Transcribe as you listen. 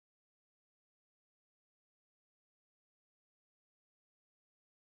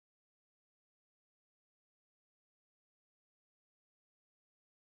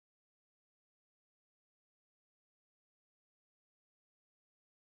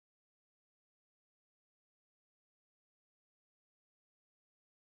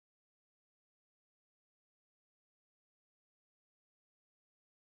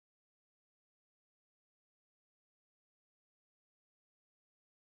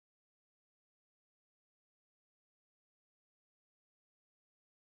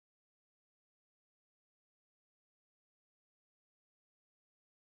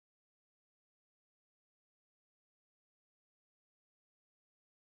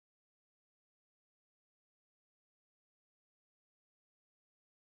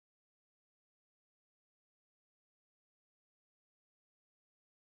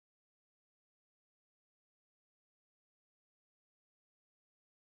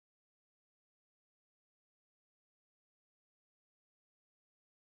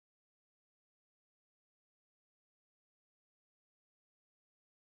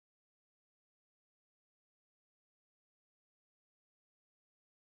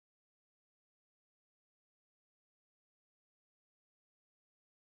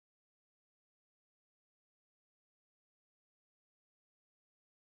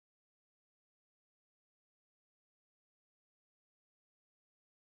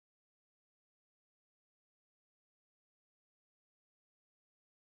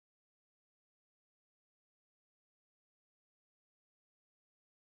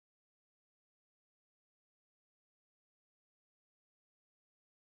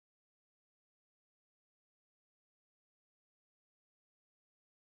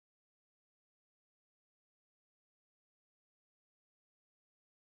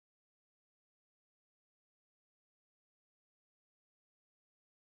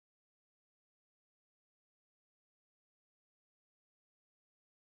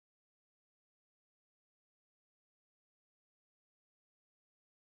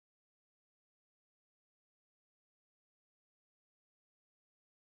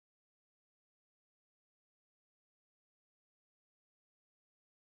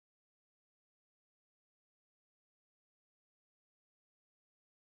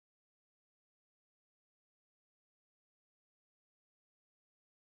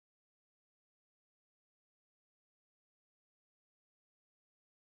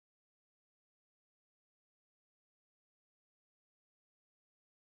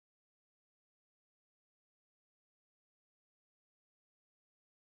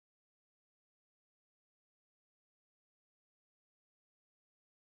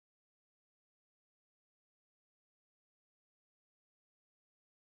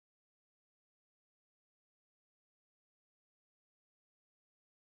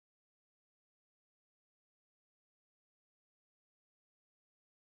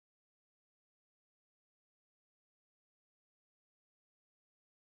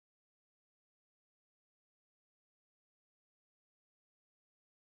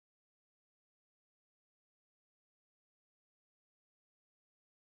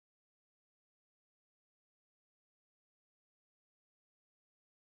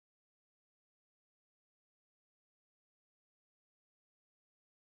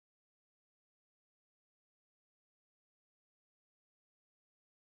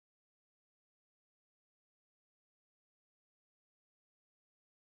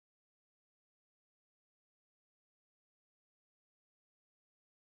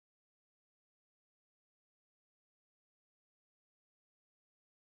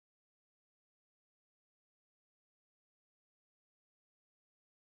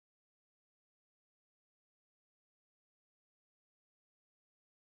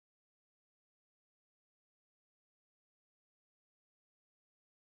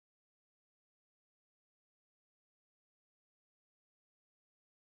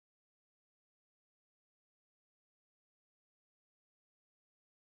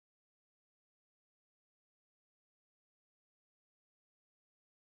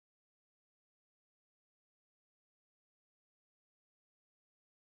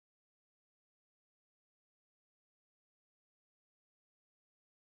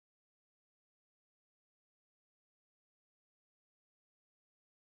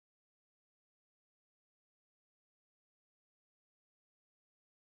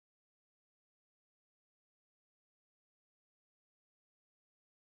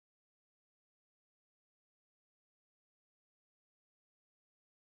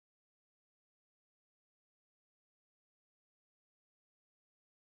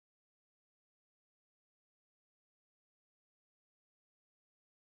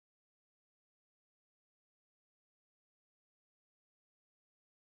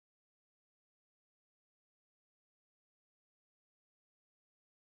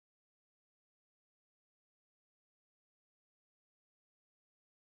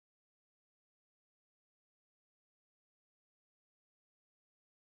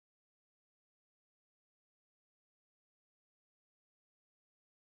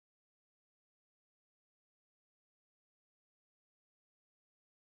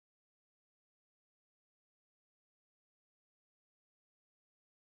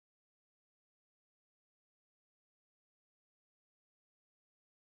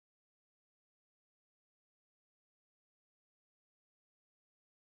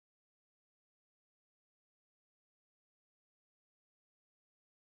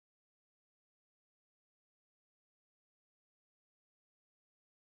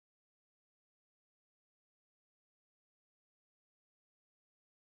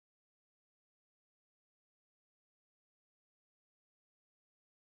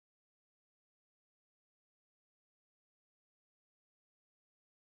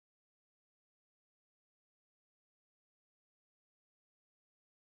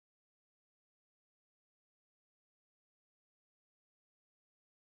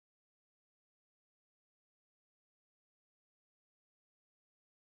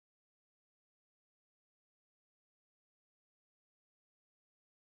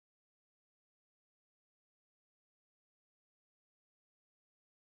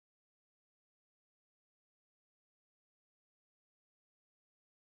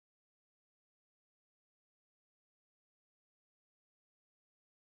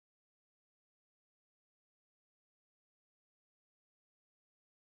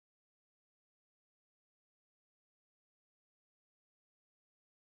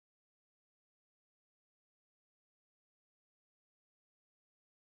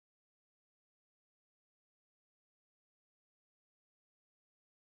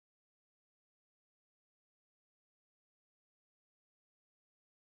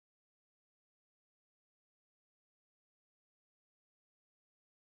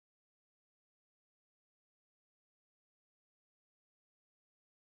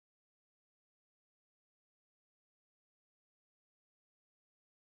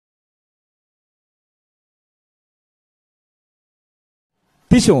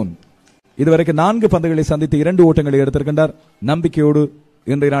டிஷோன் இதுவரைக்கும் 4 பந்துகளை சந்தித்து 2 ஓட்டங்களை எடுத்திருக்கின்றார். நம்பிக்கையோடு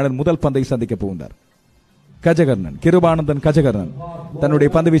இன்றைய நாளின் முதல் பந்தை சந்திக்க போகின்றார். கஜகர்ணன் கிருபானந்தன் கஜகர்ணன் தன்னுடைய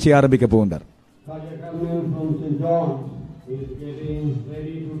பந்து வீச்சை ஆரம்பிக்க போகின்றார்.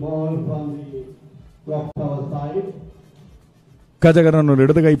 கஜகர்ணன் ஒரு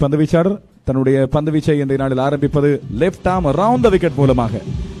இடதுகை பந்து வீச்சாளர். தன்னுடைய பந்து வீச்சை இன்றைய நாளில் ஆரம்பிப்பது left arm around the wicket மூலமாக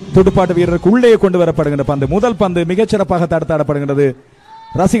துடுப்பாட்ட வீரருக்கு உள்ளே கொண்டு வரப்படுகின்ற பந்து. முதல் பந்து மிகச்சிறப்பாக தடுத்தாடப்படுகின்றது.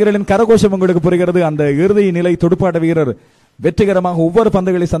 ரசிகர்களின் கரகோஷம் உங்களுக்கு புரிகிறது. அந்த இறுதி நிலை துடுப்பாட்ட வீரர் வெற்றிகரமாக ஒவ்வொரு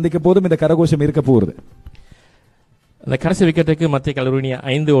பந்துகளை சந்திக்க போதும் இந்த கரகோஷம் இருக்க போகிறது. அந்த கடைசி விக்கெட்டுக்கு மத்திய கல்லூரி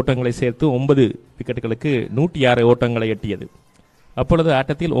 5 ஓட்டங்களை சேர்த்து 9 விக்கெட்டுகளுக்கு 106 ஓட்டங்களை எட்டியது. அப்பொழுது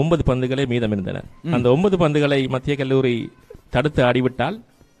ஆட்டத்தில் 9 பந்துகளே மீதம் இருந்தன. அந்த 9 பந்துகளை மத்திய கல்லூரி தடுத்து ஆடிவிட்டால்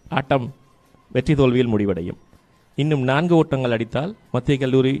ஆட்டம் வெற்றி தோல்வியில் முடிவடையும். இன்னும் 4 ஓட்டங்கள் அடித்தால் மத்திய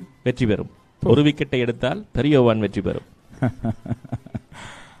கல்லூரி வெற்றி பெறும். ஒரு விக்கெட்டை எடுத்தால் பெரியவான் வெற்றி பெறும்.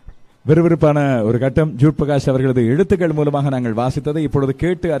 விறுவிறுப்பான ஒரு கட்டம். ஜூட் பிரகாஷ் அவர்களது எழுத்துக்கள் மூலமாக நாங்கள் வாசித்ததை இப்பொழுது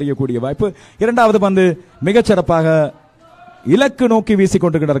கேட்டு அறியக்கூடிய வாய்ப்பு. இரண்டாவது பந்து மிகச்சிறப்பாக இலக்கு நோக்கி வீசிக்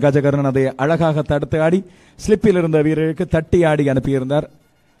கொண்டிருக்கிறார் கஜகர்ணன். அதை அழகாக தடுத்து ஆடி ஸ்லிப்பில் இருந்த வீரருக்கு தட்டி ஆடி அனுப்பியிருந்தார்.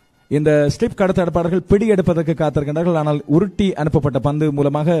 இந்த ஸ்லிப் கடத்தடுப்பாளர்கள் பிடி எடுப்பதற்கு காத்திருக்கின்றார்கள். ஆனால் உருட்டி அனுப்பப்பட்ட பந்து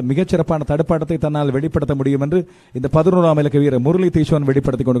மூலமாக மிகச்சிறப்பான தடுப்பாட்டத்தை தன்னால் வெளிப்படுத்த முடியும் என்று இந்த 11ஆம் இலக்க வீரர் முரளி தீஷோன்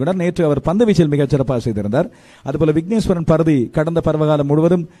வெளிப்படுத்திக் கொண்டிருக்கிறார். நேற்று அவர் பந்து வீச்சில் மிகச்சிறப்பாக செய்திருந்தார். அதுபோல விக்னேஸ்வரன் பரதி கடந்த பருவகாலம்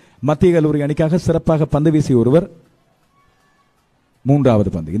முழுவதும் மத்திய கல்லூரி அணிக்காக சிறப்பாக பந்து வீசி ஒருவர். 3வது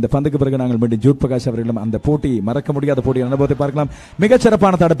பந்து. இந்த பந்துக்கு பிறகு நாங்கள் மீண்டும் ஜூட் பிரகாஷ் அவர்களிடம் அந்த போட்டி மறக்க முடியாத போட்டி அனுபவத்தை பார்க்கலாம்.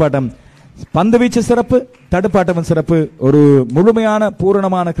 மிகச்சிறப்பான தடுப்பாட்டம். பந்து வீச்சு சிறப்பு, தடுப்பாட்டம் சிறப்பு. ஒரு முழுமையான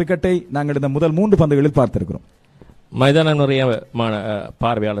பூரணமான கிரிக்கெட்டை நாங்கள் இந்த முதல் 3 பந்துகளில் பார்த்திருக்கிறோம். மைதான நிறைய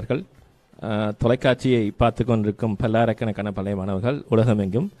பார்வையாளர்கள், தொலைக்காட்சியை பார்த்து கொண்டிருக்கும் பல்லாயிரக்கணக்கான பழைய மாணவர்கள்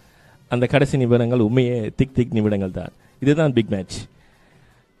உலகமெங்கும் அந்த கடைசி நிமிடங்கள் உண்மையே திக் நிமிடங்கள் தான். இதுதான் பிக் மேட்ச்.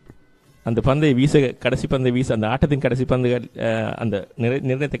 அந்த பந்தை வீச கடைசி பந்தை வீச அந்த ஆட்டத்தின் கடைசி பந்துகள் அந்த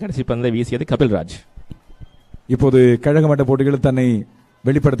நிர்ணயித்த கடைசி பந்தை வீசியது கபில்ராஜ். இப்போது கழக மட்ட போட்டிகளில் தன்னை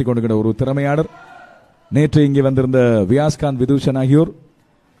வெளிப்படுத்திக் கொண்டிருக்கிற ஒரு திறமையாளர். நேற்று இங்கே வந்திருந்த வியாஸ்காந்த் விதூஷன் ஆகியோர்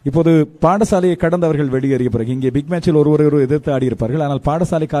இப்போது பாடசாலையை கடந்தவர்கள் வெளியேறிய பிறகு இங்கே பிக் மேட்சில் ஒருவர் எதிர்த்து ஆடியிருப்பார்கள். ஆனால்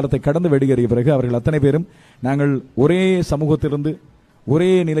பாடசாலை காலத்தை கடந்து வெளியேறிய பிறகு அவர்கள் அத்தனை பேரும் நாங்கள் ஒரே சமூகத்திலிருந்து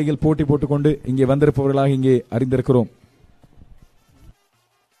ஒரே நிலையில் போட்டி போட்டுக்கொண்டு இங்கே வந்திருப்பவர்களாக இங்கே அறிந்திருக்கிறோம்.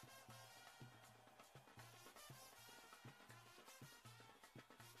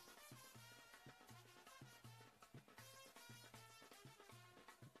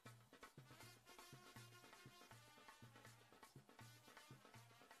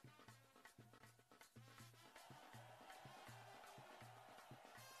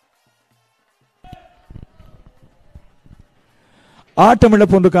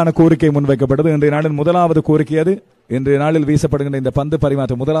 ஆட்டமிழப்பொன்றுக்கான கோரிக்கை முன்வைக்கப்பட்டது. இன்றைய நாளின் முதலாவது கோரிக்கை அது. இன்றைய நாளில் வீசப்படுகின்ற இந்த பந்து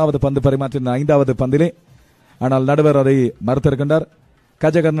பரிமாற்றம், முதலாவது பந்து பரிமாற்றம் 5வது பந்திலே. ஆனால் நடுவர் அதை மறுத்திருக்கின்றார்.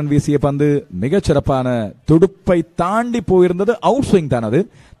 கஜகர்ணன் வீசிய பந்து மிகச்சிறப்பான துடுப்பை தாண்டி போயிருந்தது. அவுட் ஸ்விங் தான் அது.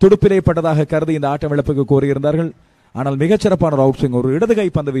 துடுப்பிலே பட்டதாக கருதி இந்த ஆட்டமிழப்புக்கு கோரியிருந்தார்கள். ஆனால் மிகச்சிறப்பான ஒரு அவுட் ஸ்விங். ஒரு இடதுகை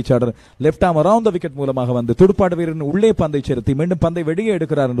பந்து வீச்சாளர் left arm around the wicket மூலமாக வந்து துடுப்பாட்ட வீரரின் உள்ளே பந்தை செலுத்தி மீண்டும் பந்தை வெளியே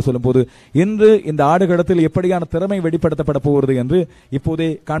எடுக்கிறார் என்று சொல்லும் போது இன்று இந்த ஆடுகளத்தில் எப்படியான திறமை வெளிப்படுத்தப்பட போகிறது என்று இப்போதே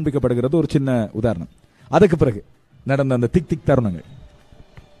காண்பிக்கப்படுகிறது. ஒரு சின்ன உதாரணம். அதுக்கு பிறகு நடந்த அந்த திக் தருணங்கள்.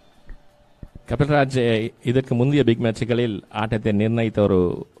 கபில்ராஜ் இதற்கு முந்தைய பிக் மேட்சுகளில் ஆட்டத்தை நிர்ணயித்த ஒரு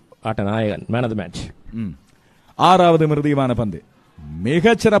ஆட்ட நாயகன், மேன் ஆஃப் தி மேட்ச். 6வது மிருதியமான பந்து,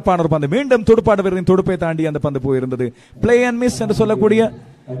 மிகச்சிறப்பான ஒரு பந்து. மீண்டும் துடுப்பாட்ட வீரரின் துடுப்பை தாண்டி அந்த பந்து போயிருந்தது. பிளே அண்ட் மிஸ் என்று சொல்லக்கூடிய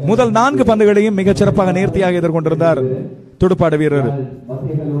முதல் 4 பந்துகளையும் மிகச்சிறப்பாக நேர்த்தியாக எதிர்கொண்டிருந்தார் துடுப்பாட்ட வீரர்.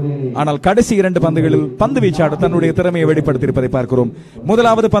 ஆனால் கடைசி 2 பந்துகளில் பந்து வீச்சாளர் தன்னுடைய திறமையை வெளிப்படுத்தியிருப்பதை பார்க்கிறோம்.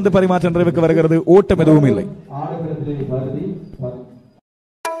 முதலாவது பந்து பரிமாற்றம் நிறைவுக்கு வருகிறது. ஓட்டம் எதுவும் இல்லை.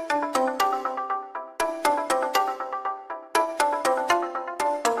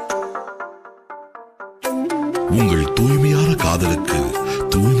 உங்கள் தூய்மையான காதலுக்கு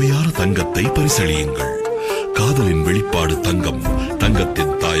தூய்மையான தங்கத்தை பரிசளியுங்கள். காதலின் வெளிப்பாடு தங்கம்,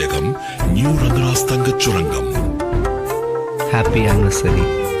 தங்கத்தின் தாயகம் நியூ ரங்கராஸ் தங்கச் சுரங்கம். Happy anniversary.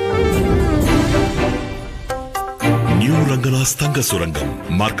 நியூ ரங்கராஸ் தங்க சுரங்கம்,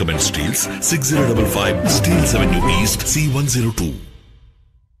 Markham and Steeles, 6055 Steeles avenue east, C102.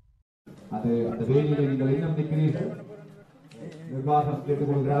 அந்த வேலையில் நீங்கள் இன்னும் நிற்கிறீர்கள். நிர்வாகம்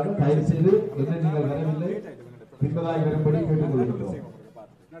கேட்டுக்கொள்கிறார்கள். தயவு செய்து என்ன நீங்கள் வரவில்லை, பின்பதாய் வரும்படி கேட்டுக்கொள்கின்றோம்.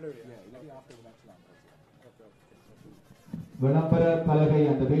 விளம்பர பலகை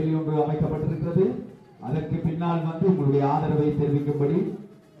அந்த வேலி ஒன்று அமைக்கப்பட்டிருக்கிறது. அதற்கு பின்னால் வந்து உங்களுடைய ஆதரவை தெரிவிக்கும்படி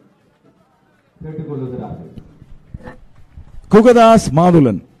கேட்டுக்கொள்கிறார்கள். குகதாஸ்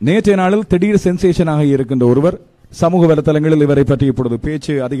மாதுலன் நேற்றைய நாளில் திடீர் சென்சேஷனாக இருக்கின்ற ஒருவர். சமூக வலைத்தளங்களில் இவரை பற்றி இப்பொழுது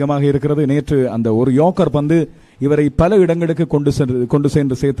பேச்சு அதிகமாக இருக்கிறது. நேற்று அந்த ஒரு யோக்கர் பந்து இவரை பல இடங்களுக்கு கொண்டு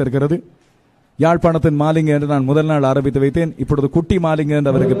சென்று சேர்த்திருக்கிறது. யாழ்ப்பாணத்தின் மாலிங்க என்று நான் முதல் நாள் ஆரம்பித்து வைத்தேன். இப்பொழுது குட்டி மாலிங்க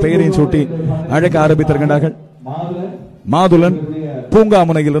என்று அவருக்கு பெயரையும் சூட்டி அழைக்க ஆரம்பித்திருக்கிறார்கள். மாதுளன்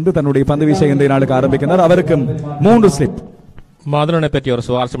பூங்காமுனையிலிருந்து தன்னுடைய பந்து வீச இன்றைய நாளுக்கு ஆரம்பிக்கிறார். அவருக்கு 3 ஸ்லிப். மாதுளனை பற்றி ஒரு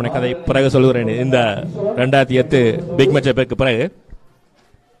சுவாரஸ்யமான கதை பிறகு சொல்கிறேன். இந்த 2008 பிக் மேட்சுக்கு பிறகு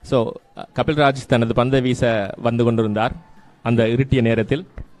கபில்ராஜ் தனது பந்தை வீச வந்து கொண்டிருந்தார். அந்த இருட்டிய நேரத்தில்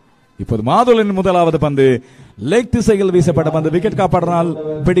இப்போது மாதுளனின் முதலாவது பந்து லெக் திசையில் வீசப்பட்ட பந்து விக்கெட் காப்பாடனால்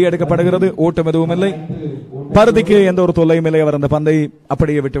பிடி எடுக்கப்படுகிறது. ஓட்டம் எதுவும் இல்லை. பருதிக்கு எந்த ஒரு தொல்லையும் இல்லை. அவர் அந்த பந்தை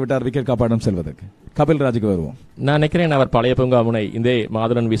அப்படியே விட்டுவிட்டார் விக்கெட் காப்பாடம் செல்வதற்கு. கபில்ராஜுக்கு வருவோம். நான் நினைக்கிறேன் அவர் பழைய பூங்கா முனை இந்த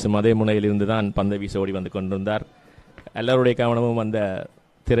மாதுளன் வீசும் அதே முனையில் இருந்து தான் பந்தை வீச ஓடி வந்து கொண்டிருந்தார். எல்லாருடைய கவனமும் அந்த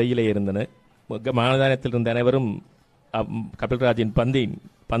திரையிலே இருந்தன. மைதானத்தில் இருந்த அனைவரும் கபில்ராஜின்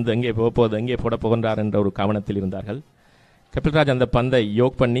பந்து எங்கே போகுது, எங்கே போட போகின்றார் என்ற ஒரு கவனத்தில் இருந்தார்கள். கபில்ராஜ் அந்த பந்தை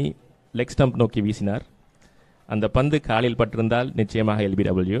யோக் பண்ணி லெக் ஸ்டம்ப் நோக்கி வீசினார். அந்த பந்து காலில் பட்டிருந்தால் நிச்சயமாக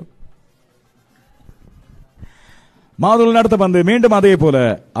LBW. மாதுளன் அடுத்த பந்து மீண்டும் அதே போல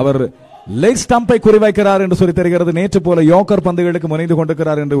அவர் லெக் ஸ்டம்பை குறிவைக்கிறார் என்று சொல்லி தெரிகிறது. நேற்று போல யோக்கர் பந்துகளுக்கு முனைந்து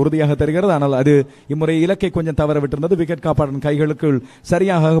கொண்டிருக்கிறார் என்று உறுதியாக தெரிகிறது. ஆனால் அது இம்முறை இலக்கை கொஞ்சம் தவற விட்டிருந்தது. விக்கெட் காப்பாளரின் கைகளுக்குள்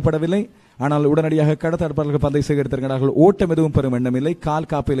சரியாக ஆகப்படவில்லை. ஆனால் உடனடியாக கடத்தடுப்பாளர்கள் பந்தை சேகரித்திருக்கிறார்கள். ஓட்டம் எதுவும் பெறும் எண்ணமில்லை. கால்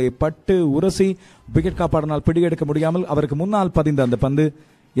காப்பிலே பட்டு உரசி விக்கெட் காப்பாளனால் பிடியெடுக்க முடியாமல் அவருக்கு முன்னால் பதிந்த அந்த பந்து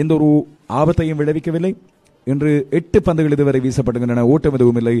எந்த ஒரு ஆபத்தையும் விளைவிக்கவில்லை. இன்று 8 பந்துகள் இதுவரை வீசப்படுகின்றன. ஓட்டம்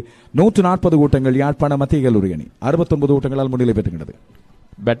எதுவும் இல்லை. 140 ஓட்டங்கள் யாழ்ப்பாண மத்திய கல்லூரி அணி 69 ஓட்டங்களால் முன்னிலை பெற்றுகிறது.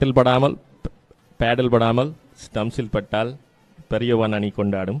 பேட்டில் படாமல் பேடல் படாமல் ஸ்டம்ஸில் பட்டால் பெரியவன் அணி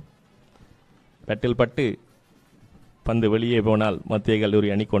கொண்டாடும். பேட்டில் பட்டு பந்து வெளியே போனால் மத்திய கல்லூரி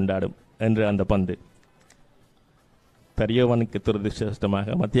அணி கொண்டாடும் என்று அந்த பந்து பெரியவனுக்கு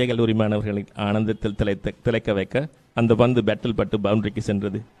துரதிருஷ்டமாக மத்திய கல்லூரி மாணவர்களை ஆனந்தத்தில் திளைக்க வைக்க அந்த பந்து பேட்டில் பட்டு பவுண்டரிக்கு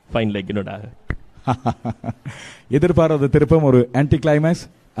சென்றது ஃபைன் லெக்கினோடாக. எதிர்பாராத திருப்பம், ஒரு ஆன்டி கிளைமேக்ஸ்.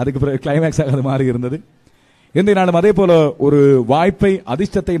 அதுக்கு பிறகு கிளைமேக்ஸாக அது மாறி இருந்தது. இன்றைய நாளும் அதே போல ஒரு வாய்ப்பை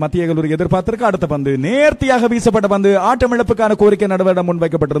அதிர்ஷ்டத்தை மத்திய கல்லூரி எதிர்பார்த்திருக்க. அடுத்த பந்து நேர்த்தியாக வீசப்பட்ட பந்து. ஆட்டமிழப்புக்கான கோரிக்கை நடுவரிடம்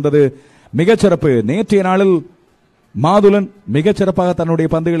முன்வைக்கப்பட்டிருந்தது. மிகச்சிறப்பு. நேற்றைய நாளில் மாதுளன் மிகச்சிறப்பாக தன்னுடைய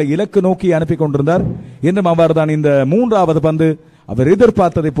பந்துகளை இலக்கு நோக்கி அனுப்பி கொண்டிருந்தார். இன்னும் அவ்வாறுதான் இந்த 3வது பந்து அவர்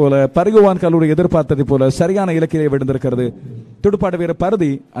எதிர்பார்த்ததை போல, பரிகுவான் கல்லூரி எதிர்பார்த்ததை போல சரியான இலக்கிலே விழுந்திருக்கிறது. துடுப்பாட்ட வீரர் பருதி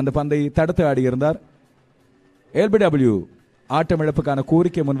அந்த பந்தை தடுத்து ஆடியிருந்தார். LBW ஆட்டமிழப்புக்கான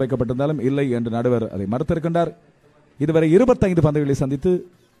கோரிக்கை முன்வைக்கப்பட்டிருந்தாலும் இல்லை என்று நடுவர் அதை மறுத்திருக்கின்றார். இதுவரை 25 பந்துகளை சந்தித்து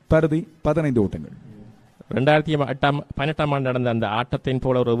பருதி 15 ஓட்டங்கள். 2018 ஆண்டு நடந்த அந்த ஆட்டத்தின்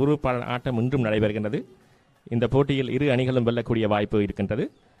போல ஒரு விறுவிறுப்பான ஆட்டம் இன்றும் நடைபெறுகின்றது. இந்த போட்டியில் இரு அணிகளும் வெல்லக்கூடிய வாய்ப்பு இருக்கின்றது.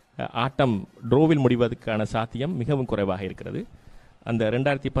 ஆட்டம் டிரோவில் முடிவதற்கான சாத்தியம் மிகவும் குறைவாக இருக்கிறது. அந்த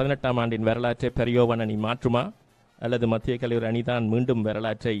 2018 ஆண்டின் வரலாற்றை பெரியோவன் அணி மாற்றுமா அல்லது மத்திய கல்லூரி அணிதான் மீண்டும்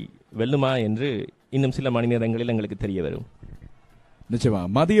வரலாற்றை வெல்லுமா என்று இன்னும் சில மணி நேரங்களில் எங்களுக்கு தெரிய வரும். நிச்சயமா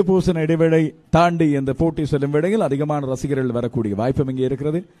மதிய பூசண இடைவேளை தாண்டி இந்த போட்டி செல்லும் வேளையில் அதிகமான ரசிகர்கள் வரக்கூடிய வாய்ப்பும் இங்கே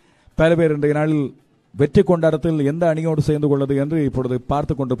இருக்கிறது. பல பேர் இன்றைய நாளில் வெற்றி கொண்டாட்டத்தில் எந்த அணியோடு சேர்ந்து கொள்வது என்று இப்பொழுது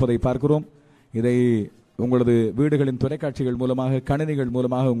பார்த்து கொண்டிருப்பதை பார்க்கிறோம். இதை உங்களது வீடுகளின் தொலைக்காட்சிகள் மூலமாக, கணினிகள்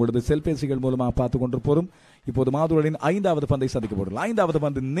மூலமாக, உங்களது செல்பேசிகள் மூலமாக பார்த்து கொண்டிருப்போம். இப்போது மாதுளனின் 5வது பந்தை சந்திக்க போடுங்கள். 5வது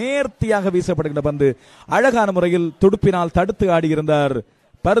பந்து நேர்த்தியாக வீசப்படுகின்ற பந்து. அழகான முறையில் துடுப்பினால் தடுத்து ஆடியிருந்தார்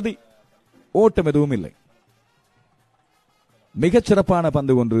பருதி. ஓட்டம் எதுவும் இல்லை. மிகச்சிறப்பான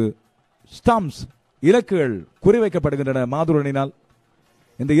பந்து ஒன்று. ஸ்டம்ப்ஸ் இலக்குகள் குறிவைக்கப்படுகின்றன மாதுளனினால்.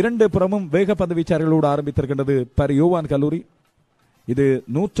 இந்த 2 புறமும் வேக பந்து வீச்சாளர்களோடு ஆரம்பித்திருக்கின்றது பரியோவான் கல்லூரி. இது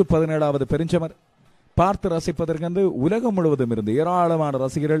 117வது பெருஞ்சமர். பார்த்து ரசிப்பதற்கென்று உலகம் முழுவதும் இருந்து ஏராளமான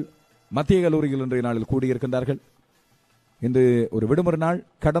ரசிகர்கள் மத்திய கல்லூரியில் இன்றைய நாளில் கூடியிருக்கின்றார்கள். இன்று ஒரு விடுமுறை நாள்.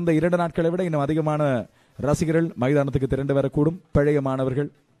 கடந்த 2 நாட்களை விட இன்னும் அதிகமான ரசிகர்கள் மைதானத்துக்கு திரண்டு வரக்கூடும். பழைய மாணவர்கள்,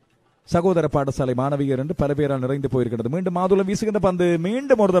 சகோதர பாடசாலை மாணவியர் என்று பல பேரால் நிறைந்து போயிருக்கிறது. மீண்டும் மாதுளம் வீசுகின்ற பந்து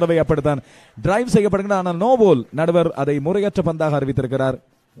மீண்டும் ஒரு தடவை அப்படித்தான் டிரைவ் செய்யப்படுகின்ற. ஆனால் நோ பால். நடுவர் அதை முறையற்ற பந்தாக அறிவித்திருக்கிறார்.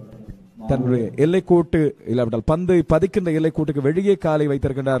 தன்னுடைய எல்லைக்கூட்டு இல்லாவிட்டால் பந்து பதிக்கின்ற எல்லைக்கூட்டுக்கு வெளியே காலை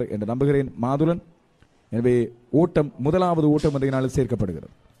வைத்திருக்கின்றார் என்று நம்புகிறேன் மாதுளன். எனவே ஓட்டம், முதலாவது ஓட்டம் இன்றைய நாளில் சேர்க்கப்படுகிறது.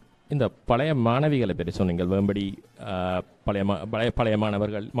 இந்த பழைய மாணவிகளை பற்றி சொன்னீங்கள். வேம்படி பழைய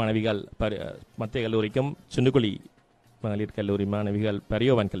மாணவிகள் மத்திய கல்லூரிக்கும் சுண்டுக்குழி மகளிர் கல்லூரி மாணவிகள்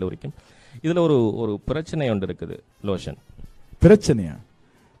பெரியோவான் கல்லூரிக்கும் இதில் ஒரு பிரச்சனை ஒன்று இருக்குது. லோஷன் பிரச்சனையா?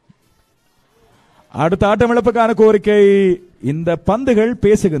 அடுத்த ஆட்டமிழப்புக்கான கோரிக்கை. இந்த பந்துகள்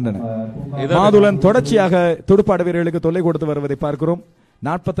பேசுகின்றன. மாதுளன் தொடர்ச்சியாக துடுப்பாட்ட வீரர்களுக்கு தொல்லை கொடுத்து வருவதை பார்க்கிறோம்.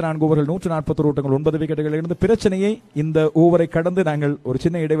 44 ஓவர்கள் 141 ஓட்டங்கள் 9 விக்கெட்டுகள் இருந்து பிரச்சனையை இந்த ஓவரை கடந்து நாங்கள் ஒரு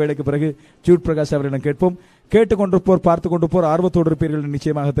சின்ன இடைவேளைக்கு பிறகு ஜூட் பிரகாஷ் அவரிடம் கேட்போம். கேட்டுக்கொண்டிருப்போர் பார்த்து கொண்டிருப்போர் ஆர்வத்தோடு இருப்பீர்கள்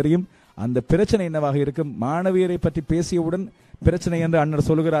நிச்சயமாக தெரியும் அந்த பிரச்சனை என்னவாக இருக்கும். மாணவியரை பற்றி பேசியவுடன் பிரச்சனை என்று அண்ணர்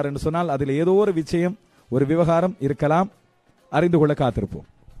சொல்லுகிறார் என்று சொன்னால் அதில் ஏதோ ஒரு விஷயம் ஒரு விவகாரம் இருக்கலாம். அறிந்து கொள்ள காத்திருப்போம்.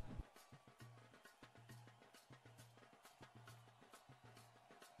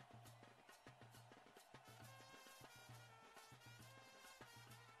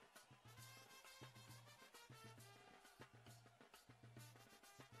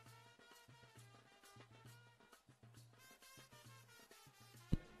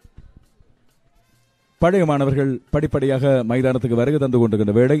 பழைய மாணவர்கள் படிப்படியாக மைதானத்துக்கு வருகை தந்து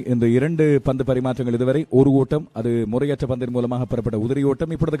கொண்டிருக்கின்ற வேளை இந்த 2 பந்து பரிமாற்றங்கள் இதுவரை ஒரு ஓட்டம், அது முறையற்ற பந்தின் மூலமாக பெறப்பட்ட உதிரி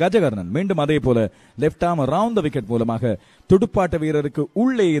ஓட்டம். இப்பொழுது கஜகர்ணன் மீண்டும் அதே போல left arm round the wicket மூலமாக துடுப்பாட்ட வீரருக்கு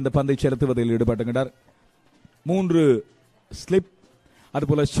உள்ளே இந்த பந்தை செலுத்துவதில் ஈடுபட்டுகிறார். 3 ஸ்லிப்,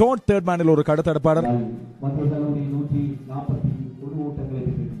 அதுபோல ஷார்ட் தேர்ட் மேனில் ஒரு கடத்தடப்பாளர்.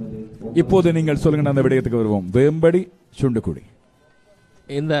 இப்போது நீங்கள் சொல்லுங்க, அந்த விடயத்துக்கு வருவோம். வேம்படி சுண்டுக்குடி.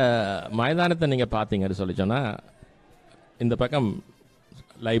 இந்த மைதானத்தை நீங்கள் பார்த்தீங்கன்னு சொல்லி சொன்னால் இந்த பக்கம்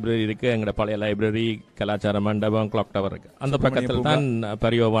லைப்ரரி இருக்குது, எங்களோட பழைய லைப்ரரி, கலாச்சார மண்டபம், கிளாக் டவர் இருக்குது. அந்த பக்கத்தில் தான்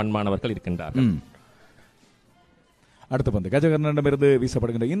பரியோவான் மாணவர்கள் இருக்கின்றார்கள். அடுத்த பந்து கஜகர்ணனிடமிருந்து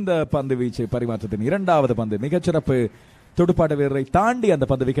வீசப்படுகின்ற இந்த பந்து வீச்சு பரிமாற்றத்தின் 2வது பந்து மிகச்சிறப்பு துடுப்பாட்ட வீரரை தாண்டி அந்த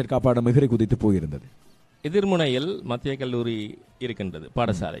பந்து விக்கெட் காப்பாடும் எதிரி குதித்து போயிருந்தது. எதிர்முனையில் மத்திய கல்லூரி இருக்கின்றது,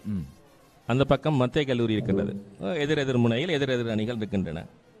 பாடசாலை. அந்த பக்கம் மத்திய கல்லூரி இருக்கின்றது. எதிர் முனையில் எதிர் அணிகள் இருக்கின்றன.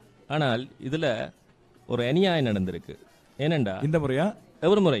 ஆனால் இதுல ஒரு அநியாயம் நடந்திருக்கு. ஏனென்றா இந்த முறையா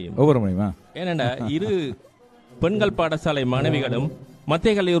ஒவ்வொரு முறையுமா ஏனென்றா இரு பெண்கள் பாடசாலை மாணவிகளும்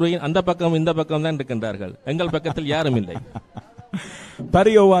மத்திய கல்லூரியின் அந்த பக்கம் இந்த பக்கம் தான் இருக்கின்றார்கள். எங்கள் பக்கத்தில் யாரும் இல்லை.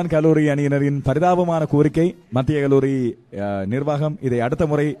 பரியோவான் கல்லூரி அணியினரின் பரிதாபமான கோரிக்கை. மத்திய கல்லூரி நிர்வாகம் இதை அடுத்த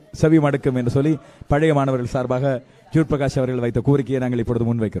முறை செவி மடுக்கும் என்று சொல்லி பழைய மாணவர்கள் சார்பாக ஜூட் பிரகாஷ் அவர்கள் வைத்த கோரிக்கையை நாங்கள் இப்பொழுது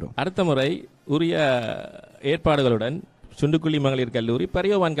முன்வைக்கிறோம். அடுத்த முறை உரிய ஏற்பாடுகளுடன் சுண்டுக்குழி மகளிர் கல்லூரி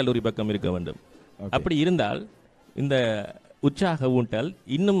பரியோவான் கல்லூரி பக்கம் இருக்க வேண்டும். அப்படி இருந்தால் இந்த உற்சாக ஊட்டல்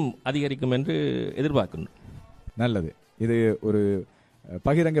இன்னும் அதிகரிக்கும் என்று எதிர்பார்க்கணும். நல்லது. இது ஒரு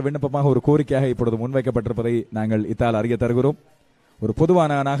பகிரங்க விண்ணப்பமாக ஒரு கோரிக்கையாக இப்பொழுது முன்வைக்கப்பட்டிருப்பதை நாங்கள் இத்தால் அறிய தருகிறோம். ஒரு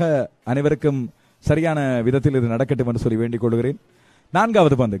பொதுவானாக அனைவருக்கும் சரியான விதத்தில் இது நடக்கட்டும் என்று சொல்லி வேண்டிக் கொள்கிறேன்.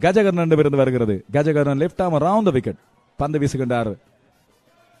 4வது பந்து கஜகர்ணனிடமிருந்து வருகிறது. கஜகர்ணன் left arm round the wicket பந்து வீசுகின்றார்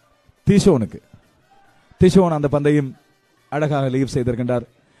திஷோனுக்கு. திஷோன் அந்த பந்தையும் அழகாக லீவ் செய்திருக்கின்றார்.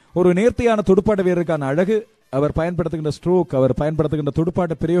 ஒரு நேர்த்தியான துடுப்பாட்ட வீரருக்கான அழகு அவர் பயன்படுத்துகின்ற ஸ்ட்ரோக், அவர் பயன்படுத்துகின்ற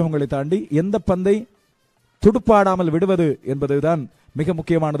துடுப்பாட்ட பிரயோகங்களை தாண்டி எந்த பந்தை துடுப்பாடாமல் விடுவது என்பதுதான் மிக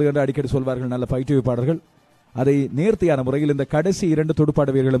முக்கியமானது என்று அடிக்கடி சொல்வார்கள் நல்ல பயிற்றுவிப்பாளர்கள். அதை நேர்த்தியான முறையில் இந்த கடைசி 2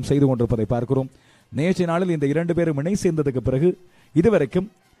 துடுப்பாட்ட வீரர்களும் செய்து கொண்டிருப்பதை பார்க்கிறோம். நேற்றைய நாளில் இந்த 2 பேரும் இணை சேர்ந்ததுக்கு பிறகு இதுவரைக்கும்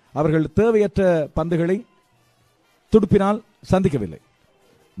அவர்கள் தேவையற்ற பந்துகளை துடுப்பினால் சந்திக்கவில்லை.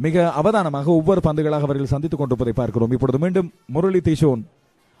 மிக அவதானமாக ஒவ்வொரு பந்துகளாக அவர்கள் சந்தித்துக் கொண்டிருப்பதை பார்க்கிறோம். இப்பொழுது மீண்டும் முரளி திஷோன்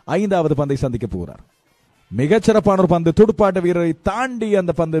 5வது பந்தை சந்திக்க போகிறார். மிகச்சிறப்பான ஒரு பந்து, துடுப்பாட்ட வீரரை தாண்டி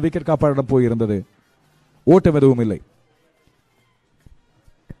அந்த பந்து விக்கெட் காப்பாளிடம் போயிருந்தது. ஓட்டம் எதுவும் இல்லை.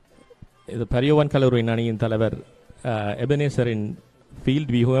 இது பரியோவான் கல்லூரி அணியின் தலைவர் எபனேசரின்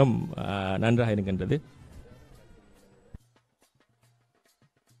ஃபீல்ட் வியூகம் நன்றாக இருக்கின்றது.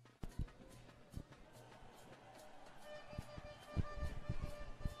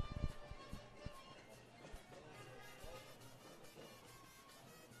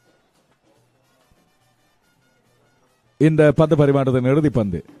 இந்த பந்து பரிமாற்றத்தின் இறுதி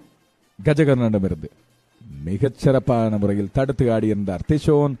பந்து கஜகர்ணனிடமிருந்து மிகச்சிறப்பான முறையில் தடுத்து ஆடியிருந்தார்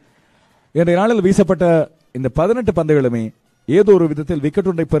திஷோன். இன்றைய நாளில் வீசப்பட்ட இந்த 18 பந்துகளுமே ஏதோ ஒரு விதத்தில் விக்கெட்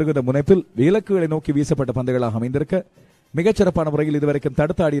ஒன்றை பெறுகின்ற முனைப்பில் இலக்குகளை நோக்கி வீசப்பட்ட பந்துகளாக அமைந்திருக்க மிகச்சிறப்பான முறையில் இதுவரைக்கும்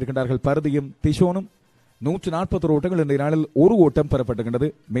தடுத்து ஆடியிருக்கின்றார்கள் பரதியும் திஷோனும். 141 ஓட்டங்கள் இன்றைய நாளில் ஒரு ஓட்டம் பெறப்பட்டிருக்கின்றது.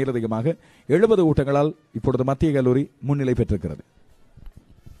 மேலதிகமாக 70 ஓட்டங்களால் இப்பொழுது மத்திய கல்லூரி முன்னிலை பெற்றிருக்கிறது.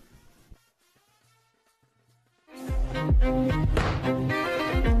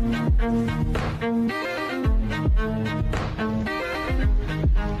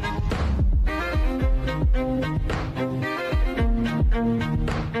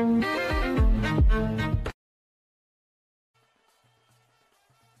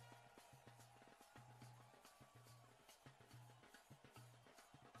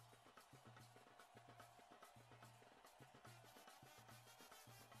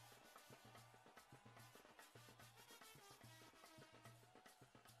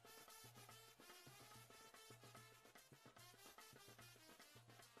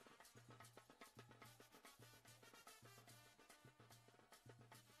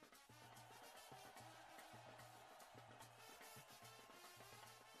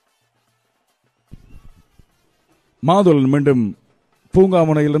 மாதுளன் மீண்டும்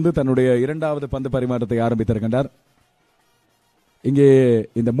பூங்காமுனையிலிருந்து தன்னுடைய இரண்டாவது பந்து பரிமாற்றத்தை ஆரம்பித்திருக்கின்றார். இங்கே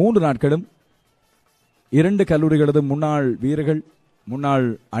இந்த 3 நாட்களும் 2 கல்லூரிகளது முன்னாள் வீரர்கள், முன்னாள்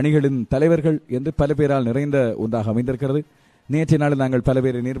அணிகளின் தலைவர்கள் என்று பல பேரால் நிறைந்த ஒன்றாக அமைந்திருக்கிறது. நேற்றைய நாளில் நாங்கள் பல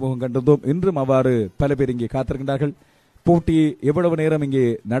பேரை நேர்முகம் கண்டிருந்தோம். இன்றும் அவ்வாறு பல பேர் இங்கே காத்திருக்கின்றார்கள். போட்டி எவ்வளவு நேரம் இங்கே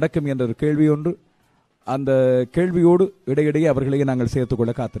நடக்கும் என்ற ஒரு கேள்வி ஒன்று, அந்த கேள்வியோடு இடையிடையே அவர்களையே நாங்கள்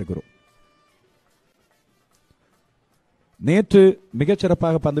சேர்த்துக்கொள்ள காத்திருக்கிறோம். நேற்று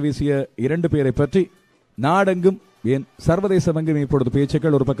மிகச்சிறப்பாக பந்து வீசிய 2 பேரை பற்றி நாடெங்கும், ஏன் சர்வதேசமெங்கும் இப்பொழுது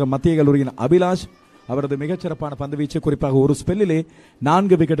பேச்சுக்கள். ஒரு பக்கம் மத்திய கல்லூரியின் அபிலாஷ், அவரது மிகச்சிறப்பான பந்து வீச்சு, குறிப்பாக ஒரு ஸ்பெல்லிலே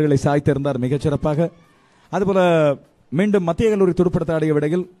 4 விக்கெட்டுகளை சாய்த்திருந்தார் மிகச்சிறப்பாக. அதுபோல மீண்டும் மத்திய கல்லூரி துடுப்படுத்த ஆடிய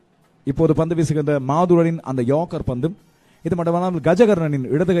விடையில் இப்போது பந்து வீசுகின்ற மாதுரனின் அந்த யாக்கர் பந்தும், இது மட்டுமல்லாமல் கஜகர்ணனின்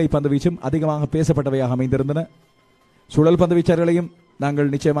இடதுகை பந்து வீச்சும் அதிகமாக பேசப்பட்டவையாக அமைந்திருந்தன. சுழல் பந்து வீச்சாளர்களையும்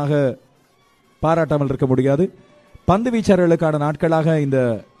நாங்கள் நிச்சயமாக பாராட்டாமல் இருக்க முடியாது. பந்து வீச்சாளர்களுக்கான நாட்களாக இந்த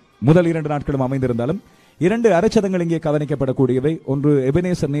முதல் 2 நாட்களும் அமைந்திருந்தாலும் 2 அரைச்சதங்கள் இங்கே கவனிக்கப்படக்கூடியவை. ஒன்று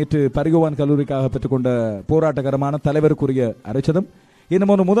எபனேசர் நேற்று பரிகோவான் கல்லூரிக்காக பெற்றுக்கொண்ட போராட்டகரமான தலைவருக்குரிய அரைச்சதம்.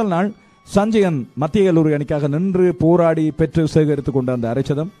 இன்னும் முதல் நாள் சஞ்சயன் மத்திய கல்லூரி அணிக்காக நின்று போராடி பெற்று சேகரித்துக் கொண்ட அந்த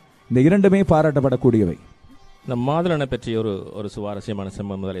அரைச்சதம். இந்த 2மே பாராட்டப்படக்கூடியவை. இந்த மாதுளனை பற்றி ஒரு சுவாரஸ்யமான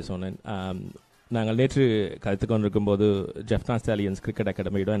சம்பவம் முதலே சொன்னேன். நாங்கள் நேற்று கருத்து கொண்டிருக்கும் போது ஜெஃப்னா ஸ்டாலியன்ஸ் கிரிக்கெட்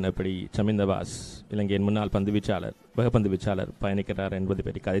அகாடமியுடன் எப்படி சமிந்தவாஸ், இலங்கையின் முன்னாள் பந்து வீச்சாளர், வேகப்பந்து வீச்சாளர் பயணிக்கிறார் என்பதை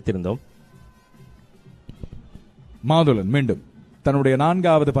பற்றி கதைத்திருந்தோம். மாதுளன் மீண்டும் தன்னுடைய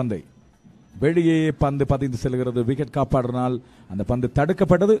 4வது பந்தை வெளியே பந்து பதிந்து செல்கிறது. விக்கெட் காப்பாற்றினால் அந்த பந்து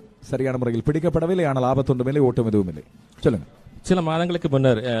தடுக்கப்பட்டது, சரியான முறையில் பிடிக்கப்படவில்லை. ஆனால் ஆபத்தொன்றும் இல்லை, ஓட்டம் எதுவும் இல்லை. சொல்லுங்க. சில மாதங்களுக்கு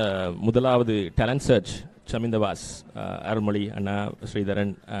முன்னர் முதலாவது டேலண்ட் சர்ச் சமிந்தவாஸ், அருள்மொழி அண்ணா,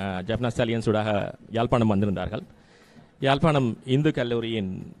 ஸ்ரீதரன், ஜெஃப்னா ஸ்டாலியன்ஸ் ஊடாக யாழ்ப்பாணம் வந்திருந்தார்கள். யாழ்ப்பாணம் இந்து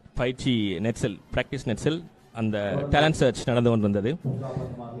கல்லூரியின் பயிற்சி நெட்ஸில், பிராக்டிஸ் நெட்ஸில் அந்த டேலண்ட் சர்ச் நடந்து கொண்டிருந்தது.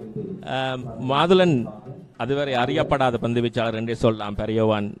 மாதுளன் அதுவரை அறியப்படாத பந்து வீச்சாளர் என்றே சொல்லலாம்.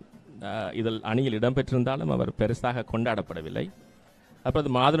 பெரியோவான் இதில் அணியில் இடம்பெற்றிருந்தாலும் அவர் பெருசாக கொண்டாடப்படவில்லை. அப்போது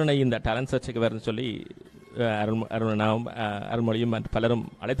மாதுளனை இந்த டேலண்ட் சர்ச்சுக்கு வரும்னு சொல்லி அருள்மொழியும் பலரும்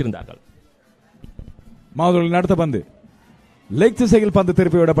அழைத்திருந்தார்கள். மாதுளன் அடுத்த பந்து லெக் திசையில் பந்து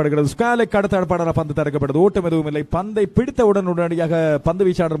திருப்பி விடப்படுகிறது. ஸ்குவாலைக்கு அடுத்த பந்து தடுக்கப்படுது, ஓட்டம் எதுவும் இல்லை. பந்தை பிடித்தவுடன் உடனடியாக பந்து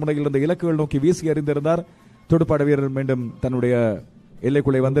வீச்சாளர் முறையில் இருந்த இலக்குகள் நோக்கி வீசி அறிந்திருந்தார். துடுப்பாட வீரர் மீண்டும் தன்னுடைய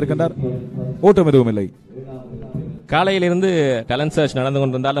எல்லைக்குள்ளே வந்திருக்கின்றார். ஓட்டம் எதுவும் இல்லை. காலையிலிருந்து டேலண்ட் சர்ச் நடந்து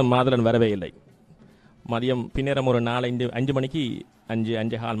கொண்டிருந்தாலும் மாதுளன் வரவே இல்லை. மதியம் பின்னேரம் ஒரு 4-5 மணிக்கு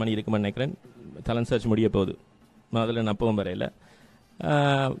 5-5:15 மணி இருக்குமென்னு நினைக்கிறேன். டேலண்ட் சர்ச் முடிய போகுது. மாதுளன் அப்பவும் வரையில.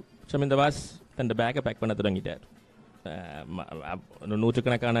 சமிந்தவாஸ் தன் பேக்கை பேக் பண்ண தொடங்கிட்டார்.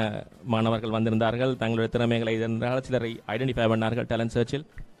 நூற்றுக்கணக்கான மாணவர்கள் வந்திருந்தார்கள். தங்களுடைய திறமைகளை இருந்தால் சிலரை ஐடென்டிஃபை பண்ணார்கள் டேலண்ட் சர்ச்சில்.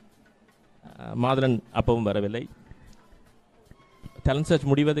 மாதுளன் அப்பவும் வரவில்லை. டேலண்ட் சர்ச்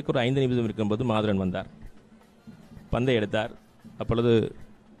முடிவதற்கு ஒரு 5 நிமிஷம் இருக்கும்போது மாதுளன் வந்தார், பந்தை எடுத்தார். அப்பொழுது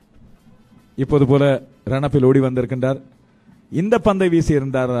இப்போது போல ரனப்பில் ஓடி வந்திருக்கின்றார். இந்த பந்தை வீசி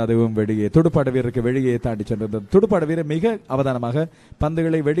இருந்தார், அதுவும் வெளியே துடுப்பாட வீரருக்கு வெளியே தாண்டி சென்றிருந்தது. துடுப்பாட வீரர் மிக அவதானமாக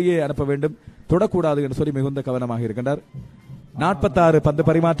பந்துகளை வெளியே அனுப்ப வேண்டும், தொடக்கூடாது என்று சொல்லி மிகுந்த கவனமாக இருக்கின்றார். 46 பந்து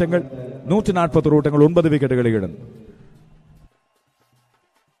பரிமாற்றங்கள், 140 ஓட்டங்கள், 9 விக்கெட்டுகளை இழந்து.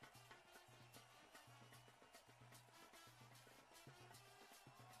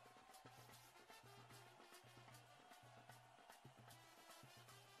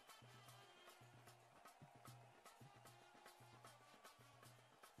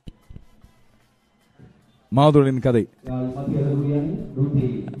 மாதுளனின் கதை.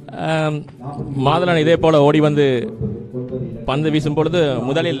 மாதுளன் இதே போல ஓடி வந்து பந்து வீசும் பொழுது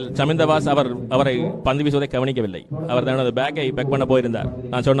முதலில் சமிந்தவாஸ் அவரை பந்து வீசுவதை கவனிக்கவில்லை. அவர் தனது பேக்கை பேக் பண்ண போயிருந்தார்.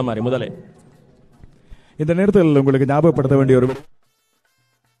 நான் சொன்ன மாதிரி முதலே. இந்த நேரத்தில் உங்களுக்கு ஞாபகப்படுத்த வேண்டிய ஒரு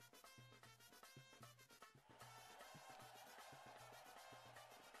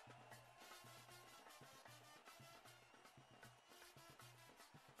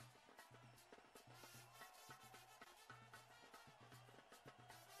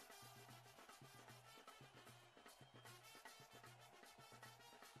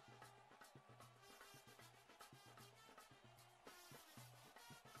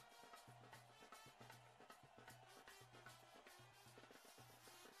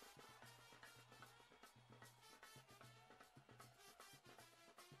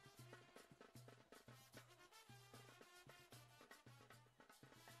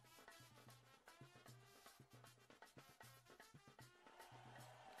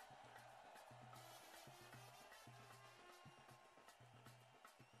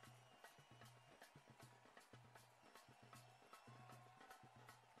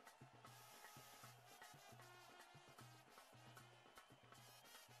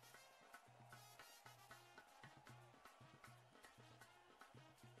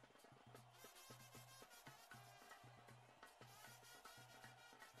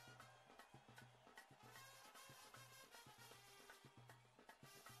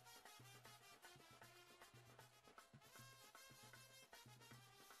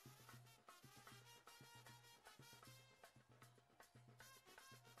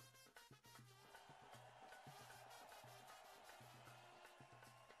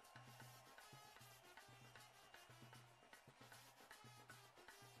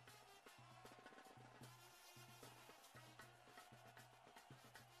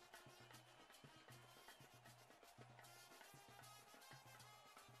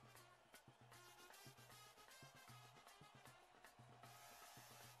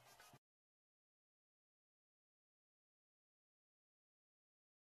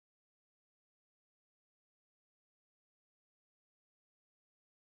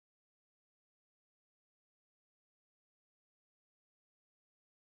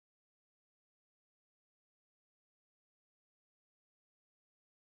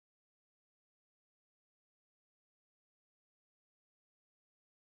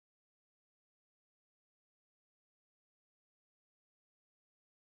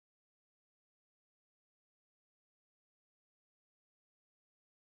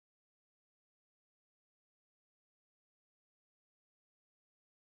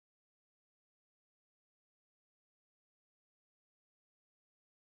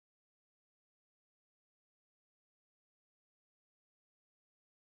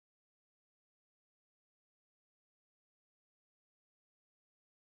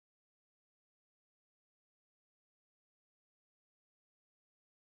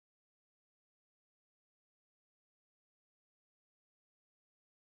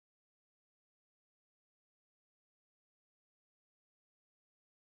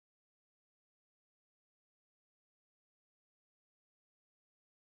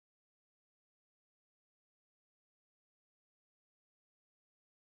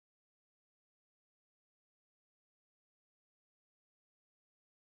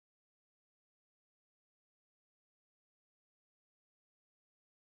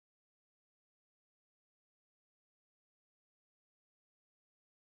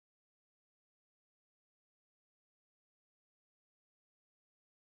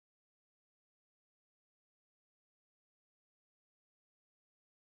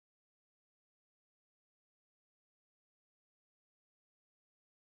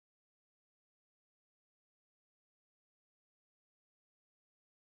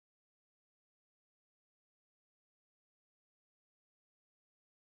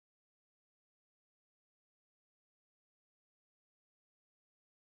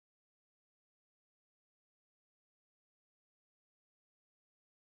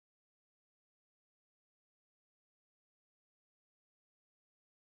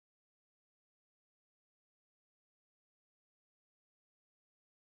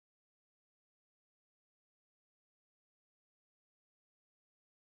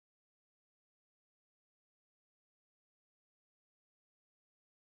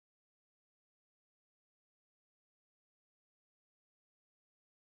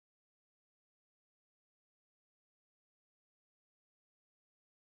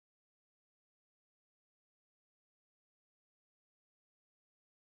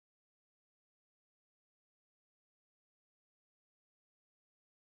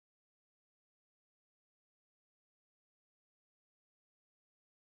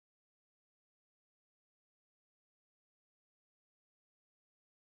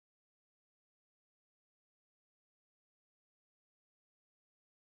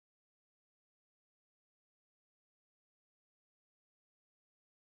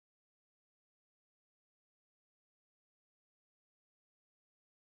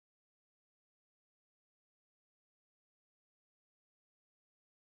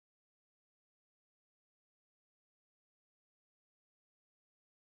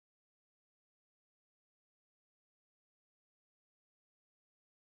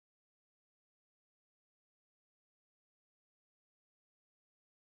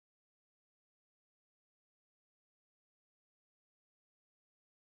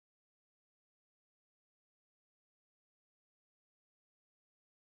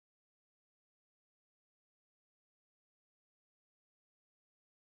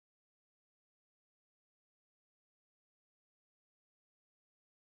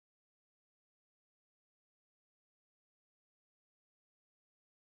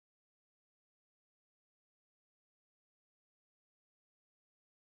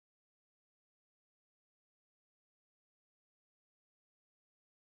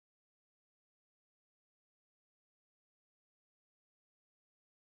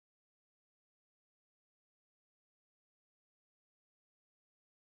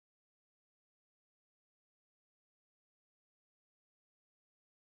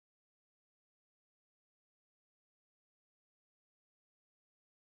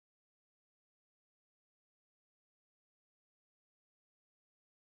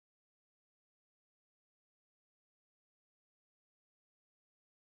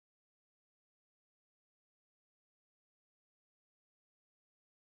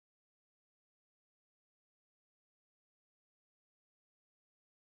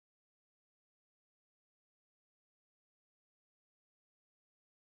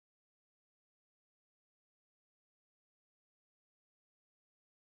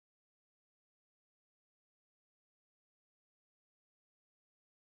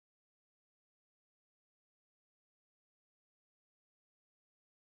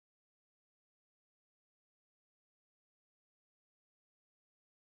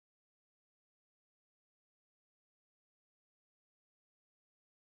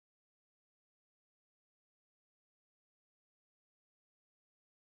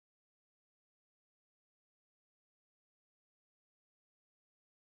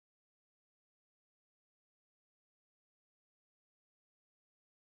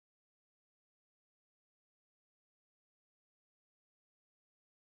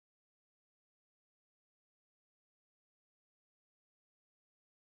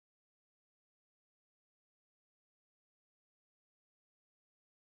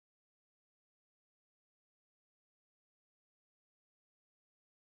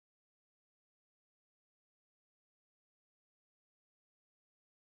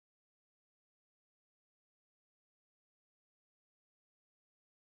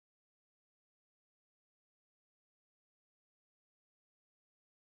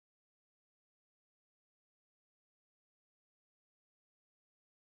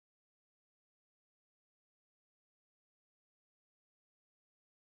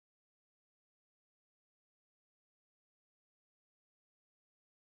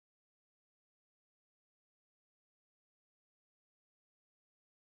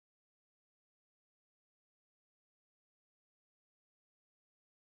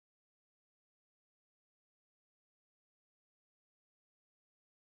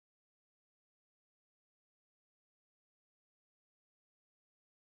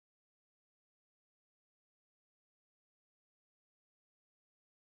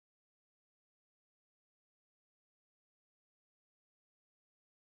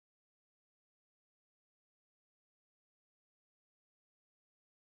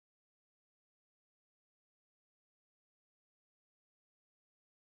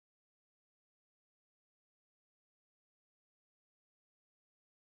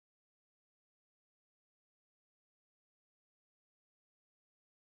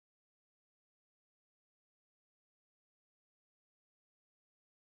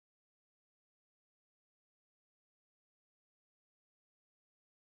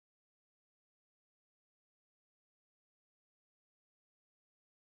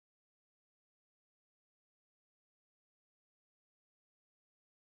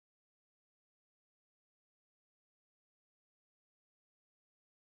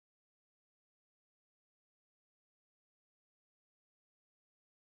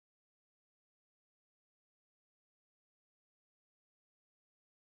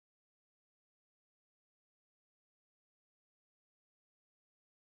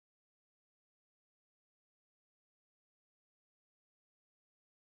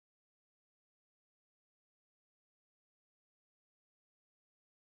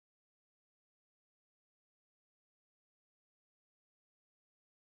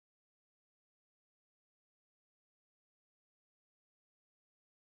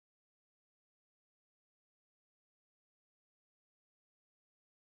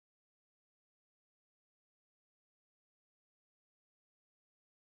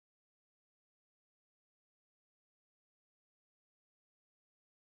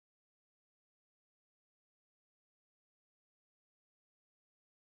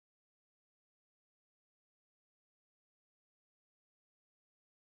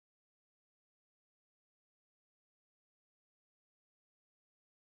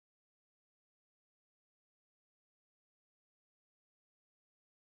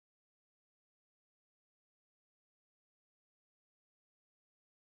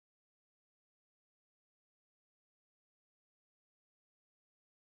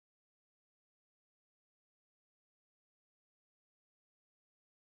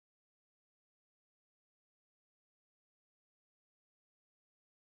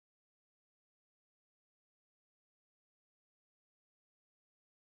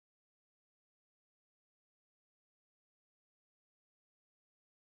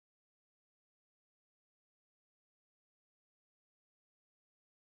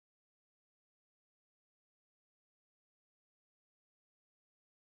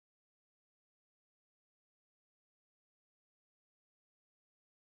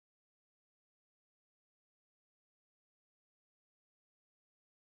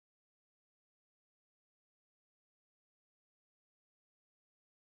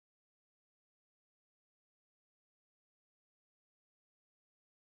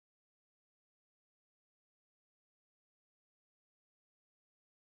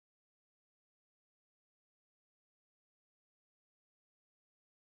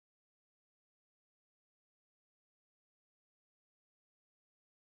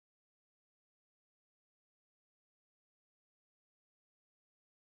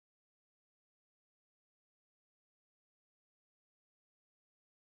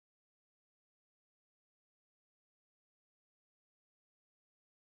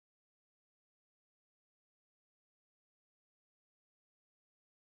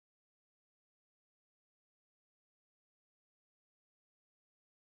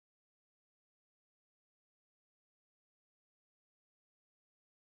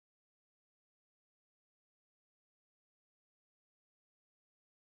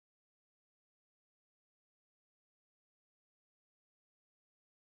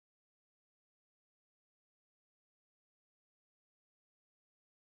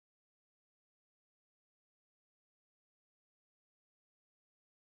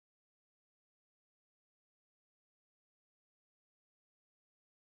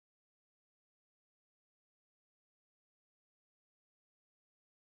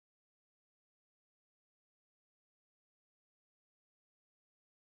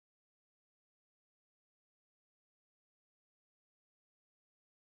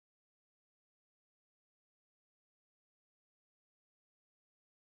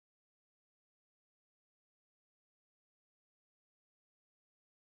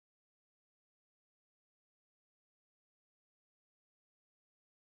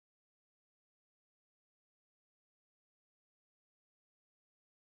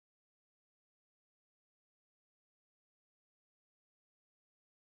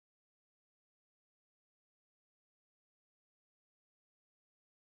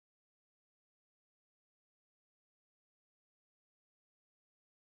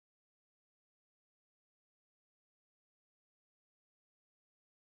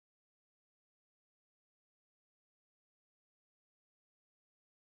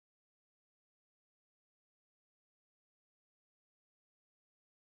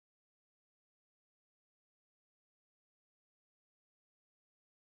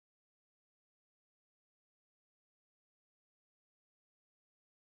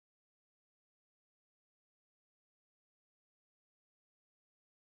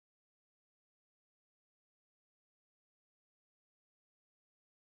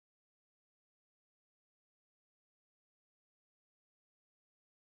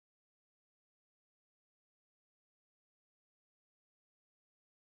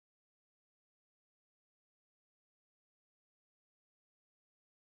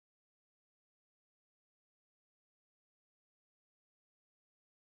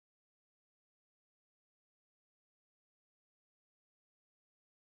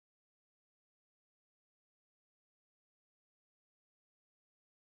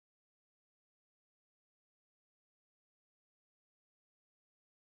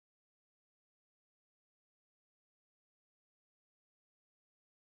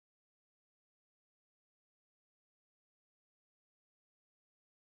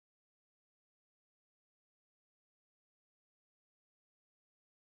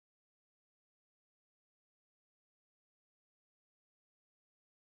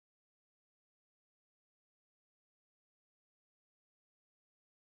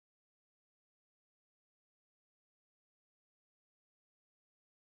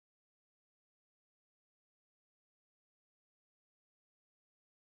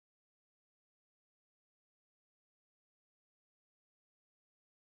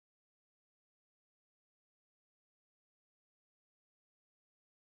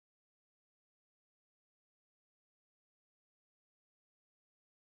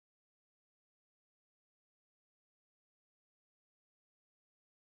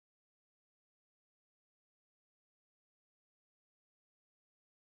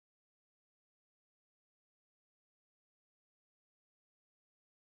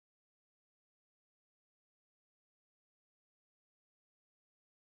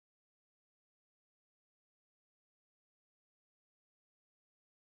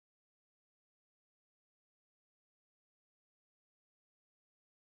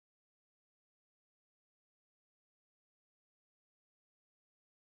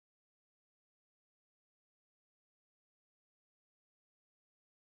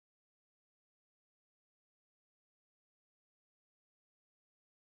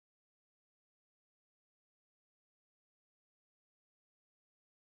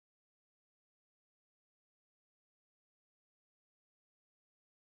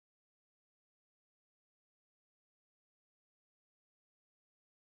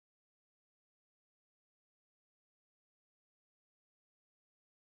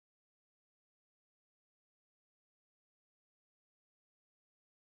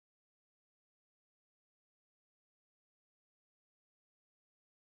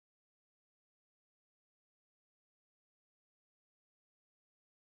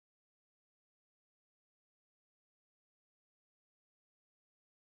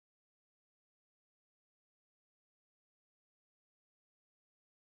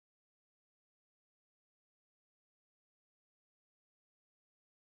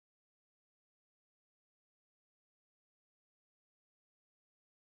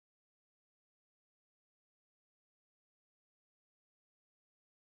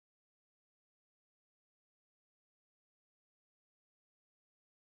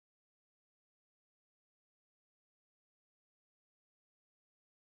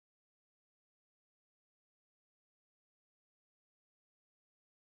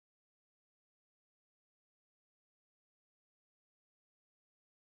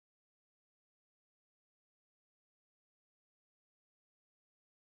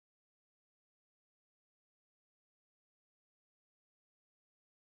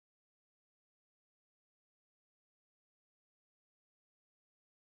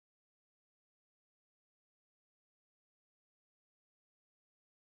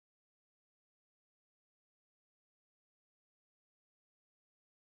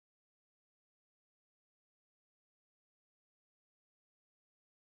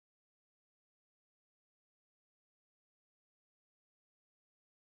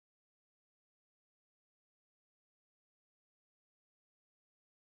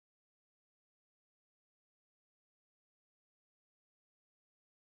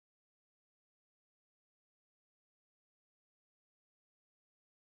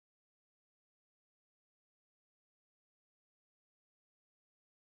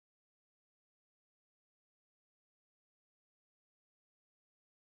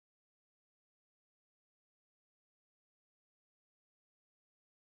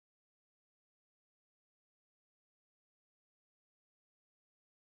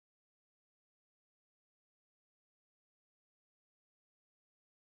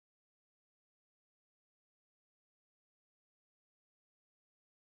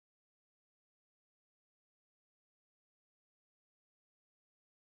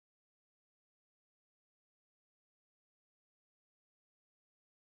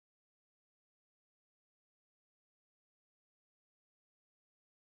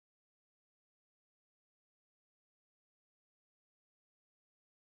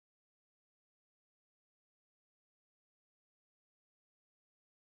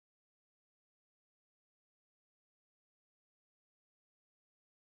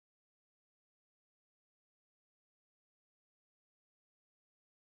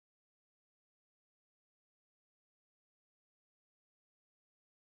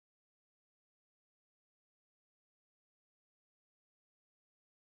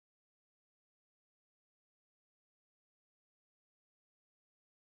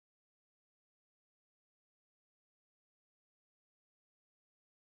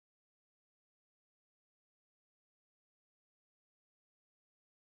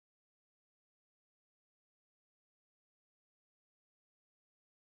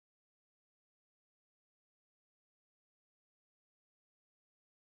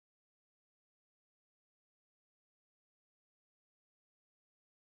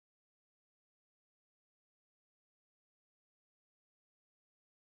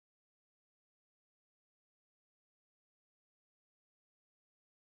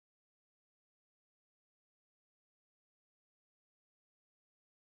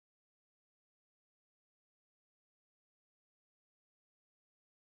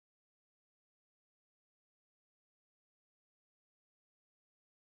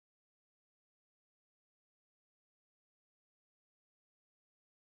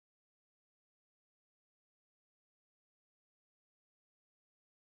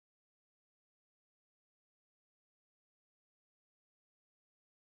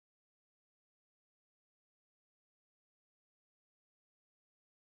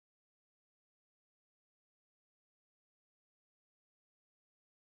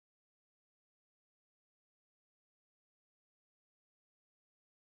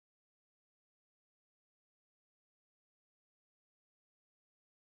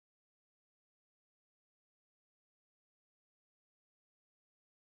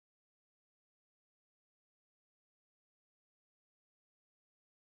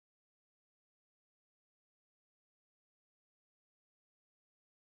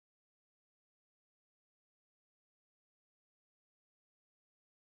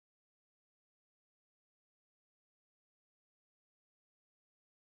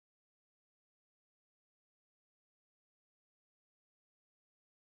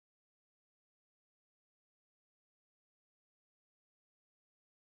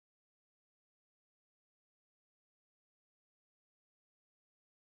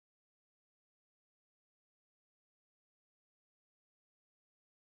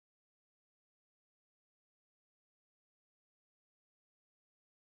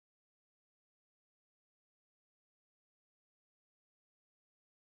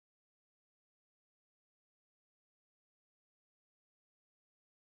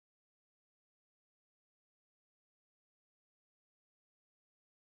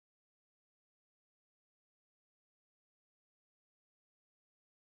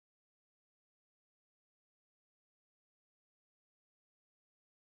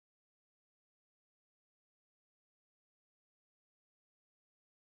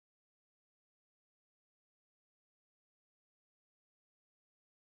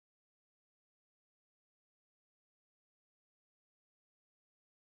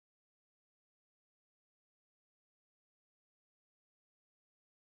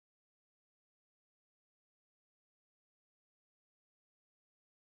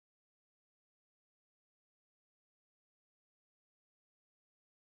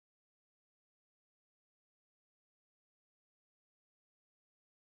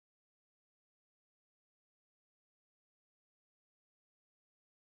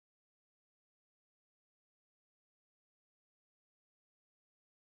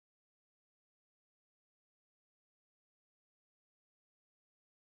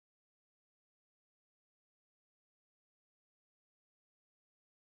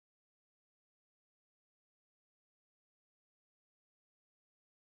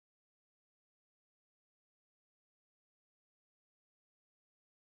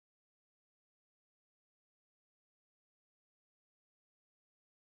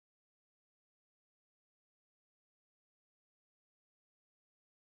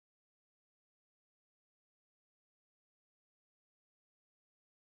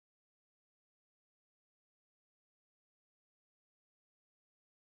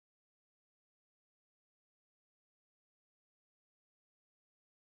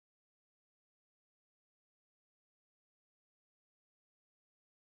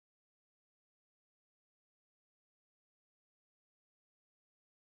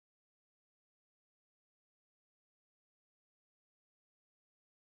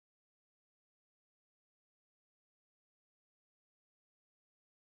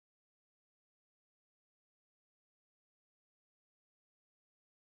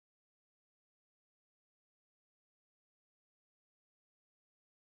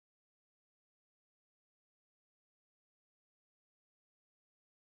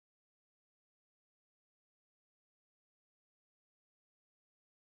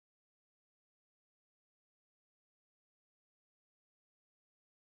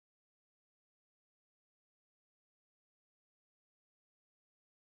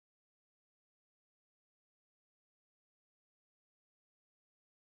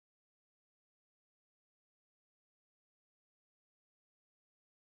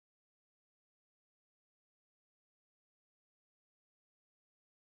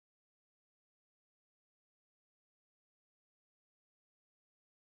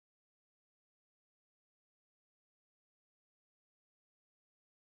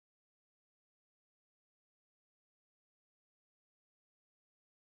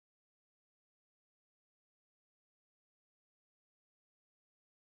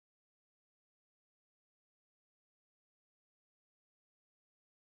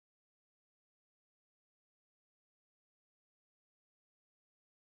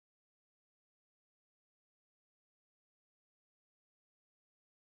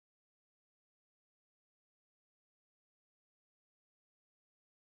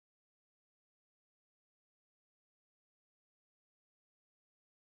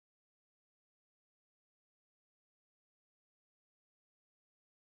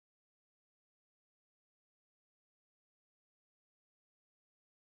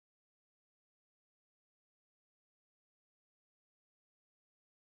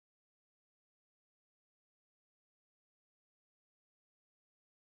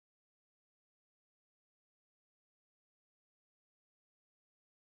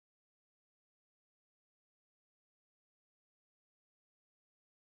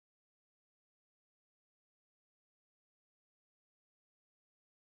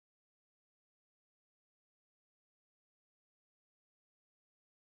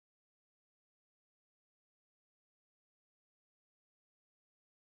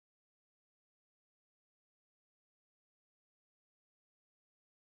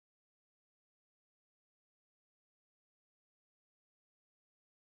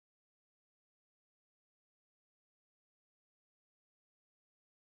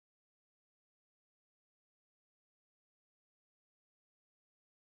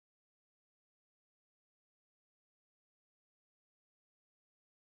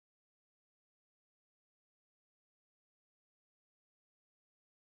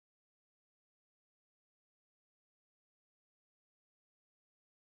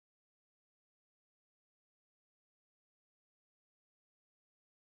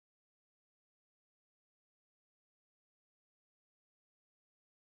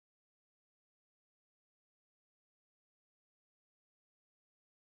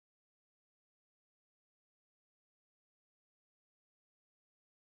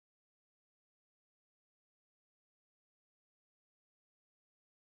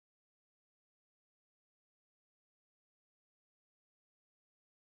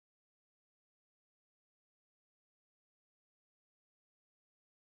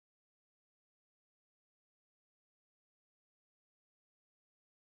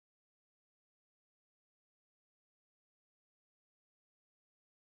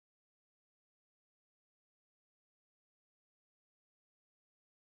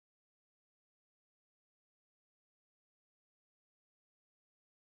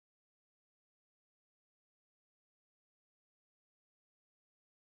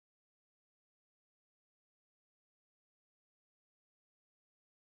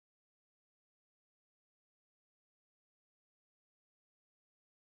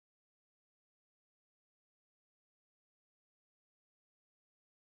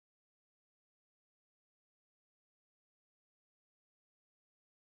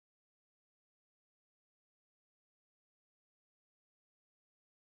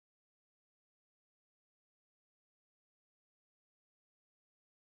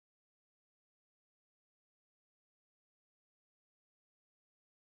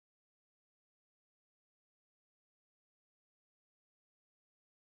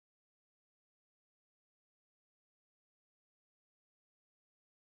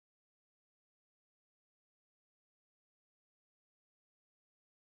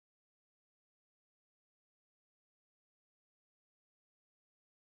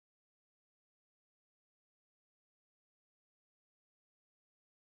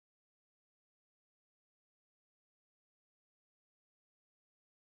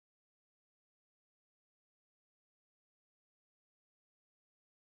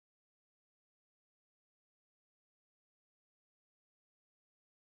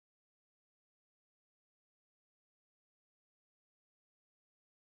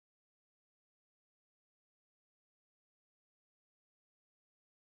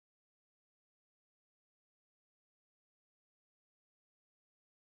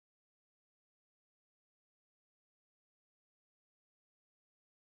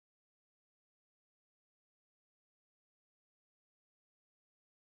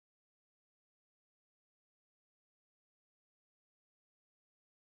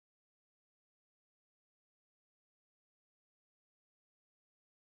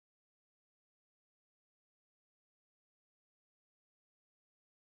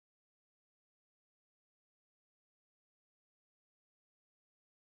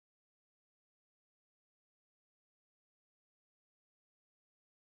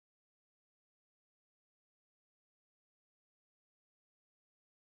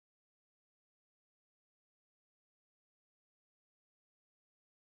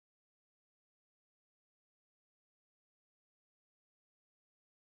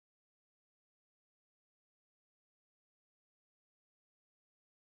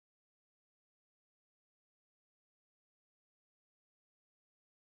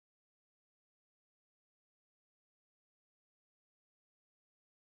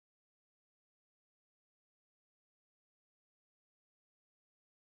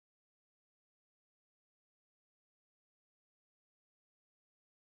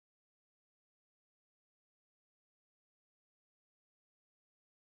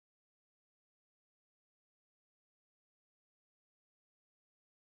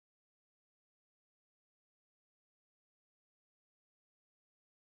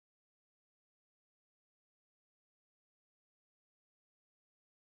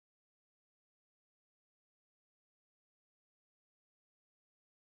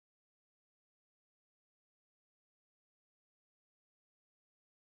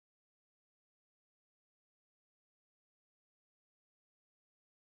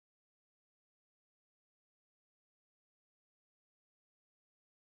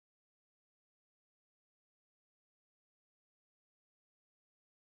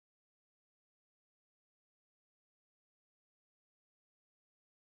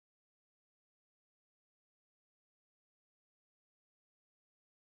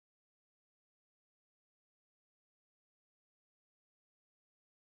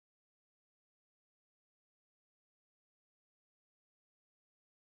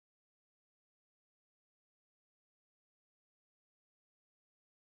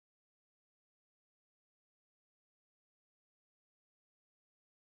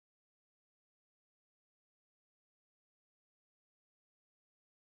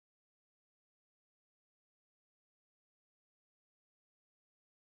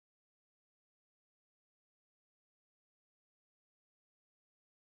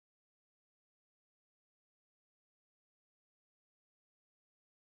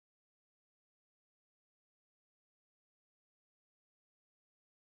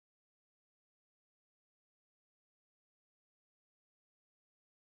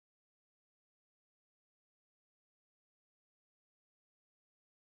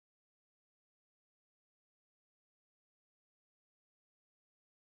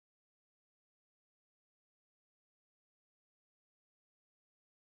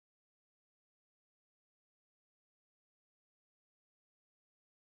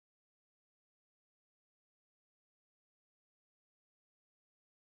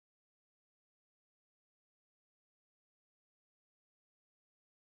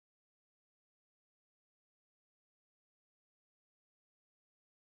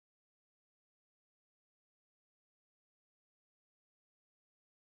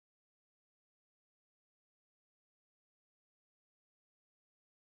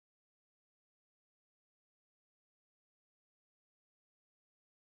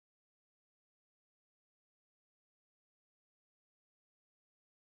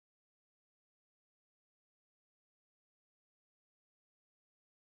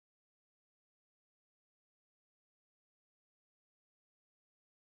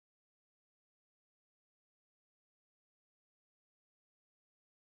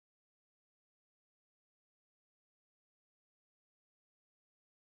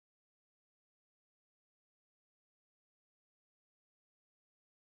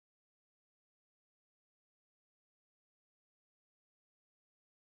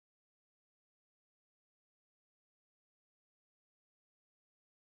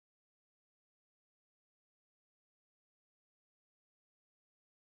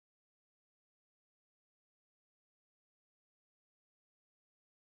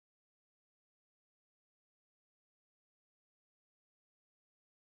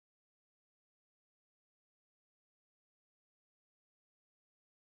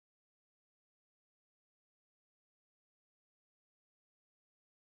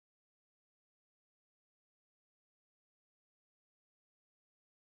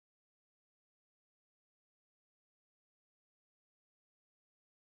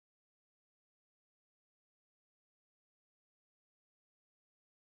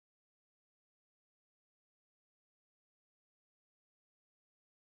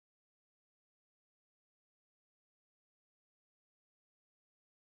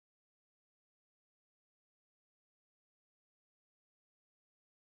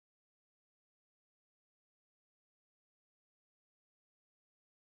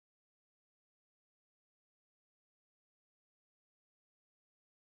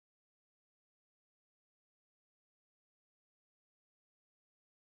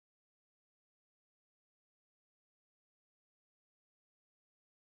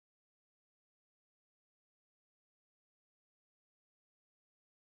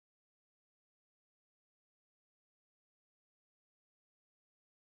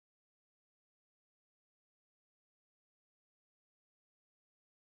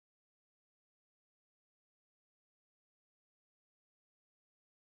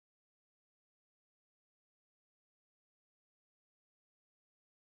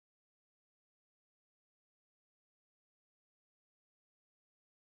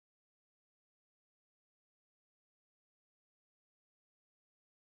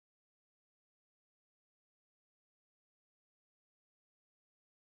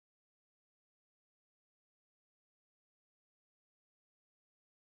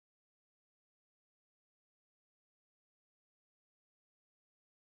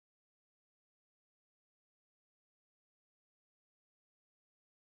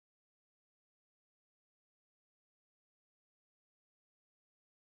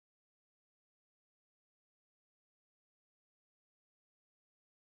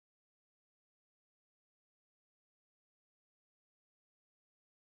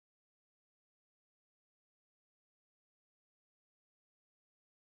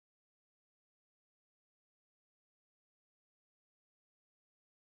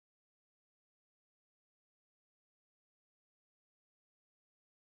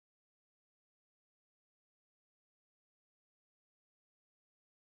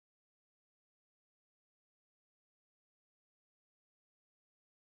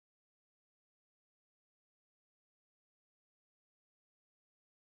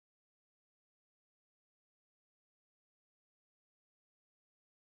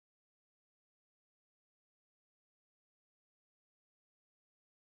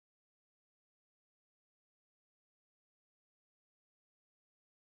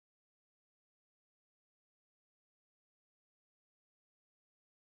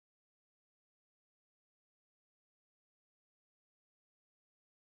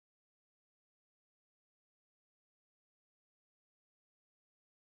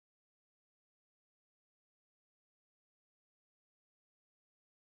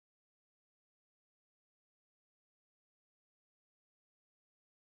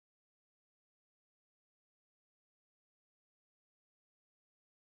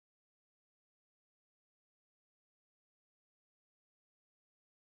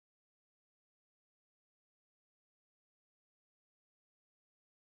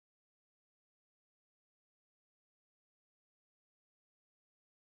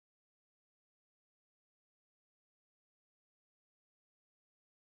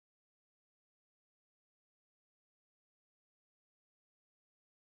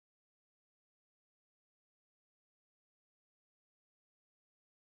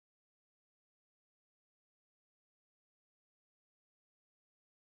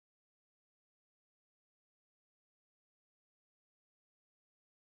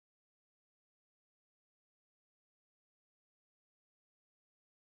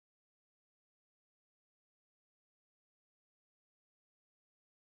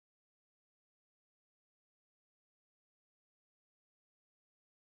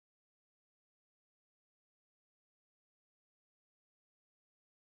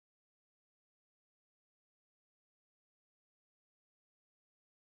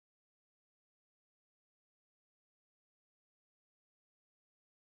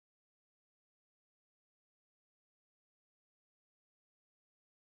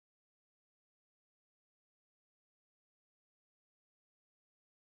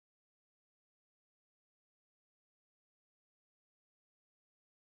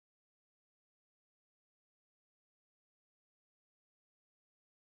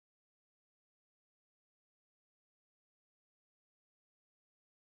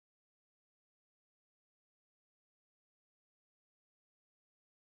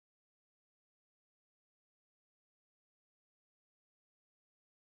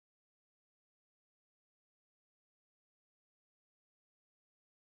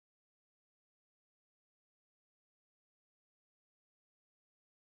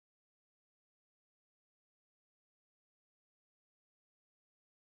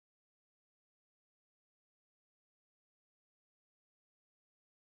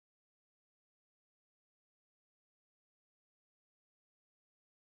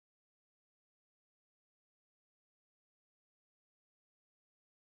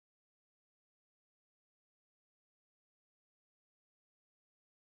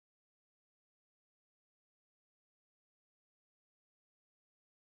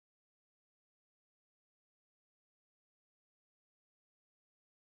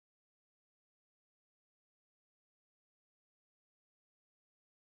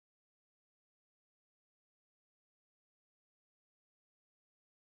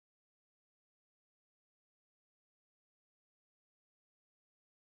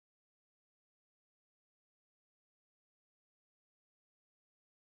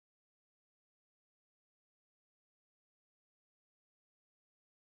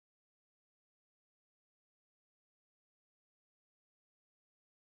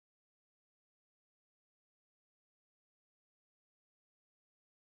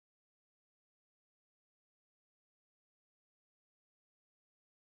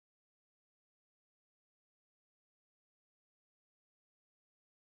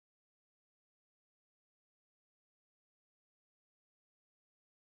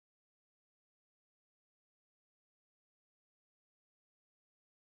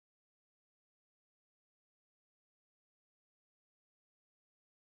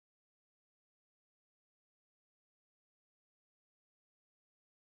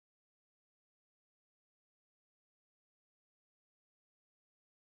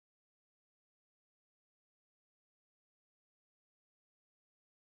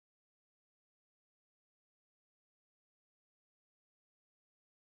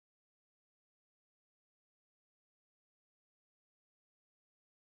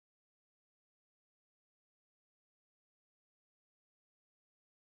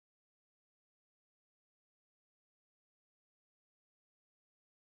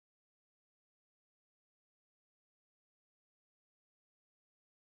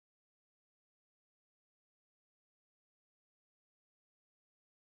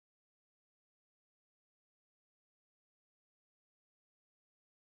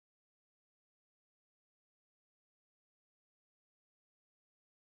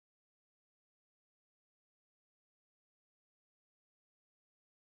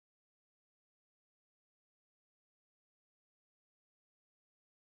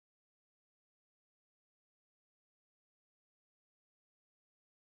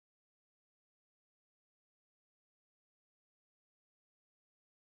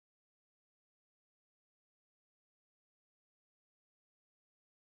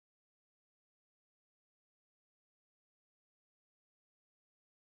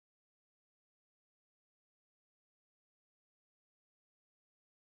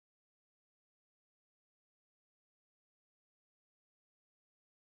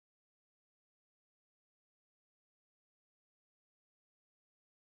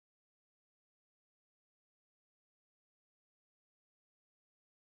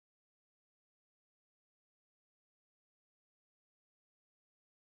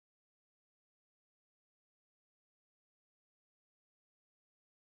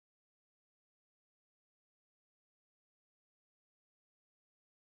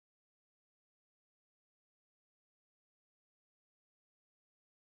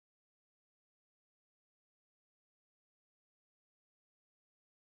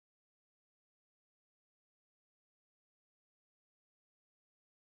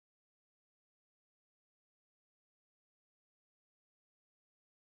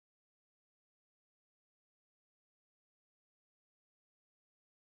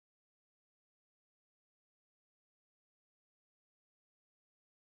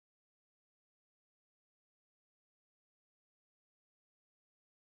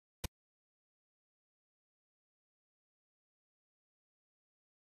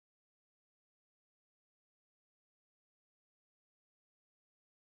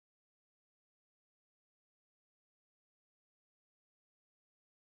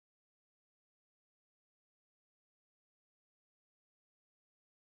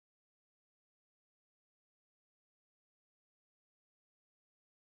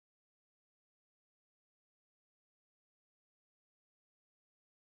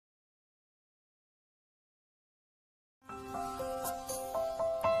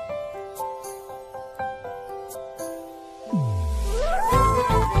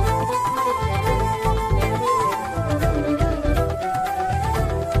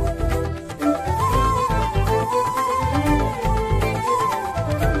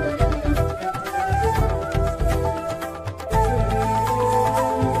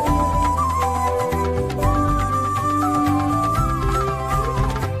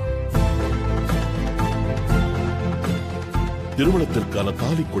திருமணத்திற்கான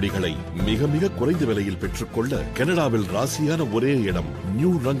தாலி கொடிகளை மிக மிக குறைந்த விலையில் பெற்றுக்கொள்ள கனடாவில் ராசியான ஒரே இடம்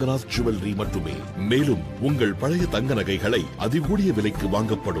நியூ ரங்கநாத் ஜுவல்லரி மட்டுமே. மேலும் உங்கள் பழைய தங்க நகைகளை அதிகூடிய விலைக்கு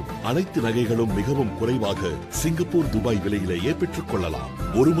வாங்கப்படும். அனைத்து நகைகளும் மிகவும் குறைவாக சிங்கப்பூர், துபாய் விலையிலேயே பெற்றுக் கொள்ளலாம்.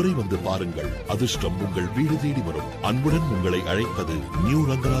 ஒருமுறை வந்து பாருங்கள், அதிர்ஷ்டம் உங்கள் வீடு தேடி வரும். அன்புடன் உங்களை அழைப்பது new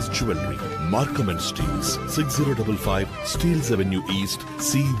Ranganath jewellery, Markham and Steeles, 6055 Steeles avenue east,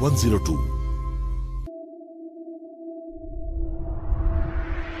 C102.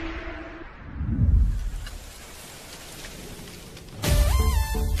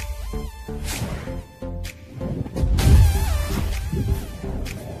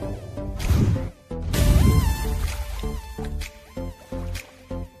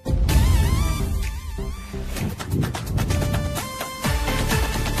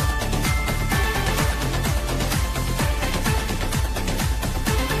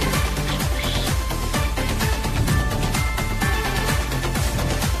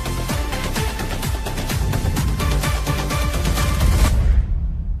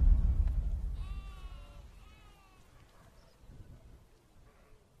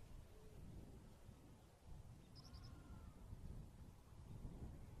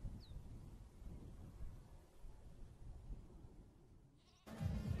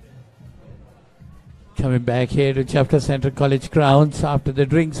 Coming back here to Jaffna Central College Grounds after the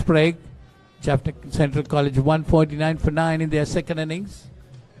drinks break. Jaffna Central College 149 for 9 in their second innings.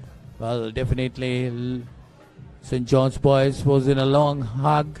 Well, definitely St. John's boys was in a long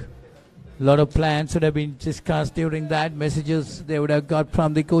hug. A lot of plans would have been discussed during that. Messages they would have got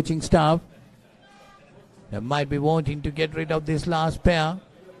from the coaching staff. They might be wanting to get rid of this last pair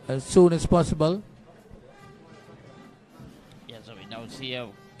as soon as possible. Yeah, so we now see a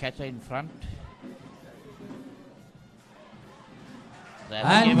catcher in front.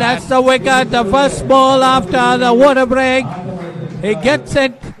 And that's the wicket, the first ball after the water break. He gets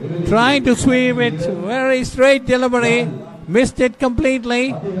it, trying to sweep it, very straight delivery, missed it completely.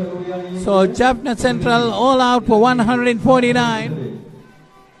 So Jaffna Central all out for 149.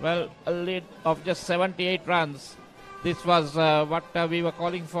 Well, a lead of just 78 runs. This was what we were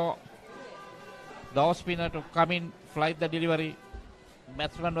calling for. The off spinner to come in, flight the delivery.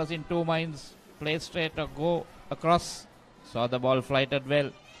 Batsman was in two minds, play straight or go across. Saw the ball flighted well,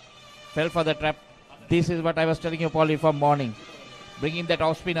 fell for the trap. This is what I was telling you, Paulie, from morning. Bringing that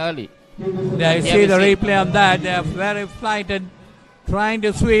off spin early. There you see the replay on that. They are very flighted, trying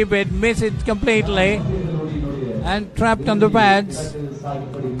to sweep it, miss it completely, and trapped on the pads.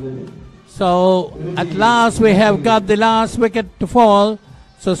 So at last we have got the last wicket to fall.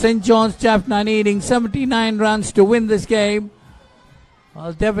 So St. John's Jaffna needing 79 runs to win this game.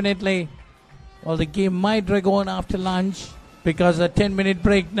 Well, definitely, well, the game might drag on after lunch because a 10-minute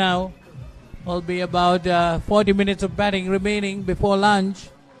break now. Will be about 40 minutes of batting remaining before lunch.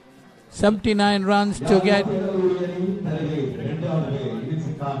 79 runs to get.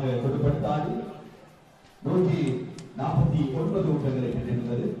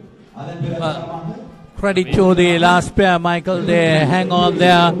 Credit to the last pair, Michael. They hang on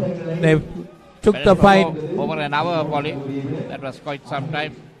there. They took the fight. Over an hour, Paulie. That was quite some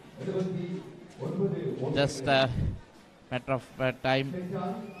time. Just matter of time,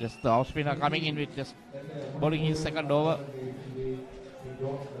 just the off spinner coming in with just bowling his second over.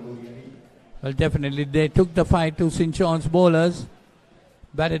 Well, definitely they took the fight to St. John's bowlers.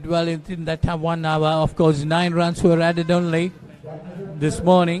 Batted well in that 1 hour. Of course, 9 runs were added only this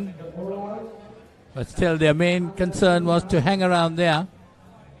morning. But still, their main concern was to hang around there.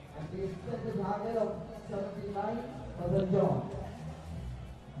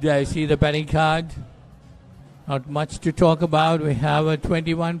 There you see the batting card. Not much to talk about. We have a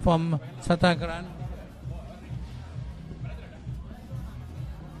 21 from Satakaran.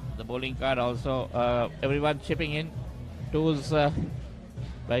 The bowling card also, everyone chipping in. Twos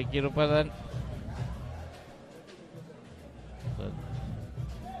by Kirupadan. So,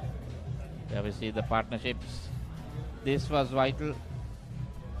 there we see the partnerships. This was vital.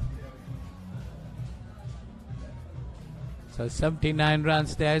 So 79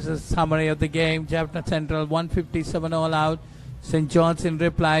 runs. There's a summary of the game. Jaffna Central 157 all out. St. John's in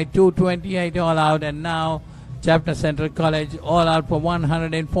reply 228 all out. And now Jaffna Central College all out for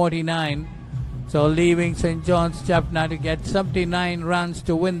 149. So leaving St. John's Jaffna to get 79 runs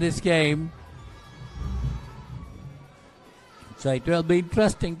to win this game. So it will be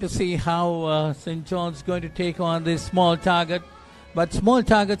interesting to see how St. John's going to take on this small target. But small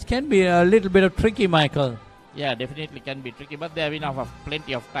targets can be a little bit of tricky, Michael. Yeah, definitely can be tricky, but they have enough of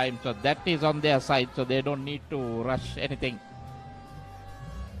plenty of time, so that is on their side, so they don't need to rush anything.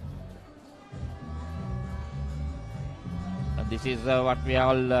 This is what we are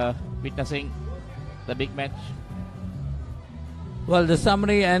all witnessing, the big match. Well, the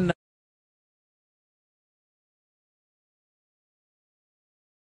summary and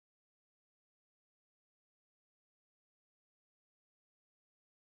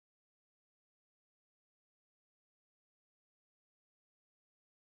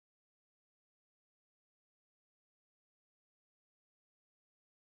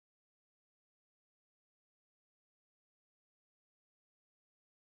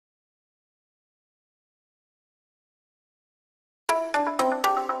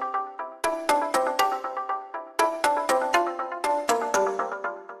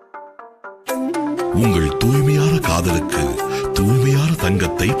உங்கள் தூய்மையான காதலுக்கு தூய்மையான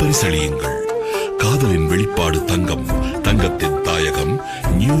தங்கத்தை பரிசளியுங்கள். காதலின் வெளிப்பாடு தங்கம், தங்கத்தின் தாயகம்,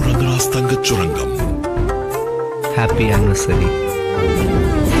 new Rangaraj தங்கச் சுரங்கம். Happy anniversary.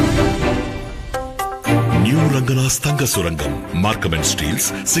 நியூ ரங்கராஸ் தங்க சுரங்கம், Markham and Steeles,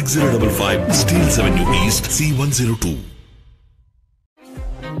 6055 Steeles avenue east, C102.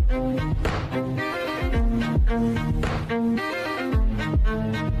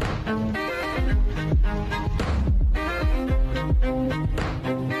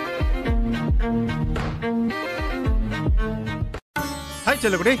 Hi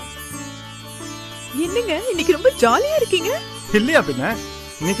செல்லகுடி. என்னங்க இன்னைக்கு ரொம்ப ஜாலியா இருக்கீங்க? இல்லையா பின்ன,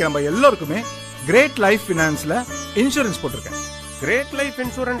 இன்னைக்கு நம்ம எல்லாருக்குமே கிரேட் லைஃப் பினான்ஸ்ல இன்சூரன்ஸ் போட்டிருக்கேன். கிரேட் லைஃப்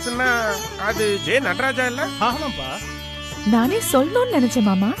இன்சூரன்ஸ்னா அது ஜே நடராஜா இல்ல? ஆமாப்பா. நானே சொல்லணும்னு நினைச்சேன்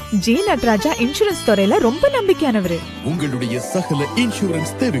மாமா. ஜே நடராஜா இன்சூரன்ஸ் துறையில ரொம்ப நம்பிக்கையானவரு. உங்களுடைய சகல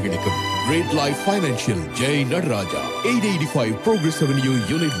இன்சூரன்ஸ் தேவைகளுக்கும் great life financial J Nataraja, 885 progress avenue,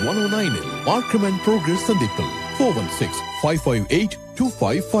 unit 109 will Markham and progress சந்திப்பில்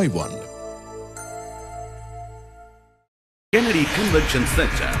 416-558-2551. கெனடி கன்வென்ஷன்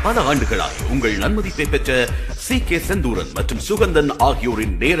சென்டர் பல ஆண்டுகளாய் உங்கள் நன்மதிப்பை பெற்ற C.K. செந்தூரன் மற்றும் சுகந்தன்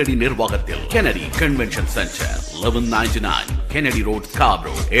ஆகியோரின் நேரடி நிர்வாகத்தில் Kennedy convention centre 1199 Kennedy road,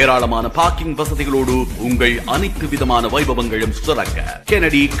 Scarborough. ஏராளமான பார்க்கிங் வசதிகளோடு உங்கள் அனைத்து விதமான வைபவங்களும் சிறக்க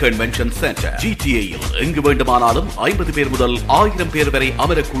கெனடி கன்வென்ஷன் சென்டர் GTA-யில் எங்கு வேண்டுமானாலும் 50 பேர் முதல் 1000 பேர் வரை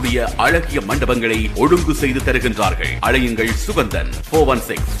அமரக்கூடிய அழகிய மண்டபங்களை ஒழுங்கு செய்து தருகின்றார்கள். அழையுங்கள் Suganthan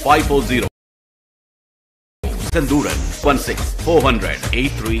 416-540 Senthuran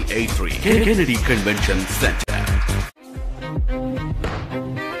 16-400-8383. Kennedy Convention Center.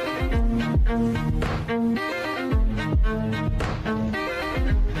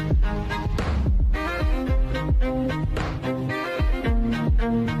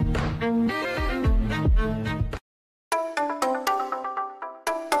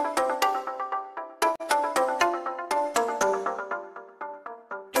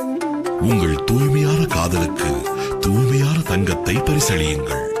 உங்கள் தூய்மையான காதலுக்கு தூய்மையான தங்கத்தை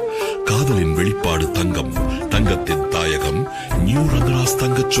பரிசளியுங்கள். காதலின் வெளிப்பாடு தங்கம், தங்கத்தின் தாயகம், நியூ ரங்கராஸ்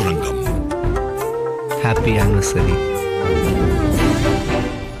தங்கச் சுரங்கம். Happy anniversary.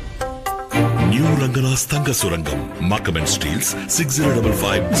 நியூ ரங்கராஸ் தங்க சுரங்கம், Markham and Steeles,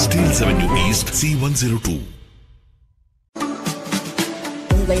 6055 Steeles avenue east, C102.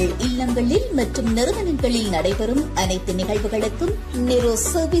 உங்கள் இல்லங்களில் மற்றும் நிறுவனங்களில் நடைபெறும் அனைத்து நிகழ்வுகளுக்கும் நிரோ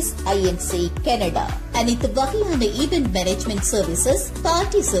சர்வீஸ் INC கனடா அனைத்து வகையான event management services,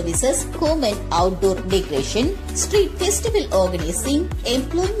 party services, home and outdoor decoration, street festival organising,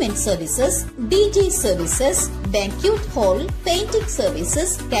 employment services, DJ services, பேங்க்யூட் hall, painting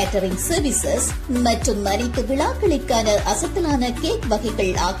services, catering services மற்றும் அனைத்து விழாக்களுக்கான அசத்தலான கேக்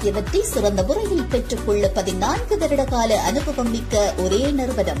வகைகள் ஆகியவற்றை சிறந்த முறையில் பெற்றுக் கொள்ள 14 வருட கால அனுபவம் மிக்க ஒரே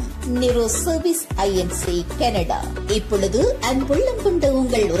நிறுவனம் நிரோ சர்வீஸ் INC கனடா. இப்பொழுது அன்புள்ளம் கொண்ட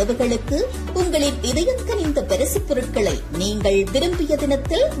உங்கள் உறவுகளுக்கு உங்களின் இதயம் கனிந்த பரிசு பொருட்களை நீங்கள் விரும்பிய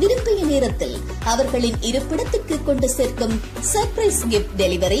தினத்தில், விரும்பிய நேரத்தில் அவர்களின் இருப்பிடத்திற்கு கொண்டு சேர்க்கும் சர்ப்ரைஸ் கிஃப்ட்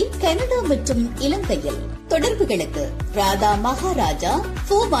டெலிவரி கனடா மற்றும் இலங்கையில். தொடர்புகளுக்கு Radha Maharaja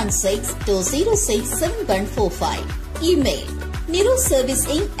 416-206-7145. Email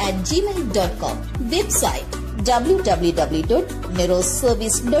neroserviceinc@gmail.com. Website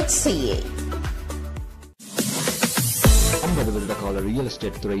www.neroservice.ca. 50 வருட கால ரியல்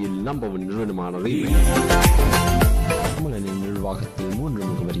எஸ்டேட் துறையில் நம்பர் நிறுவனமான நிர்வாகத்தில் 3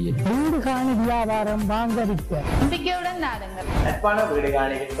 முகவரியில் வீடு காணி வியாபாரம் வாங்க விற்க நம்பிக்கையுடன் நாடுங்கள். அற்பான வீடு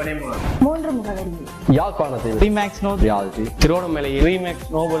காணி விற்பனை 3 முகவரியில் யாழ்ப்பாணத்தில் ரீமேக்ஸ் நோ ரியாலிட்டி, திருவண்ணாமலையில் remakes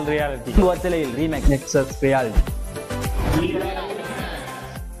Nobel reality, வத்தலையில் remakes nexus reality.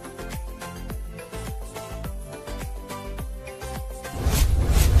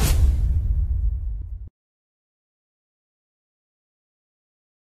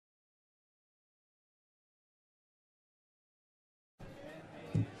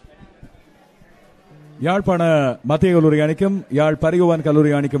 யாழ்ப்பாண மத்திய கல்லூரி அணிக்கும் யாழ் பரிகோவான்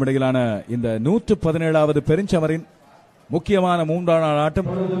கல்லூரி அணிக்கும் இடையிலான இந்த 117வது பெருஞ்சமரின் முக்கியமான 3ஆம் நாள் ஆட்டம்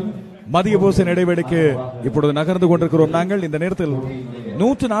மதிய போசன் இடைவெளிக்கு இப்பொழுது நகர்ந்து கொண்டிருக்கிறோம். நாங்கள் இந்த நேரத்தில்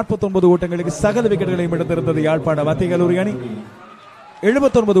 149 ஓட்டங்களுக்கு சகல விக்கெட்டுகளையும் எடுத்திருந்தது யாழ்ப்பாண மத்திய கல்லூரி அணி.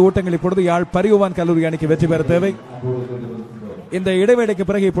 79 ஓட்டங்கள் இப்பொழுது யாழ் பரிகோவான் கல்லூரி அணிக்கு வெற்றி பெற தேவை. இந்த இடைவேளைக்கு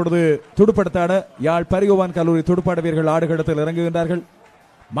பிறகு இப்பொழுது துடுப்படுத்தாட யாழ் பரிகோவான் கல்லூரி துடுப்பாட வீரர்கள் ஆடுகளத்தில் இறங்குகின்றார்கள்.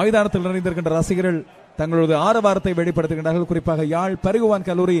 மைதானத்தில் நிறைந்திருக்கின்ற ரசிகர்கள் தங்களது ஆரவாரத்தை வெளிப்படுத்துகின்றார்கள். குறிப்பாக யாழ் பரிகோவான்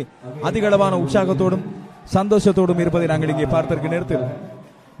கல்லூரி அதிக அளவான உற்சாகத்தோடும் சந்தோஷத்தோடும் இருப்பதை நாங்கள் இங்கே பார்த்திருக்க நேரத்தில்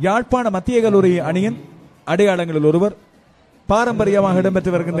யாழ்ப்பாண மத்திய கல்லூரி அணியின் அடையாளங்களில் ஒருவர் பாரம்பரியமாக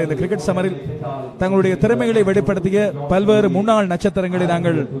இடம்பெற்று வருகின்ற இந்த கிரிக்கெட் சமரில் தங்களுடைய திறமைகளை வெளிப்படுத்திய பல்வேறு முன்னாள் நட்சத்திரங்களை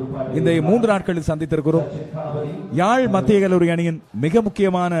நாங்கள் இந்த 3 நாட்களில் சந்தித்திருக்கிறோம். யாழ் மத்திய கல்லூரி அணியின் மிக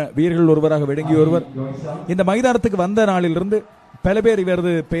முக்கியமான வீரர்கள் ஒருவராக விளங்கிய ஒருவர் இந்த மைதானத்துக்கு வந்த நாளிலிருந்து பல பேர்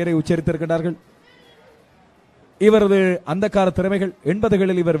இவரது பெயரை உச்சரித்திருக்கிறார்கள். இவரது அந்த கால திறமைகள்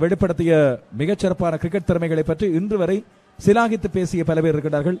 80களில் இவர் வெளிப்படுத்திய மிகச்சிறப்பான கிரிக்கெட் திறமைகளை பற்றி இன்று வரை சிலாகித்து பேசிய பல பேர்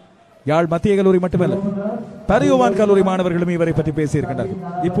இருக்கிறார்கள். யாழ் மத்திய கல்லூரி மட்டுமல்ல, பரிகோவான் கல்லூரி மாணவர்களும் இவரை பற்றி பேசியிருக்கிறார்கள்.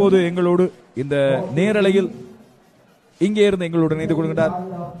 இப்போது எங்களோடு இந்த நேரலையில் இங்கே இருந்து எங்களோடு இணைந்து கொள்கின்றார்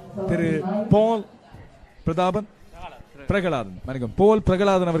திரு போல்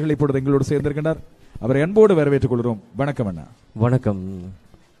பிரகலாதன் அவர்கள் இப்பொழுது எங்களோடு சேர்ந்திருக்கின்றார். அவரை அன்போடு வரவேற்றுக் கொள்கிறோம். வணக்கம் அண்ணா. வணக்கம்.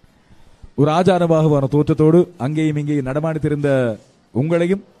 ஒரு ஆச்சாரபாகுவான தோற்றத்தோடு அங்கேயும் இங்கேயும் நடமாடித்திருந்த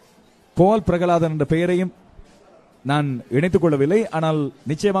உங்களையும் போல் பிரகலாதன் என்ற பெயரையும் நான் இணைத்துக் கொள்ளவில்லை. ஆனால்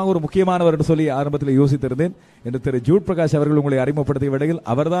நிச்சயமாக ஒரு முக்கியமானவர் என்று சொல்லி ஆரம்பத்தில் யோசித்திருந்தேன். என்று திரு ஜூட் பிரகாஷ் அவர்கள் உங்களை அறிமுகப்படுத்திய வேளையில்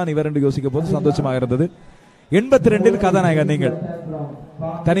அவர்தான் இவர் என்று யோசிக்கும் போது சந்தோஷமாக இருந்தது. 82 கதாநாயகன் நீங்கள்.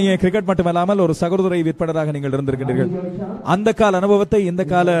 தனியே கிரிக்கெட் மட்டுமல்லாமல் ஒரு சகோதரை விற்பனராக நீங்கள் இருந்திருக்கின்றீர்கள். அந்த கால அனுபவத்தை இந்த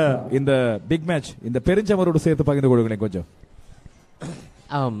கால இந்த பிக் மேட்ச் இந்த பெருஞ்சமரோடு சேர்த்து பகிர்ந்து கொள்ளுங்களேன் கொஞ்சம்.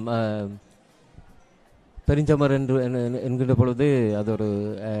 ஆம், பெருஞ்சமர் என்று என்கின்ற பொழுது அது ஒரு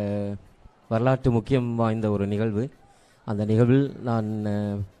வரலாற்று முக்கியம் வாய்ந்த ஒரு நிகழ்வு. அந்த நிகழ்வில் நான்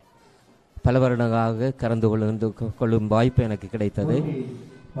பல வருடங்களாக கலந்து கொள்ளும் வாய்ப்பு எனக்கு கிடைத்தது.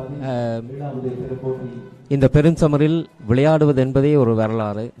 இந்த பெருஞ்சமரில் விளையாடுவது என்பதே ஒரு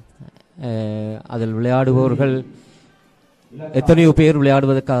வரலாறு. அதில் விளையாடுபவர்கள் எத்தனையோ பேர்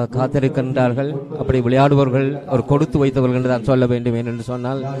விளையாடுவதற்காக காத்திருக்கின்றார்கள். அப்படி விளையாடுபவர்கள் ஒரு கொடுத்து வைத்தவர்கள் என்று தான் சொல்ல வேண்டும். ஏனென்று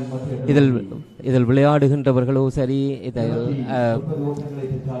சொன்னால் இதில் விளையாடுகின்றவர்களோ சரி, இதில்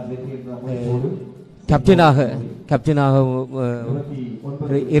கேப்டனாக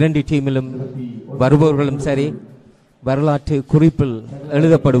 2 டீமிலும் வருபவர்களும் சரி, வரலாற்று குறிப்பில்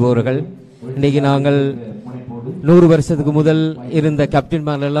எழுதப்படுபவர்கள். இன்றைக்கு நாங்கள் 100 வருஷத்துக்கு முதல் இருந்த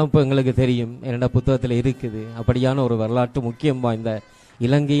கேப்டன்மாரெல்லாம் இப்போ எங்களுக்கு தெரியும், என்னோட புத்தகத்தில் இருக்குது. அப்படியான ஒரு வரலாற்று முக்கியம் வாய்ந்த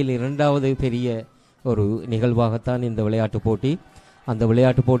இலங்கையில் 2வது பெரிய ஒரு நிகழ்வாகத்தான் இந்த விளையாட்டுப் போட்டி. அந்த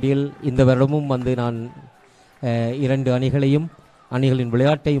விளையாட்டுப் போட்டியில் இந்த வருடமும் வந்து நான் 2 அணிகளின்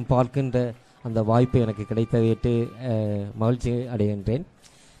விளையாட்டையும் பார்க்கின்ற அந்த வாய்ப்பு எனக்கு கிடைத்ததேற்று மகிழ்ச்சி அடைகின்றேன்.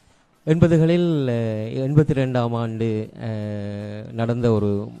 80களில் 82ஆம் ஆண்டு நடந்த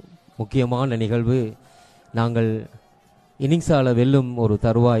ஒரு முக்கியமான நிகழ்வு. நாங்கள் இன்னிங்ஸால் வெல்லும் ஒரு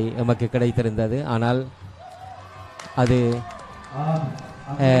தருவாய் எமக்கு கிடைத்திருந்தது. ஆனால் அது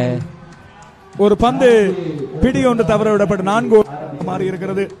ஒரு பந்து பிடி ஒன்று தவற விடப்பட்டு 4 மாறி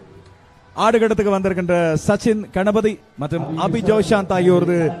இருக்கிறது. ஆடுகளத்துக்கு வந்திருக்கின்ற சச்சின் கணபதி மற்றும் அபி ஜோஷாந்த்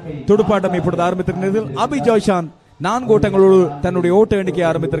ஆகியோரது துடுப்பாட்டம் இப்பொழுது ஆரம்பித்திருக்கிறது. அபி ஜோஷாந்த் 4 ஓட்டங்களோடு தன்னுடைய ஓட்ட எண்ணிக்கை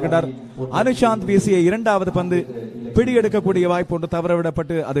ஆரம்பித்திருக்கிறார். அனுஷாந்த் வீசிய 2வது பந்து பிடி எடுக்கக்கூடிய வாய்ப்பு ஒன்று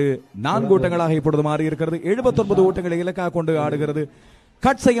தவறவிடப்பட்டு அது 4 ஓட்டங்களாக இப்பொழுது மாறி இருக்கிறது. 79 ஓட்டங்களை இலக்காக கொண்டு ஆடுகிறது.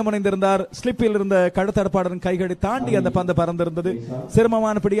 கட் செய்ய முனைந்திருந்தார். ஸ்லிப்பில் இருந்த கழுத்தடப்பாளரின் கைகளை தாண்டி அந்த பந்து பறந்திருந்தது.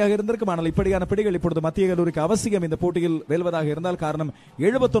 சிரமமான பிடியாக இருந்திருக்கும். ஆனால் இப்படியான பிடிகள் இப்பொழுது மத்திய கல்லூரிக்கு அவசியம் இந்த போட்டியில் வெல்வதாக இருந்தால். காரணம்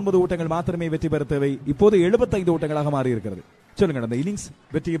 79 ஓட்டங்கள் மாத்திரமே வெற்றி பெற தேவை. இப்போது 75 ஓட்டங்களாக மாறி இருக்கிறது. சொல்லுங்க, அந்த இன்னிங்ஸ்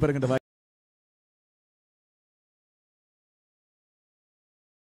வெற்றியை பெறுகின்ற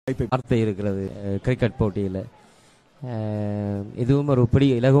வார்த்தை இருக்கிறது கிரிக்கெட் போட்டியில். இதுவும் ஒரு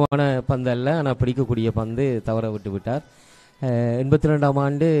இலகுவான பந்து அல்ல, ஆனால் பிடிக்கக்கூடிய பந்து தவற விட்டு விட்டார். 82ஆம்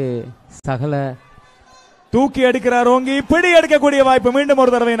ஆண்டு சகல தூக்கி அடிக்கிறார். ஓங்கி பிடி எடுக்கக்கூடிய வாய்ப்பு மீண்டும்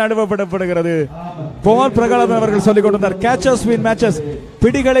ஒரு தடவை நடுவப்படுகிறது. போல் பிரகலாதன் அவர்கள் சொல்லிக் கொண்டிருந்தார், கேச்சஸ் வின் மேட்சஸ்.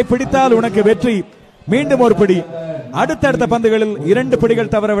 பிடிகளை பிடித்தால் உனக்கு வெற்றி. மீண்டும் ஒரு பிடி. அடுத்தடுத்த பந்துகளில் 2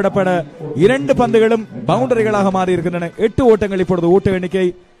 பிடிகள் தவற விடப்பட 2 பந்துகளும் பவுண்டரிகளாக மாறி இருக்கின்றன. 8 ஓட்டங்கள் இப்பொழுது ஓட்ட எண்ணிக்கை.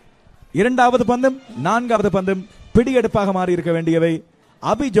 2வது பந்தும் 4வது பந்தும் பிடியெடுப்பாக மாறி இருக்க வேண்டியவை.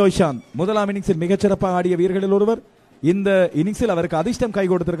 அபி ஜோஷாந்த் முதலாம் இன்னிங்ஸில் மிகச்சிறப்பாக ஆடிய வீரர்களில் ஒருவர். இந்த இன்னிங்ஸில் அவருக்கு அதிர்ஷ்டம் கை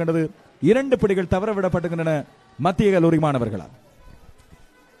கொடுத்திருக்கின்றது. 2 பிடிகள் தவற விடப்பட்டுகின்றன மத்திய கல்லூரி மாணவர்களால்.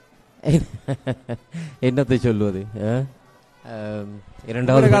 என்னத்தை சொல்வது?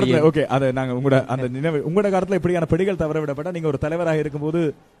 இரண்டாவது காலத்துல ஓகே, அது நாங்க உங்களோட காலத்துல இப்படியான பிடிகள் தவற விடப்பட்ட நீங்க ஒரு தலைவராக இருக்கும்போது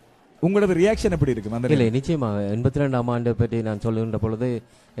உங்களோட ரியாக்ஷன் எப்படி இருக்கும்? அந்த இல்லை, நிச்சயமாக 82ஆம் ஆண்டு பற்றி நான் சொல்லுகின்ற பொழுது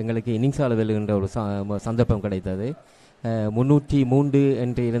எங்களுக்கு இன்னிங்ஸால் வெல்லுகின்ற ஒரு சந்தர்ப்பம் கிடைத்தது. 303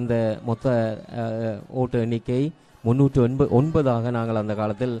 என்று இருந்த மொத்த ஓட்டு எண்ணிக்கை 309 நாங்கள் அந்த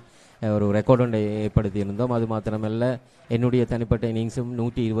காலத்தில் ஒரு ரெக்கார்ட் ஒன்றை ஏற்படுத்தியிருந்தோம். அது மாத்திரமல்ல, என்னுடைய தனிப்பட்ட இன்னிங்ஸும்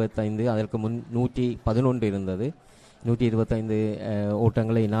 125, அதற்கு முன் 111 இருந்தது. 125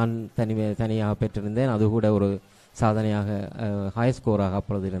 ஓட்டங்களை நான் தனியாக பெற்றிருந்தேன். அது கூட ஒரு சாதனையாக ஹை ஸ்கோராக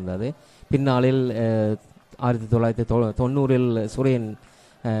அப்பொழுது இருந்தது. பின்னாளில் 1990 சுரேன்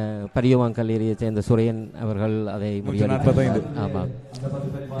பரியவான் கல்லூரியைச் சேர்ந்த சுரேன் அவர்கள் அதை முறியடித்தார். ஆமாம்.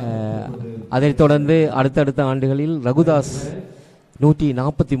 அதைத் தொடர்ந்து அடுத்தடுத்த ஆண்டுகளில் ரகுதாஸ்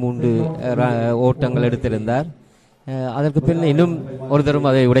 143 ஓட்டங்கள் எடுத்திருந்தார். அதற்கு பின் இன்னும் ஒரு தரம்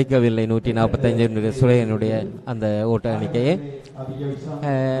அதை உடைக்கவில்லை. 145 சுரேனுடைய அந்த ஓட்ட எண்ணிக்கையை.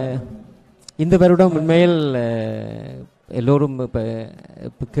 இந்த வருடம் உண்மையில் எல்லோரும் இப்போ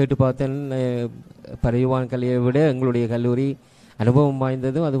கேட்டு பார்த்தேன், பரியவான் கல்வியை விட எங்களுடைய கல்லூரி அனுபவம்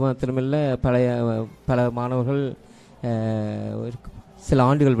வாய்ந்ததும் அது மாத்திரமில்லை, பல மாணவர்கள் சில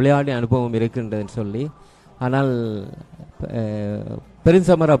ஆண்டுகள் விளையாடிய அனுபவம் இருக்கின்றதுன்னு சொல்லி. ஆனால்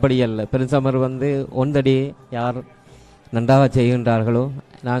பெருஞ்சமர் அப்படி அல்ல. பெருஞ்சமர் ஒன்றடி யார் நன்றாக செய்கின்றார்களோ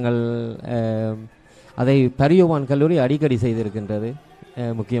நாங்கள் அதை பரியவான் கல்லூரி அடிக்கடி செய்திருக்கின்றது.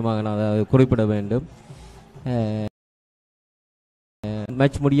 முக்கியமாக நான் அதை குறிப்பிட வேண்டும்.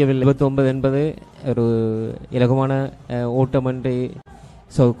 மேட்ச் முடியவில்லை. 29 என்பது ஒரு இலகுவான ஓட்டம் என்று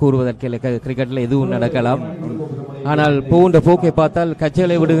கூறுவதற்கு கிரிக்கெட்டில் எதுவும் நடக்கலாம். ஆனால் போகின்ற போக்கை பார்த்தால்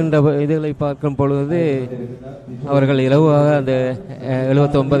கட்சிகளை விடுகின்ற இதுகளை பார்க்கும் பொழுது அவர்கள் இலகுவாக அந்த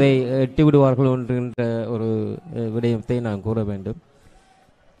 79 எட்டி விடுவார்கள் என்கின்ற ஒரு விடயத்தை நான் கூற வேண்டும்.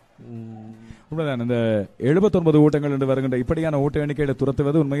 உண்மைதான். இந்த 79 ஓட்டங்கள் என்று வருகின்ற இப்படியான ஓட்ட எண்ணிக்கையை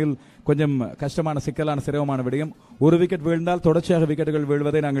துரத்துவது உண்மையில் கொஞ்சம் கஷ்டமான, சிக்கலான, சிரமமான விடயம். ஒரு விக்கெட் வீழ்ந்தால் தொடர்ச்சியாக விக்கெட்டுகள்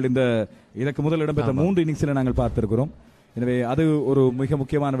வீழ்வதை நாங்கள் இதற்கு முதல் இடம்பெற்ற 3 இன்னிங்ஸில் நாங்கள் பார்த்திருக்கிறோம். எனவே அது ஒரு மிக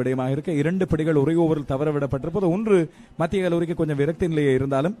முக்கியமான விடயமாக இருக்க 2 பிடிகள் ஒரே ஓவரில் தவற விடப்பட்டிருப்பது ஒன்று மத்திய கல்லூரிக்கு கொஞ்சம் விரக்தி நிலையே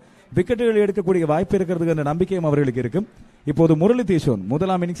இருந்தாலும் விக்கெட்டுகள் எடுக்கக்கூடிய வாய்ப்பு இருக்கிறது என்ற நம்பிக்கையும் அவர்களுக்கு இருக்கும். இப்போது முரளி தீஷோன்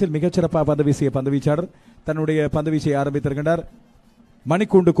முதலாம் இன்னிங்ஸில் மிகச்சிறப்பாக பந்து வீசிய பந்து வீச்சாளர் தன்னுடைய பந்து வீச்சை ஆரம்பித்திருக்கின்றார்.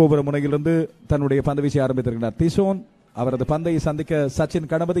 மணிக்கூண்டு கோபுர முனையிலிருந்து தன்னுடைய பந்து வீச்சை ஆரம்பித்திருக்கிறார் தீஷோன். அவரது பந்தை சந்திக்க சச்சின்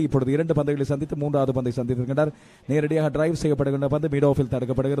கணபதி இப்பொழுது 2 பந்துகளை சந்தித்து 3வது பந்தை சந்தித்திருக்கிறார். நேரடியாக டிரைவ் செய்யப்படுகின்ற பந்து மிட் ஆஃபில்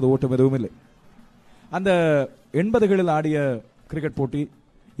தடுக்கப்படுகிறது. ஓட்டம் எதுவும் இல்லை. அந்த 80களில் ஆடிய கிரிக்கெட் போட்டி,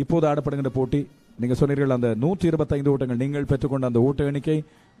 இப்போது ஆடப்படுகின்ற போட்டி, நீங்க சொன்னீர்கள் அந்த 125 ஓட்டங்கள் நீங்கள் பெற்றுக்கொண்ட அந்த ஓட்ட எண்ணிக்கை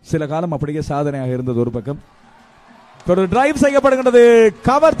சில காலம் அப்படியே சாதனையாக இருந்தது. ஒரு பக்கம் டிரைவ் செய்யப்படுகின்றது.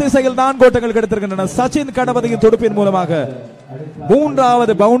 கவர் திசையில் 4 ஓட்டங்கள் கிடைத்திருக்கின்றன. சச்சின் கணபதியின் துடுப்பின் மூலமாக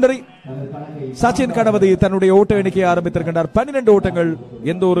 3வது பவுண்டரி. சச்சின் கணபதி தன்னுடைய ஓட்ட எண்ணிக்கையை ஆரம்பித்திருக்கின்றார். 12 ஓட்டங்கள்,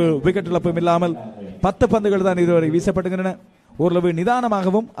 எந்த ஒரு விக்கெட் இழப்பும் இல்லாமல் 10 பந்துகள் தான் இதுவரை வீசப்படுகின்றன. ஓரளவு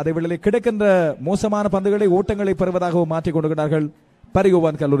நிதானமாகவும் அதை வெளியே கிடைக்கின்ற மோசமான பந்துகளை ஓட்டங்களை பெறுவதாகவும் மாற்றிக் கொண்டிருக்கிறார்கள்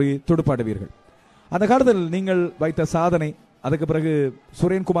பரிகோவான் கல்லூரி துடுப்பாட்ட வீரர்கள். அந்த காலத்தில் நீங்கள் வைத்த சாதனை, அதுக்கு பிறகு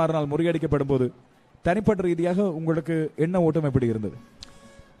சுரேன்குமாரனால் முறியடிக்கப்படும் போது தனிப்பட்ட ரீதியாக உங்களுக்கு என்ன ஓட்டம் எப்படி இருந்தது?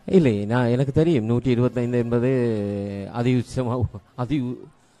 இல்லை, எனக்கு தெரியும் 125 என்பது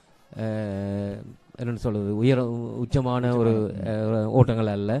என்னன்னு சொல்வது உச்சமான ஒரு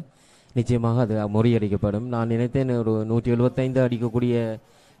ஓட்டங்கள் அல்ல. நிச்சயமாக அது முறியடிக்கப்படும். நான் நினைத்தேன் ஒரு 175 அடிக்கக்கூடிய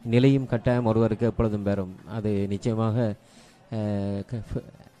நிலையும் கட்டாயம் ஒருவருக்கு எப்பொழுதும் பெறும். அது நிச்சயமாக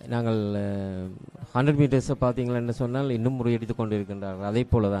நாங்கள் 100 மீட்டர்ஸை பார்த்தீங்களா சொன்னால் இன்னும் முறியடித்து கொண்டிருக்கின்றார்கள். அதே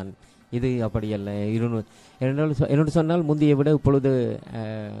போல தான் இது அப்படி அல்ல. என்னோடு சொன்னால் முந்தைய விட இப்பொழுது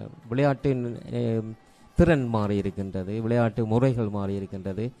விளையாட்டின் திறன் மாறி இருக்கின்றது, விளையாட்டு முறைகள் மாறி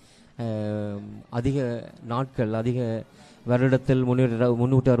இருக்கின்றது. அதிக நாட்கள், அதிக வருடத்தில்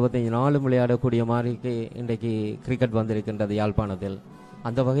 365 நாளும் விளையாடக்கூடிய மாதிரி இன்றைக்கு கிரிக்கெட் வந்திருக்கின்றது யாழ்ப்பாணத்தில்.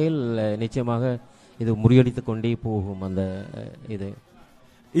 அந்த வகையில் நிச்சயமாக இது முறியடித்து கொண்டே போகும். அந்த இது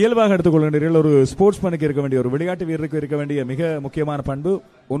இயல்பாக எடுத்துக்கொள்கின்றீர்கள். ஒரு ஸ்போர்ட்ஸ் மேனுக்கு இருக்க வேண்டிய, ஒரு விளையாட்டு வீரருக்கு இருக்க வேண்டிய மிக முக்கியமான பண்பு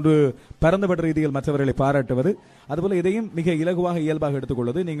ஒன்று பரந்தப்பட்ட ரீதியில் மற்றவர்களை பாராட்டுவது, அதுபோல இதையும் மிக இலகுவாக இயல்பாக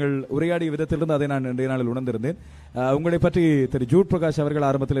எடுத்துக்கொள்வது. நீங்கள் உரையாடிய விதத்திலிருந்து அதை நான் இன்றைய நாளில் உணர்ந்திருந்தேன். உங்களை பற்றி திரு ஜூட் பிரகாஷ் அவர்கள்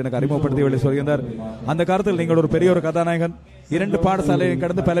ஆரம்பத்தில் எனக்கு அறிமுகப்படுத்தியவர்களை சொல்கின்றார். அந்த காலத்தில் நீங்கள் ஒரு பெரிய ஒரு கதாநாயகன், 2 பாடசாலையை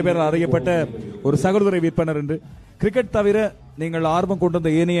கடந்து பல பேர் அறியப்பட்ட ஒரு சகோதர விற்பனர் என்று. கிரிக்கெட் தவிர நீங்கள் ஆர்வம் கொண்டிருந்த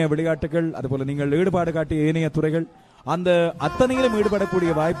ஏனைய விளையாட்டுகள், அதுபோல நீங்கள் ஈடுபாடு காட்டிய ஏனைய துறைகள், அந்த அத்தனையிலும்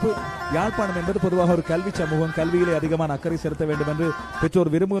ஈடுபடக்கூடிய வாய்ப்பு. யாழ்ப்பாணம் என்பது பொதுவாக ஒரு கல்வி சமூகம், கல்வியிலே அதிகமான அக்கறை செலுத்த வேண்டும் என்று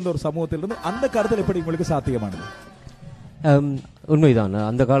பெற்றோர் விரும்புகின்ற ஒரு சமூகத்திலிருந்து அந்த கருத்தில் எப்படி உங்களுக்கு சாத்தியமானது? உண்மைதான்.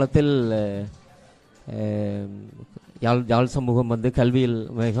 அந்த காலத்தில் யாழ் சமூகம் கல்வியில்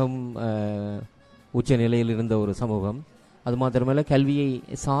மிகவும் உச்ச நிலையில் இருந்த ஒரு சமூகம். அது மாத்திரமல்ல கல்வியை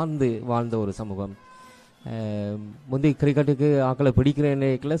சார்ந்து வாழ்ந்த ஒரு சமூகம். முந்தைய கிரிக்கெட்டுக்கு ஆக்களை பிடிக்கிற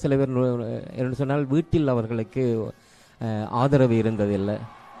நிலையில் சில பேர் என்ன சொன்னால் வீட்டில் அவர்களுக்கு ஆதரவு இருந்ததில்லை.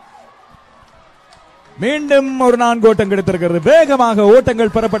 மீண்டும் ஒரு 4 ஓட்டம் கிடைத்திருக்கிறது. வேகமாக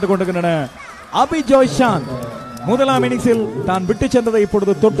ஓட்டங்கள் பெறப்பட்டுக் கொண்டிருக்கின்றன. அபிஜோய் சாந்த் முதலாம் இன்னிங்ஸில் தான் விட்டு சென்றதை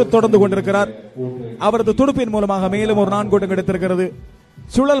இப்பொழுது தொடர்ந்து கொண்டிருக்கிறார். அவரது துடுப்பின் மூலமாக மேலும் ஒரு 4 ஓட்டம் கிடைத்திருக்கிறது.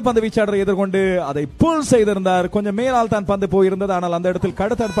 சுழல் பந்து வீச்சாளரை எதிர்கொண்டு அதை புல் செய்திருந்தார். கொஞ்சம் மேலால் தான் பந்து போயிருந்தது. ஆனால் அந்த இடத்தில்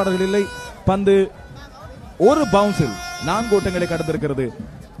கடத்தற்பாடுகள் இல்லை. பந்து ஒரு பவுன்ஸில் 4 ஓட்டங்களை கடந்திருக்கிறது.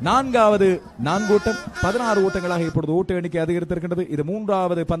 4வது 4 ஓட்டம் 16 ஓட்டங்களாக இப்பொழுது ஓட்ட எண்ணிக்கை அதிகரித்திருக்கின்றது. இது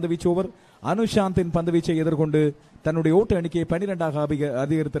 3வது பந்து வீச்சு ஓவர். அனுஷாந்தின் பந்து வீச்சை எதிர்கொண்டு தன்னுடைய ஓட்ட எண்ணிக்கையை 12ஆக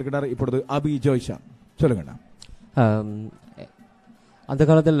அதிகரித்திருக்கிறார் இப்பொழுது அபிஜோய் சாந்த். சொல்லுங்க. அந்த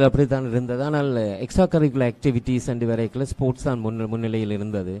காலத்தில் அப்படித்தான் இருந்தது. ஆனால் எக்ஸ்ட்ரா கரிக்குலர் ஆக்டிவிட்டீஸ் அண்ட் வரைக்கும் ஸ்போர்ட்ஸ் தான் முன்னிலையில்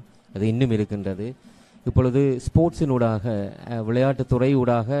இருந்தது. அது இன்னும் இருக்கின்றது. இப்பொழுது ஸ்போர்ட்ஸினூடாக விளையாட்டுத்துறை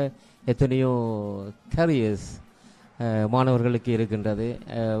ஊடாக எத்தனையோ கேரியர்ஸ் மாணவர்களுக்கு இருக்கின்றது.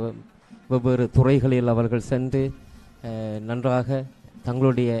 வெவ்வேறு துறைகளில் அவர்கள் சென்று நன்றாக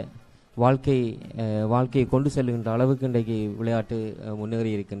தங்களுடைய வாழ்க்கையை கொண்டு செல்கின்ற அளவுக்கு இன்றைக்கு விளையாட்டு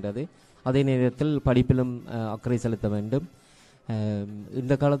முன்னேறி இருக்கின்றது. அதே நேரத்தில் படிப்பிலும் அக்கறை செலுத்த வேண்டும்.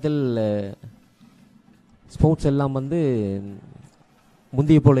 இந்த காலத்தில் ஸ்போர்ட்ஸ் எல்லாம்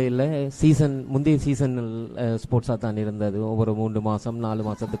முந்தைய போல இல்லை. முந்தைய சீசனில் ஸ்போர்ட்ஸாக தான் இருந்தது. ஒவ்வொரு 3 மாதம் 4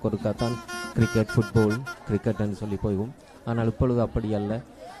 மாதத்துக்கு ஒருக்காத்தான் கிரிக்கெட், ஃபுட்பால், கிரிக்கெட்னு சொல்லி போகும். ஆனால் இப்பொழுது அப்படி அல்ல.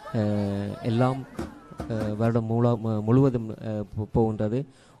 எல்லாம் வருடம் முழுவதும் போகின்றது.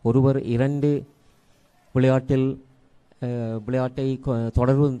 ஒருவர் 2 விளையாட்டை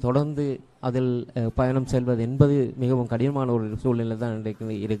தொடர்ந்து அதில் பயணம் செல்வது என்பது மிகவும் கடினமான ஒரு சூழ்நிலை தான்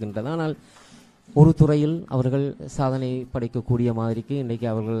இருக்கின்றது. ஆனால் ஒரு துறையில் அவர்கள் சாதனை படைக்கக்கூடிய மாதிரிக்கு இன்றைக்கு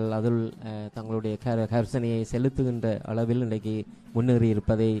அவர்கள் அதில் தங்களுடைய கர்சனையை செலுத்துகின்ற அளவில் இன்றைக்கு முன்னேறி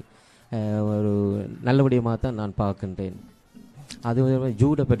இருப்பதை ஒரு நல்லபடியாக தான் நான் பார்க்கின்றேன். அது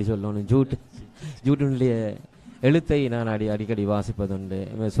ஜூட்டை பற்றி சொல்லணும். ஜூட்டினுடைய எழுத்தை நான் அடிக்கடி வாசிப்பதுண்டு.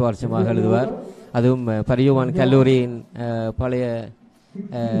 சுவாரஸ்யமாக எழுதுவார். அதுவும் பரியோவான் கல்லூரியின் பழைய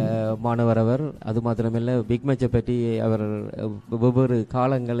மாணவர் அவர். அது மாத்திரமில்லை, பிக் மேட்சை பற்றி அவர் வெவ்வேறு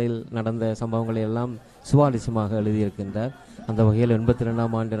காலங்களில் நடந்த சம்பவங்களை எல்லாம் சுவாரஸ்யமாக எழுதியிருக்கின்றார். அந்த வகையில்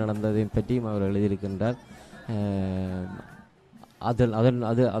 82ஆம் ஆண்டு நடந்ததை பற்றியும் அவர் எழுதியிருக்கின்றார்.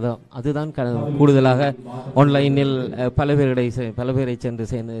 அதுதான் கூடுதலாக ஆன்லைனில் பல பேரை சென்று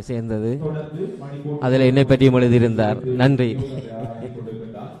சேர்ந்தது. அதில் என்னை பற்றியும் எழுதியிருந்தார். நன்றி.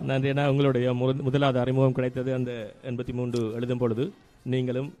 நன்றினா உங்களுடைய முதலாவது அறிமுகம் கிடைத்தது அந்த 83 எழுதும் பொழுது.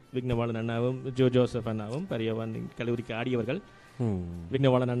 நீங்களும் விக்னவாளன் அண்ணாவும் ஜோசப் அண்ணாவும் பரியவான் கல்லூரிக்கு ஆடியவர்கள்.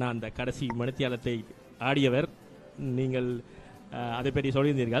 விக்னவாளன் அண்ணா அந்த கடைசி மணித்தியாலத்தை ஆடியவர். நீங்கள் அதை பற்றி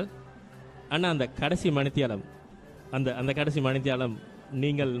சொல்லியிருந்தீர்கள். அண்ணா அந்த கடைசி மணித்தியாலம் அந்த கடைசி மணித்தியாலம்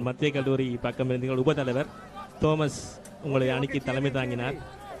நீங்கள் மத்திய கல்லூரி பக்கம் இருந்தீர்கள். உபத்தலைவர் தோமஸ் உங்களுடைய அணிக்கு தலைமை தாங்கினார்.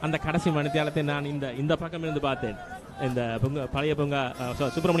 அந்த கடைசி மணித்தியாலத்தை நான் இந்த பக்கம் இருந்து பார்த்தேன். இந்த பழைய பூங்கா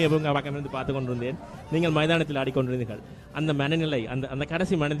சுப்பிரமணிய பூங்கா பக்கம் இருந்து பார்த்து கொண்டிருந்தேன். நீங்கள் மைதானத்தில் ஆடிக்கொண்டிருந்தீர்கள். அந்த மனநிலை அந்த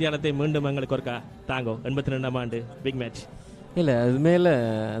கடைசி மணித்தியாலத்தை மீண்டும் எங்களுக்கு ஒருக்கா தாங்கோ. 82ஆம் ஆண்டு பிக் மேட்ச். இல்லை, அது மேலே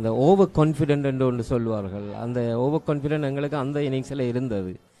அந்த ஓவர் கான்ஃபிடென்ட் என்று ஒன்று சொல்லுவார்கள். அந்த ஓவர் கான்ஃபிடென்ட் எங்களுக்கு அந்த இன்னிங்ஸில்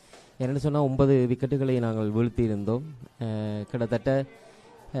இருந்தது. என்னென்னு சொன்னால் 9 விக்கெட்டுகளை நாங்கள் வீழ்த்தி இருந்தோம். கிட்டத்தட்ட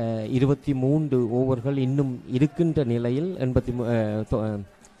 23 ஓவர்கள் இன்னும் இருக்கின்ற நிலையில்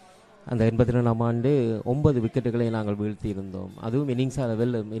அந்த 82ஆம் ஆண்டு 9 விக்கெட்டுகளை நாங்கள் வீழ்த்தி இருந்தோம். அதுவும்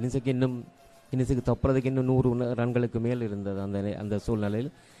இன்னிங்ஸுக்கு தப்புறதுக்கு இன்னும் 100 ரன்களுக்கு மேல் இருந்தது அந்த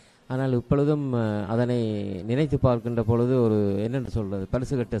சூழ்நிலையில். ஆனால் இப்பொழுதும் அதனை நினைத்து பார்க்கின்ற பொழுது ஒரு என்னென்று சொல்வது,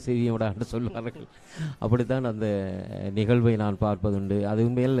 பரிசு கட்ட சிவியோட என்று சொல்வார்கள். அப்படித்தான் அந்த நிகழ்வை நான் பார்ப்பதுண்டு. அது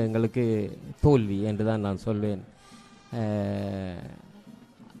உண்மையில் எங்களுக்கு தோல்வி என்று தான் நான் சொல்வேன்.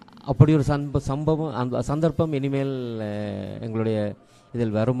 அப்படி ஒரு சம்பவம் அந்த சந்தர்ப்பம் இனிமேல் எங்களுடைய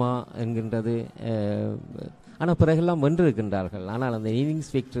இதில் வருமா என்கின்றது. ஆனால் பிறகெல்லாம் வென்றிருக்கின்றார்கள். ஆனால் அந்த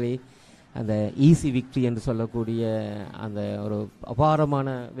இன்னிங்ஸ் விக்டரி, அந்த ஈஸி விக்டரி என்று சொல்லக்கூடிய அந்த ஒரு அபாரமான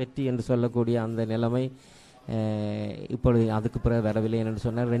வெற்றி என்று சொல்லக்கூடிய அந்த நிலைமை இப்பொழுது அதுக்கு பிறகு வரவில்லை என்று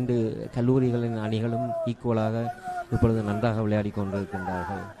சொன்னால் 2 கல்லூரிகளின் அணிகளும் ஈக்குவலாக இப்பொழுது நன்றாக விளையாடி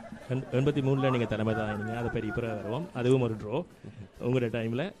கொண்டிருக்கின்றார்கள். 83 நீங்கள் தலைமை தாங்கினீங்க. அதை பெரிய பிறகு வருவோம். அதுவும் ஒரு ட்ரோ உங்களோட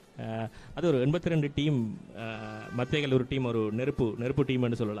டைமில். அது ஒரு 82 டீம் மத்திய கல்லூரி டீம், ஒரு நெருப்பு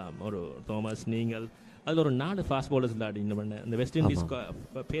டீம்னு சொல்லலாம். ஒரு தோமஸ், நீங்கள் அதில் ஒரு 4 ஃபாஸ்ட் பவுலர்ஸ் விளையாடி இந்த வெஸ்ட் இண்டீஸ்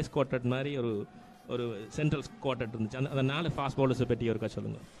பேஸ் குவார்டர் மாதிரி ஒரு சென்ட்ரல் குவார்டர் இருந்துச்சு. அந்த 4 ஃபாஸ்ட் பவுலர்ஸை பற்றி ஒருக்கா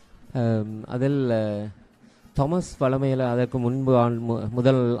சொல்லுங்கள். அதில் தாமஸ் வளமையில் அதற்கு முன்பு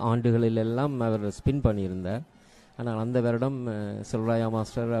முதல் ஆண்டுகளில் எல்லாம் அவர் ஸ்பின் பண்ணியிருந்தார். ஆனால் அந்த வருடம் செல்வராயா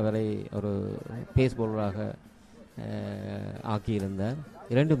மாஸ்டர் அவரை ஒரு பேஸ் பவுலராக ஆக்கியிருந்தார்.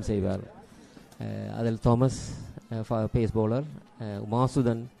 இரண்டும் செய்வார். அதில் தாமஸ் பேஸ் பவுலர்,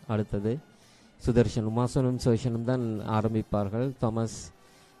 உமாசுதன் அடுத்தது, சுதர்ஷன். உமாசுதனும் சுதர்ஷனும் தான் ஆரம்பிப்பார்கள். தாமஸ்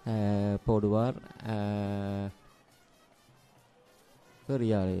போடுவார். வேறு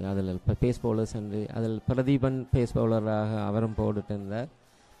யார் அதில் பேஸ் பவுலர்ஸ் என்று அதில் பிரதீபன் பேஸ் பவுலராக அவரும் போட்டுட்டு இருந்தார்.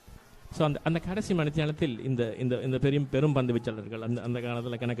 ஸோ அந்த கடைசி மணித்தியாலத்தில் இந்த இந்த இந்த பெரும் பந்து வீச்சாளர்கள் அந்த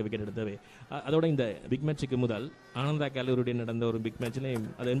காலத்தில் கணக்கு விக்கெட் எடுத்தவை. அதோட இந்த பிக் மேட்சுக்கு முதல் ஆனந்தா கல்லூரியுடைய நடந்த ஒரு பிக் மேட்ச்லேயும்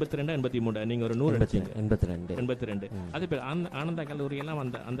அது 82 83 நீங்கள் ஒரு 100 அடிச்சீங்க. 82 அதே பேர் ஆனந்தா கல்லூரி எல்லாம்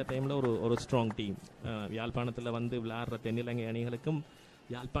அந்த டைமில் ஒரு ஸ்ட்ராங் டீம். யாழ்ப்பாணத்தில் வந்து விளையாடுற தென்னிலங்கை அணிகளுக்கும்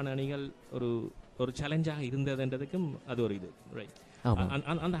யாழ்ப்பாண அணிகள் ஒரு சேலஞ்சாக இருந்ததுன்றதுக்கும் அது ஒரு இது ரைட்.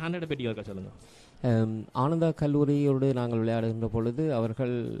 அந்த 100 பெட்டி ஒருக்கா சொல்லுங்கள். ஆனந்தா கல்லூரியோடு நாங்கள் விளையாடுகின்ற பொழுது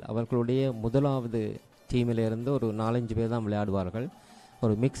அவர்களுடைய முதலாவது டீமிலிருந்து ஒரு 4-5 பேர் தான் விளையாடுவார்கள்.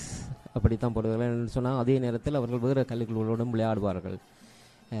 ஒரு மிக்ஸ் அப்படித்தான் போடுவார்கள் என்று சொன்னால் அதே நேரத்தில் அவர்கள் வேறு கல்லூரிகளோடும் விளையாடுவார்கள்.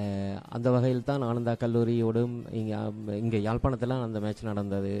 அந்த வகையில் தான் ஆனந்தா கல்லூரியோடும் இங்கே யாழ்ப்பாணத்தில் அந்த மேட்ச்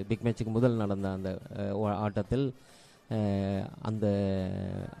நடந்தது. பிக் மேட்சுக்கு முதல் நடந்த அந்த ஆட்டத்தில் அந்த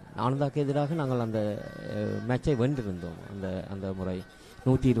ஆனந்தாக்கு எதிராக நாங்கள் அந்த மேட்சை வென்றிருந்தோம். அந்த முறை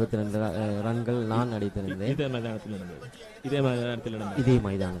 122 ரன்கள் நான் அடித்திருந்தேன். இதே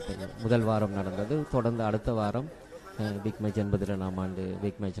மைதானத்தில் முதல் வாரம் நடந்தது. தொடர்ந்து அடுத்த வாரம் பிக் மேட்ச் 82ஆம் ஆண்டு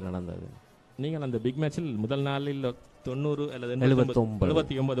பிக் மேட்ச் நடந்தது. நீங்கள் அந்த பிக் மேட்சில் முதல் நாளில் 90 அல்லது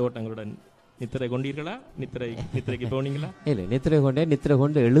 79 ஓட்டங்களுடன் நித்திரை கொண்டீர்களா? நித்திரைக்கு போனீங்களா? இல்லை, நித்திரை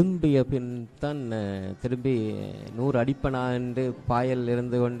கொண்டு எழும்பிய பின் தான் திரும்பி 100 அடிப்பனா என்று பாயல்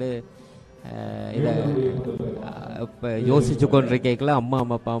இருந்து கொண்டு இதை இப்போ யோசிச்சு கொண்டிருக்கல அம்மா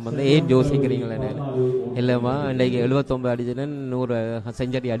அப்பா வந்து ஏன் யோசிக்கிறீங்களே? இல்லைம்மா இன்றைக்கி 79 அடிச்சுன்னு 100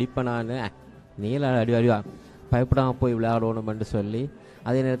 செஞ்சடி அடிப்பனான்னு நீல அடிவா பயப்படாமல் போய் விளையாடணும்னு சொல்லி,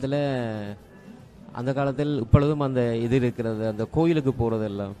 அதே நேரத்தில் அந்த காலத்தில் இப்பொழுதும் அந்த இது இருக்கிறது, அந்த கோயிலுக்கு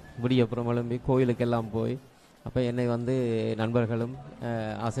போகிறதெல்லாம் விடியப்புறம் எழும்பி கோயிலுக்கெல்லாம் போய் அப்போ என்னை வந்து நண்பர்களும்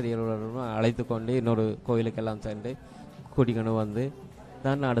ஆசிரியர்களும் அழைத்து கொண்டு இன்னொரு கோயிலுக்கெல்லாம் சென்று கூட்டிக்கணும் வந்து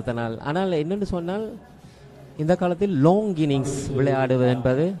தான் அடுத்த நாள். ஆனால் என்னென்னு சொன்னால் இந்த காலத்தில் லாங் இன்னிங்ஸ் விளையாடுவது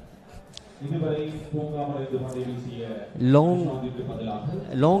என்பது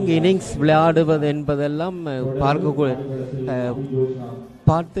லாங் இன்னிங்ஸ் விளையாடுவது என்பதெல்லாம்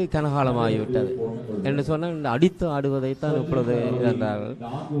பார்த்து கனகாலமாகிவிட்டது என்று சொன்னால் இந்த அடித்து ஆடுவதைத்தான் இப்பொழுது இருந்தார்கள்.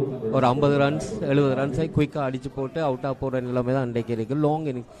 ஒரு 50 ரன்ஸ் 70 ரன்ஸை குயிக்காக அடித்து போட்டு அவுட்டாக போகிற நிலைமை தான் இன்றைக்கு இருக்குது. லாங்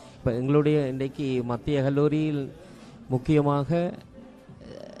இன்னிங்ஸ் இப்போ எங்களுடைய இன்றைக்கு மத்திய கல்லூரியில் முக்கியமாக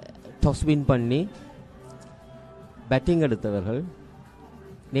டாஸ் வின் பண்ணி பேட்டிங் எடுத்தவர்கள்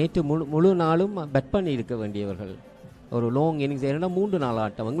நேற்று முழு நாளும் பேட் பண்ணி இருக்க வேண்டியவர்கள். ஒரு லாங் இன்னிங்ஸ் ஏன்னா 3 நாள்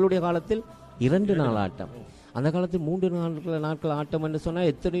ஆட்டம். எங்களுடைய காலத்தில் 2 நாள் ஆட்டம். அந்த காலத்தில் 3 நாட்கள் ஆட்டம் என்று சொன்னால்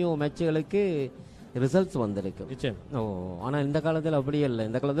எத்தனையோ மேட்சுகளுக்கு ரிசல்ட்ஸ் வந்திருக்கு. ஆனால் இந்த காலத்தில் அப்படியே இல்லை.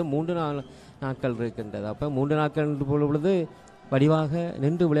 இந்த காலத்தில் 3 நாட்கள் இருக்கின்றது. அப்போ 3 நாட்கள் என்று பொழுது வடிவாக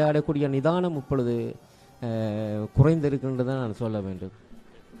நின்று விளையாடக்கூடிய நிதானம் இப்பொழுது குறைந்திருக்கின்றது தான் நான் சொல்ல வேண்டும்.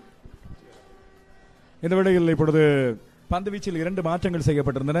 இந்த வேளையில் இப்பொழுது பந்துவீச்சில் 2 மாற்றங்கள்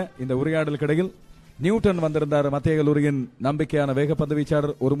செய்யப்பட்டிருந்தன. இந்த உரையாடலுக்கிடையில் நியூட்டன் வந்திருந்தார், மத்திய கல்லூரியின் நம்பிக்கையான வேக பந்து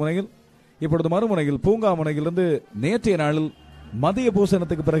வீச்சாளர் ஒரு முனையில். இப்பொழுது மறுமுனையில் பூங்கா முனையிலிருந்து நேற்றைய நாளில் மதிய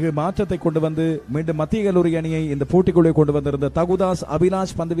பூசணத்துக்கு பிறகு மாற்றத்தை கொண்டு வந்து மீண்டும் மத்திய கல்லூரி அணியை இந்த போட்டிக்குள்ளே கொண்டு வந்திருந்த தகுதாஸ்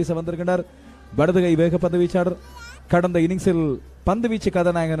அபிலாஷ் பந்து வீச வந்திருக்கிறார். வடதுகை வேக பந்து வீச்சாளர், கடந்த இன்னிங்ஸில் பந்து வீச்சு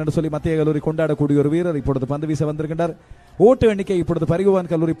கதாநாயகன் என்று சொல்லி மத்திய கல்லூரி கொண்டாடக்கூடிய ஒரு வீரர் இப்பொழுது பந்து வீச வந்திருக்கிறார். ஓட்டு எண்ணிக்கை இப்பொழுது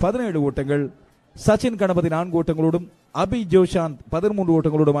பரிகுவான் கல்லூரி 17 ஓட்டங்கள், சச்சின் கணபதி 4 ஓட்டங்களோடும் அபி ஜோஷாந்த் 13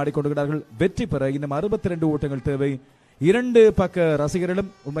 ஓட்டங்களோடும் ஆடிக்கொண்டிருக்கிறார்கள். வெற்றி பெற இன்னும் 62 ஓட்டங்கள் தேவை. 2 பக்க ரசிகர்களும்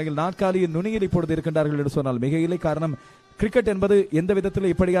உண்மையில் நாற்காலியின் நுனியில் இப்பொழுது இருக்கின்றார்கள் என்று சொன்னால் மிக இல்லை. காரணம் கிரிக்கெட் என்பது எந்த விதத்தில்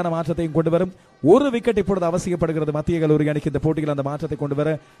இப்படியான மாற்றத்தையும் கொண்டு வரும். ஒரு விக்கெட் இப்பொழுது அவசியப்படுகிறது மத்திய கல்லூரி அணிக்கு இந்த போட்டியில் அந்த மாற்றத்தை கொண்டு வர.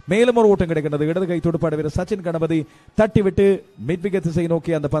 மேலும் ஒரு ஓட்டம் கிடைக்கின்றது. இடது கை துடுப்பாடு வீரர் சச்சின் கணபதி தட்டிவிட்டு மிட் விக்கெட் திசை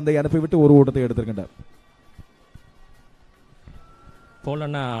நோக்கி அந்த பந்தை அனுப்பிவிட்டு ஒரு ஓட்டத்தை எடுத்திருக்கின்றார்.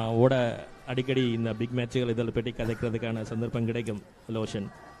 போலன்னா ஓட அடிக்கடி இந்த பிக் மேட்சுகள் இதில் பெட்டி கதைக்கிறதுக்கான சந்தர்ப்பம் கிடைக்கும் லோஷன்.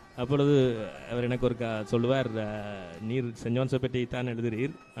 அப்பொழுது அவர் எனக்கு ஒரு சொல்லுவார், நீர் சென்ட் ஜான்ஸை பற்றி தான்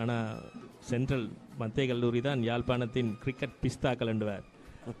எழுதுகிறீர், ஆனால் சென்ட்ரல் மத்திய கல்லூரி தான் யாழ்ப்பாணத்தின் கிரிக்கெட் பிஸ்தாக்கள் என்றுவார்.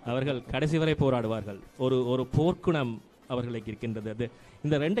 அவர்கள் கடைசி வரை போராடுவார்கள். ஒரு போர்க்குணம் அவர்களுக்கு இருக்கின்றது. அது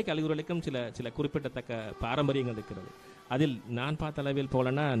இந்த 2 கல்லூரிகளுக்கும் சில குறிப்பிடத்தக்க பாரம்பரியங்கள் இருக்கிறது. அதில் நான் பார்த்த அளவில்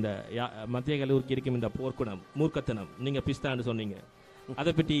போலன்னா அந்த மத்திய கல்லூரிக்கு இருக்கும் இந்த போர்க்குணம், மூர்க்கத்தனம். நீங்கள் பிஸ்தான்னு சொன்னீங்க,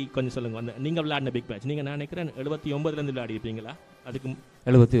 அதை பற்றி கொஞ்சம் சொல்லுங்க. அந்த நீங்க விளையாடின பிக் மேட்ச், நீங்க நான் நினைக்கிறேன் 79 விளையாடி இருப்பீங்களா? அதுக்கு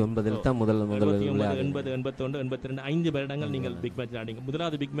 79 தான் முதல் 80, 81, 82 5 வருடங்கள் நீங்கள் பிக் மேட்ச் விளையாடிங்க.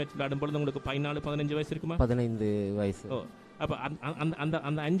 முதலாவது பிக் மேட்ச் விளையாடும் பொழுது உங்களுக்கு 14-15 வயசு இருக்குமா? 15 வயசு. அப்ப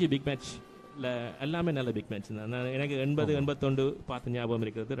அந்த 5 பிக் மேட்ச் எல்லாமே நல்ல பிக் மேட்ச் தான். எனக்கு 80-81 பார்த்து ஞாபகம்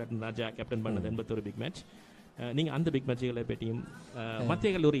இருக்கிறது. ரத்ன ராஜா கேப்டன் பண்ணது 81 பிக் மேட்ச். நீங்கள் அந்த பிக் மேட்சுகளை பற்றியும்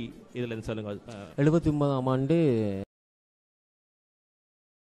மத்திய கல்லூரி இதில் இருந்து சொல்லுங்கள். 79ஆம் ஆண்டு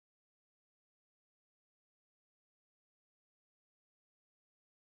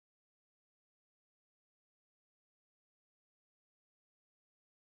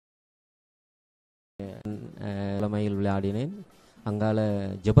தலைமையில் விளையாடினேன். அங்கால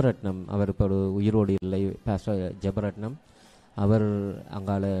ஜெபரட்னம், அவர் இப்போ உயிரோடு இல்லை, பாஸ்டர் ஜெபரட்னம், அவர்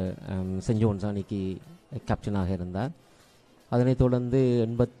அங்கால சென்ட் ஜோன்ஸ் அணிக்கு கேப்டனாக இருந்தார். அதனைத் தொடர்ந்து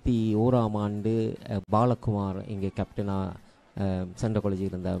 81ஆம் ஆண்டு பாலகுமார் இங்கே கேப்டனாக சென்ட்ரல்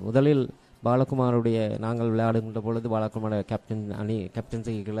காலேஜில் இருந்தார். முதலில் பாலகுமாருடைய நாங்கள் விளையாடுகின்ற பொழுது பாலகுமார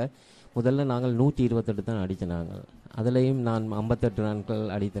கேப்டன்சிகளை முதல்ல நாங்கள் 128 தான் அடித்தினாங்கள். அதிலையும் நான் 58 ரன்கள்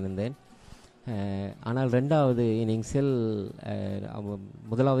அடித்திருந்தேன். ஆனால் ரெண்டாவது இன்னிங்ஸில்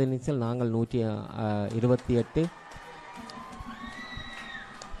முதலாவது இன்னிங்ஸில் நாங்கள் 128.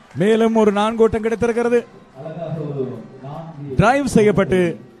 மேலும் ஒரு 4 ஓட்டம் கிடைத்திருக்கிறது. டிரைவ் செய்யப்பட்டு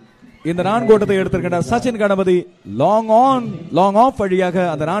இந்த 4 ஓட்டத்தை எடுத்திருக்கிறார் சச்சின் கணபதி. லாங் ஆஃப் வழியாக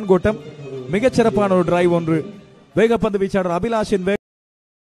அந்த 4 ஓட்டம் மிகச்சிறப்பான ஒரு டிரைவ் ஒன்று. வேகப்பந்து வீச்சாளர் அபிலாஷின்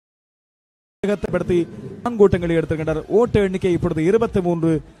வேகத்தைப்படுத்தி 4 ஓட்டங்களை எடுத்திருக்கின்றனர். ஓட்ட எண்ணிக்கை இப்பொழுது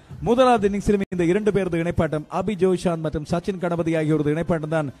 23. முதலாவது இன்னிங்ஸிலும் இந்த 2 பேரது இணைப்பாட்டம் அபி ஜோஷாந்த் மற்றும் சச்சின் கணபதி ஆகியோரது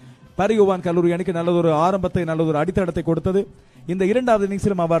இணைப்பாட்டம் தான் பரியோவான் கல்லூரி அணிக்கு நல்லதொரு ஆரம்பத்தை நல்லதொரு அடித்தளத்தை கொடுத்தது. இந்த 2வது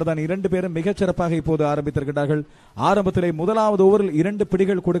இன்னிங்ஸிலும் அவ்வாறு தான் 2 பேரும் மிகச்சிறப்பாக இப்போது ஆரம்பித்திருக்கிறார்கள். ஆரம்பத்திலே முதலாவது ஓவரில் 2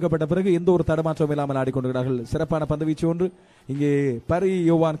 பிடிகள் கொடுக்கப்பட்ட பிறகு எந்த ஒரு தடமாற்றம் இல்லாமல் ஆடிக்கொண்டிருக்கிறார்கள். சிறப்பான பந்துவீச்சு ஒன்று. இங்கே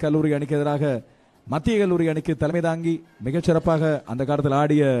பரியோவான் கல்லூரி அணிக்கு எதிராக மத்திய கல்லூரி அணிக்கு தலைமை தாங்கி மிகச்சிறப்பாக அந்த காலத்தில்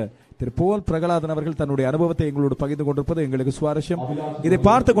ஆடிய திரு போல் பிரகலாதன் அவர்கள் தன்னுடைய அனுபவத்தை எங்களோடு பகிர்ந்து கொண்டிருப்பது எங்களுக்கு சுவாரஸ்யம். இதை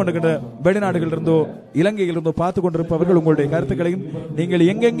பார்த்து கொண்டிருக்கின்ற வெளிநாடுகளிலிருந்தோ இலங்கையிலிருந்தோ பார்த்து கொண்டிருப்பவர்கள் உங்களுடைய கருத்துக்களையும் நீங்கள்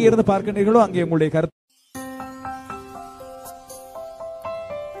எங்கெங்கே இருந்து பார்க்கின்றீர்களோ அங்கே உங்களுடைய கருத்து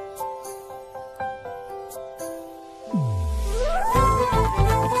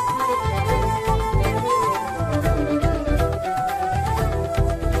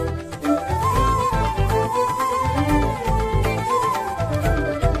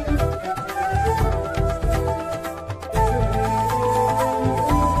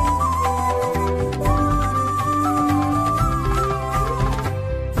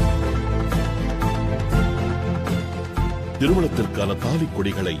திருமணத்திற்கான தாலி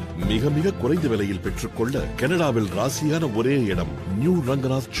கொடிகளை மிக மிக குறைந்த விலையில் பெற்றுக்கொள்ள கனடாவில் ராசியான ஒரே இடம் நியூ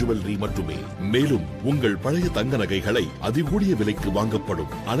ரங்கநாத் ஜுவல்லரி மட்டுமே. மேலும் உங்கள் பழைய தங்க நகைகளை அதிகூடிய விலைக்கு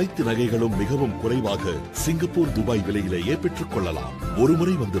வாங்கப்படும். அனைத்து நகைகளும் மிகவும் குறைவாக சிங்கப்பூர், துபாய் விலையிலேயே பெற்றுக் கொள்ளலாம்.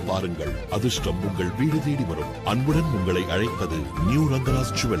 ஒருமுறை வந்து பாருங்கள், அதிர்ஷ்டம் உங்கள் வீடு தேடி வரும். அன்புடன் உங்களை அழைப்பது new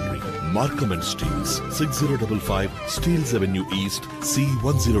Ranganath jewellery, Markham and Steeles, 6055 Steeles avenue east,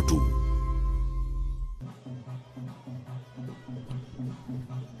 C102.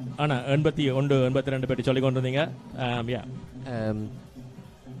 ஆனா 81, 82 பற்றி சொல்லிக் கொண்டிருந்தீங்க.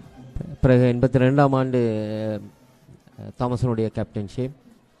 பிறகு 82ஆம் ஆண்டு தாமசனுடைய கேப்டன்ஷிப்,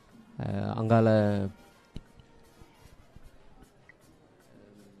 அங்கால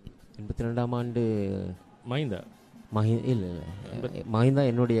 82ஆம் ஆண்டு மஹிந்தா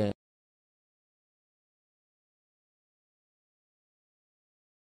என்னுடைய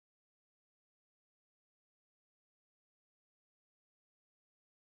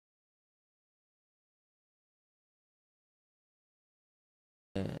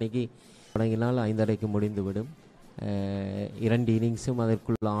இன்னைக்கு தொடங்கினால் 5:30க்கு முடிந்துவிடும். 2 இன்னிங்ஸும்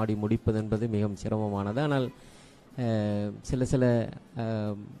அதற்குள் ஆடி முடிப்பது என்பது மிகவும் சிரமமானது. ஆனால் சில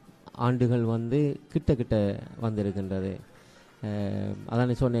ஆண்டுகள் வந்து கிட்ட வந்திருக்கின்றது.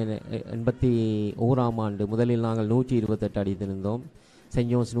 அதான் சொன்னேன், 81ஆம் ஆண்டு முதலில் நாங்கள் 128 அடித்திருந்தோம்.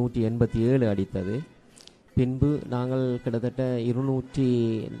 சென்ட் ஜோன்ஸ் 187 அடித்தது. பின்பு நாங்கள் கிட்டத்தட்ட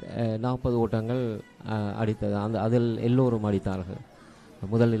 240 ஓட்டங்கள் அடித்தது. அதில் எல்லோரும் அடித்தார்கள்.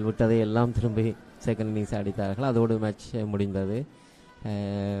 முதலில் விட்டதை எல்லாம் திரும்பி செகண்ட் இன்னிங்ஸ் அடித்தார்கள். அதோடு மேட்ச் முடிந்தது.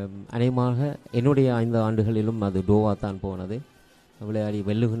 அநேகமாக என்னுடைய 5 ஆண்டுகளிலும் அது டோவா தான் போனது. விளையாடி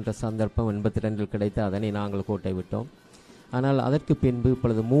வெல்லுகின்ற சந்தர்ப்பம் 82 கிடைத்து அதனை நாங்கள் கோட்டை விட்டோம். ஆனால் அதற்கு பின்பு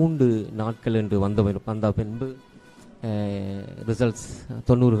இப்பொழுது 3 நாட்கள் என்று வந்த பின்பு ரிசல்ட்ஸ்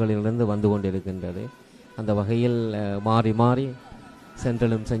 90களிலிருந்து வந்து கொண்டிருக்கின்றது. அந்த வகையில் மாறி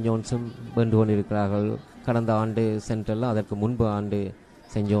சென்ட்ரலும் சென்ட் ஜோன்ஸும் வென்று கொண்டிருக்கிறார்கள். கடந்த ஆண்டு சென்ட்ரல், அதற்கு முன்பு ஆண்டு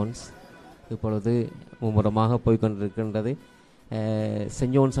சென்ட் ஜோன்ஸ். இப்பொழுது மும்முரமாக போய்கொண்டிருக்கின்றது.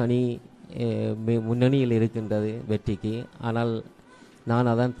 சென்ட் ஜோன்ஸ் அணி முன்னணியில் இருக்கின்றது வெற்றிக்கு. ஆனால் நான்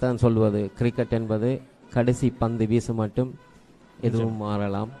அதான் சொல்வது, கிரிக்கெட் என்பது கடைசி பந்து வீச மட்டும் எதுவும்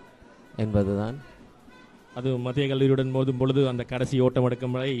மாறலாம் என்பதுதான். அது மத்திய கல்லூரியுடன் மோதும் பொழுது அந்த கடைசி ஓட்டம்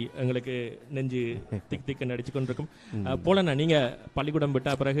எடுக்கும் வரை எங்களுக்கு நெஞ்சு திக்கு அடிச்சு கொண்டிருக்கும். போலண்ணா, நீங்க பள்ளிக்கூடம்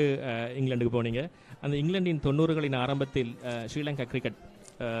விட்ட பிறகு இங்கிலாந்துக்கு போனீங்க. அந்த இங்கிலாந்தின் 90களின் ஆரம்பத்தில் ஸ்ரீலங்கா கிரிக்கெட்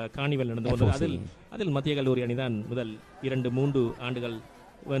காணிவல் நடந்து கொண்டது. அதில் மத்திய கல்லூரி அணிதான் முதல் 2-3 ஆண்டுகள்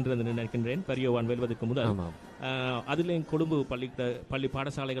வென்றது நினைக்கின்றேன், பரியோவான் வெல்வதற்கு முதல். அதிலேயும் கொழும்பு பள்ளி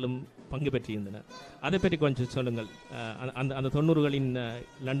பாடசாலைகளும் பங்கு பெற்றிருந்தன. அதை பற்றி கொஞ்சம் சொல்லுங்கள், அந்த 90களின்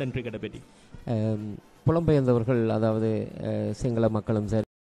லண்டன் கிரிக்கெட்டை பற்றி. புலம்பெயர்ந்தவர்கள், அதாவது சிங்கள மக்களும் சரி,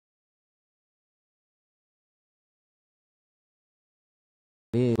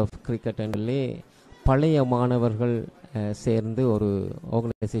 கிரிக்கெட் அணிலே பழைய மாணவர்கள் சேர்ந்து ஒரு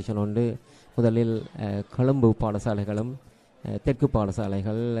ஆர்கனைசேஷன் உண்டு. முதலில் கொழும்பு பாடசாலைகளும் தெற்கு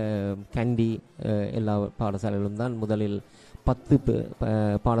பாடசாலைகள், கண்டி எல்லா பாடசாலைகளும் தான் முதலில் 10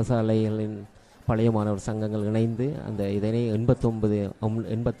 பாடசாலைகளின் பழைய மாணவர் சங்கங்கள் இணைந்து அந்த இதனை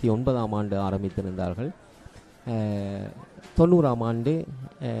 89ஆம் ஆண்டு ஆரம்பித்திருந்தார்கள். 90ஆம் ஆண்டு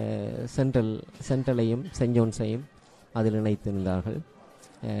சென்ட்ரலையும் சென்ட் ஜோன்ஸையும் அதில் இணைத்திருந்தார்கள்.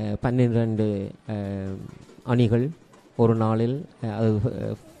 12 அணிகள் ஒரு நாளில், அது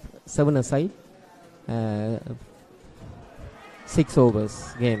 7 aside 6 overs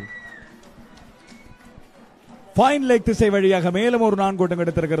game. Fine leg திசை வழியாக மேலும் ஒரு 4 ஓட்டம்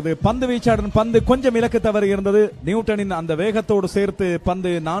எடுத்திருக்கிறது. பந்து வீச்சாளரின் பந்து கொஞ்சம் இலக்கு தவறு இருந்தது. நியூட்டனின் அந்த வேகத்தோடு சேர்த்து பந்து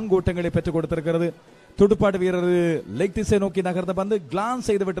 4 ஓட்டங்களை பெற்றுக் கொடுத்திருக்கிறது. துடுப்பாட்டு வீரர் லெக் திசை நோக்கி நகர்ந்த பந்து கிளான்ஸ்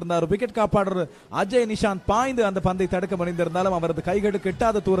செய்து விட்டிருந்தார். விக்கெட் காப்பாளர் அஜய் நிஷாந்த் பாய்ந்து அந்த பந்தை தடுக்க முனைந்திருந்தாலும் அவரது கைகளுக்கு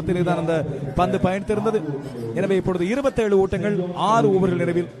எட்டாத தூரத்தில் தான் அந்த பந்து பயணித்திருந்தது. எனவே இப்பொழுது 27 ஓட்டங்கள் 6 ஓவர்கள்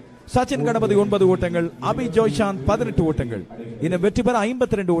நிறைவில். சச்சின் கணபதி 9 ஓட்டங்கள், அபி ஜோய்சாந்த் 18 ஓட்டங்கள். இன்னும் வெற்றி பெற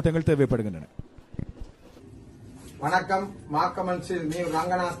 52 ஓட்டங்கள் தேவைப்படுகின்றன. வணக்கம். மாக்கமன்சில் நியூ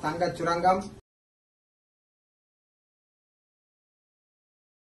ரங்கநாத் தங்க சுரங்கம்.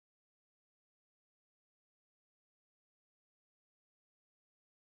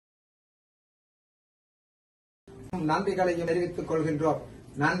 நன்றிகளையும் தெரிவித்துக் கொள்கின்றோம்.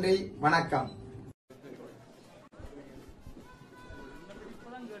 நன்றி, வணக்கம்.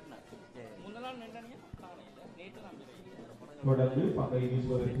 தொடர்ந்து பந்தை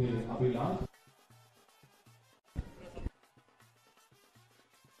வீசுவதற்கு அபிலாஷ்.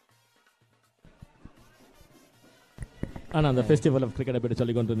 ஆனால் அந்த ஃபெஸ்டிவல் ஆஃப் கிரிக்கெட்டை பற்றி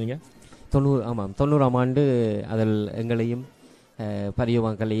சொல்லி கொண்டு இருந்தீங்க. 90ஆம் ஆண்டு அதில் எங்களையும்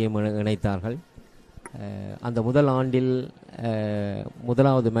பரியோவாங்களையும் இணைத்தார்கள். அந்த முதல் ஆண்டில்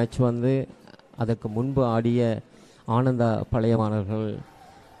முதலாவது மேட்ச் வந்து அதற்கு முன்பு ஆடிய ஆனந்தா பழைய மாணவர்கள்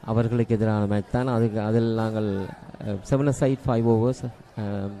அவர்களுக்கு எதிரான மேட்ச் தான். அதில் நாங்கள் 7 aside 5 overs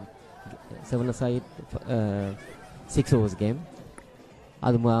 7 aside 6 overs game.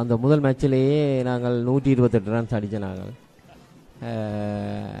 அந்த முதல் மேட்சிலேயே நாங்கள் 128 ரன்ஸ் அடித்த நாங்கள்.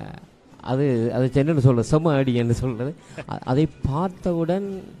 அது சென்னைன்னு சொல்ல செம்ம அடி என்று சொல்கிறது. அதை பார்த்தவுடன்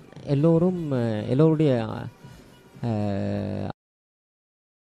எல்லோருடைய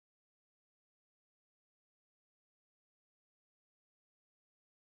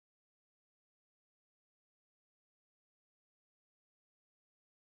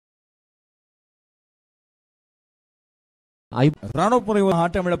ரன்-அவுட் முறை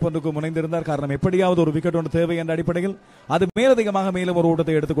ஆட்டம் இழப்பொன்றுக்கு முனைந்திருந்தார். காரணம், எப்படியாவது ஒரு விக்கெட் ஒன்று தேவை என்ற அடிப்படையில் அது மேலதிகமாக மேலும் ஒரு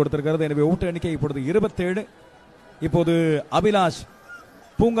ஓட்டத்தை எடுத்துக் கொடுத்திருக்கிறது. எனவே ஓட்ட எண்ணிக்கை இப்பொழுது 27. இப்போது அபிலாஷ்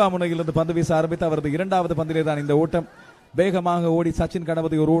பூங்கா முனையிலிருந்து பந்து வீச ஆரம்பித்து அவரது 2வது பந்திலே தான் இந்த ஓட்டம். வேகமாக ஓடி சச்சின்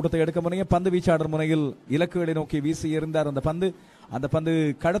கணபதி ஒரு ஓட்டத்தை எடுக்க முனைய பந்து வீச்சாளர் முனையில் இலக்குகளை நோக்கி வீசி எறிந்தார். அந்த பந்து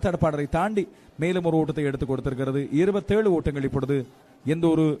கடத்தடப்பாடரை தாண்டி மேலும் ஒரு ஓட்டத்தை எடுத்துக் கொடுத்திருக்கிறது. 27 ஓட்டங்கள். இப்பொழுது எந்த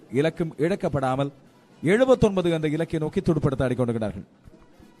ஒரு இலக்கும் இழக்கப்படாமல் 79 அந்த இலக்கை நோக்கி துடுப்படுத்த ஆடிக்கொண்டிருக்கிறார்கள்.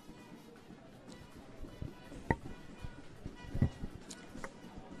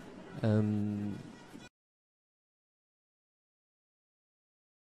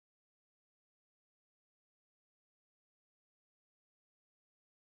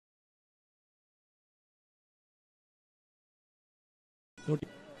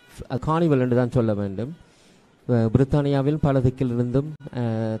 காணிவல் என்று தான் சொல்ல வேண்டும். பிரித்தானியாவில் பல திக்கிலிருந்தும்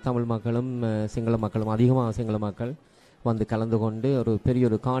தமிழ் மக்களும் சிங்கள மக்களும், அதிகமாக சிங்கள மக்கள் வந்து கலந்து கொண்டு ஒரு பெரிய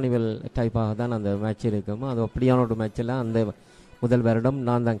ஒரு கார்னிவல் டைப்பாக தான் அந்த மேட்ச் இருக்கும். அது அப்படியான ஒரு மேட்சில் அந்த முதல் வருடம்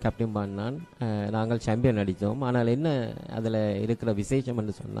நான் தான் கேப்டன் பண்ணான். நாங்கள் சாம்பியன் அடித்தோம். ஆனால் என்ன அதில் இருக்கிற விசேஷம்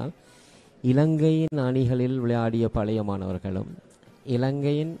என்று சொன்னால், இலங்கையின் அணிகளில் விளையாடிய பழைய மாணவர்களும்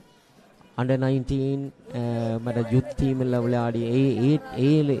இலங்கையின் அண்டர் 19 மற்ற யூத் டீமில் விளையாடிய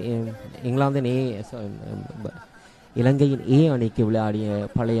இங்கிலாந்தின் இலங்கையின் ஏ அணிக்கு விளையாடிய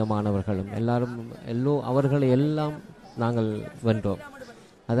பழைய மாணவர்களும் அவர்களை எல்லாம் நாங்கள் வென்றோம்.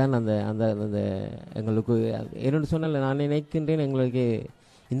 அதான் அந்த அந்த அந்த எங்களுக்கு என்னென்னு சொன்னால், நான் நினைக்கின்றேன் எங்களுக்கு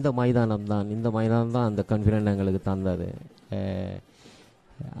இந்த மைதானம் தான் அந்த கான்ஃபிடென்ட் எங்களுக்கு தந்தது.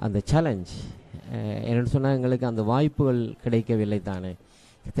 அந்த சேலஞ்ச் என்னென்னு சொன்னால் எங்களுக்கு அந்த வாய்ப்புகள் கிடைக்கவில்லை தானே.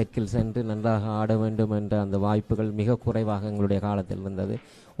 தெற்கில் சென்று நன்றாக ஆட வேண்டும் என்ற அந்த வாய்ப்புகள் மிக குறைவாக எங்களுடைய காலத்தில் இருந்தது.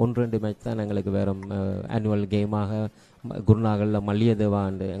 1-2 மேட்ச் தான் எங்களுக்கு வேறு ஆனுவல் கேமாக குருநாகலில் மல்லியதேவா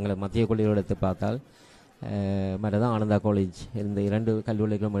என்று எங்களை மத்திய கொள்கையோடு எடுத்து பார்த்தால் மற்றதான் ஆனந்தா காலேஜ் இந்த 2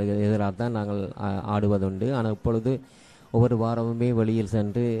 கல்லூரிகளும் எதிராக தான் நாங்கள் ஆடுவதுண்டு. ஆனால் இப்பொழுது ஒவ்வொரு வாரமுமே வெளியில்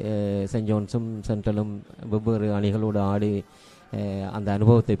சென்று சென்ட் ஜோன்ஸும் சென்ட்ரலும் வெவ்வேறு அணிகளோடு ஆடி அந்த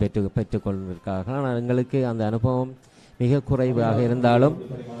அனுபவத்தை பெற்றுக்கொண்டிருக்கிறார்கள். ஆனால் எங்களுக்கு அந்த அனுபவம் மிக குறைவாக இருந்தாலும்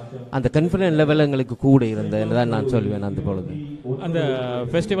அந்த கான்ஃபிடன்ஸ் லெவல் எங்களுக்கு கூட இருந்தது தான் நான் சொல்வேன். அந்த பொழுது அந்த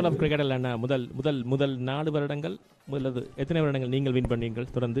ஃபெஸ்டிவல் ஆஃப் கிரிக்கெட்டில் என்ன முதல் 4 வருடங்கள் முதல்ல எத்தனை வருடங்கள் நீங்கள் வின் பண்ணீங்கள்?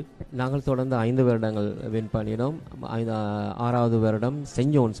 நாங்கள் தொடர்ந்து 5 வருடங்கள் வின் பண்ணினோம். 6வது வருடம்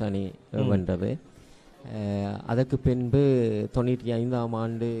சென்ட் ஜோன்ஸ் அணி வென்றது. அதற்கு பின்பு 95ஆம்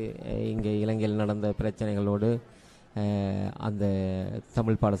ஆண்டு இங்கே இலங்கையில் நடந்த பிரச்சனைகளோடு அந்த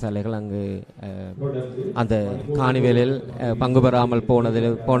தமிழ் பாடசாலைகள் அங்கு அந்த காணிவேலில் பங்கு பெறாமல்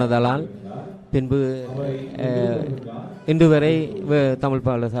போனதால் பின்பு இன்று வரை தமிழ்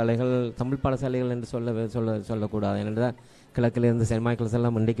பாடசாலைகள் என்று சொல்லக்கூடாது. ஏனென்றால் கிழக்கிலிருந்து சென்ட் மைக்கேல்ஸ்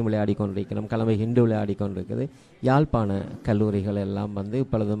எல்லாம் இன்றைக்கும் விளையாடி கொண்டிருக்கிறோம். கிழமை ஹிந்து விளையாடி கொண்டிருக்குது. யாழ்ப்பாண கல்லூரிகள் எல்லாம்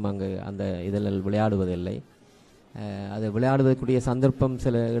இப்பொழுதும் அங்கு அந்த இதில் விளையாடுவதில்லை. அது விளையாடுவதற்குரிய சந்தர்ப்பம்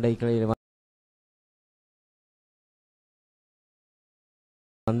சில இடைகளில்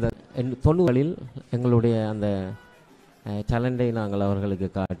அந்த 90களில் எங்களுடைய அந்த டேலண்டை நாங்கள் அவர்களுக்கு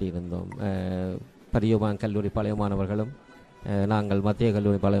காட்டியிருந்தோம். பரியோபான் கல்லூரி பழைய மாணவர்களும் நாங்கள் மத்திய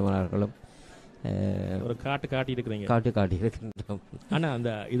கல்லூரி பழைய மாணவர்களும் ஒரு காட்டி இருக்கின்றோம். ஆனால் அந்த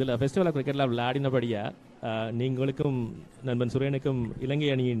இதில் ஃபெஸ்டிவல் ஆஃப் கிரிக்கெட்டில் விளையாடினபடியா நீங்களுக்கும் நண்பன் சுரேனுக்கும்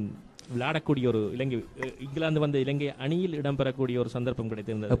இலங்கை அணியின் விளையாடக்கூடிய ஒரு இங்கிலாந்து வந்த இலங்கை அணியில் இடம்பெறக்கூடிய ஒரு சந்தர்ப்பம்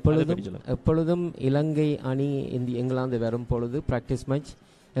கிடைத்திருந்தது. எப்பொழுதும் இலங்கை அணி இங்கிலாந்து வரும் பொழுது பிராக்டிஸ் மேட்ச்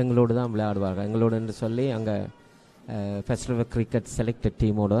எங்களோடு தான் விளையாடுவார்கள். எங்களோடு என்று சொல்லி அங்கே ஃபெஸ்டிவல் கிரிக்கெட் செலக்டட்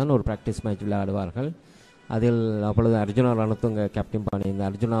டீமோடு தான் ஒரு ப்ராக்டிஸ் மேட்ச் விளையாடுவார்கள். அதில் அப்பொழுது அர்ஜுனா ரணத்துங்க கேப்டன் பண்ணியிருந்தேன்.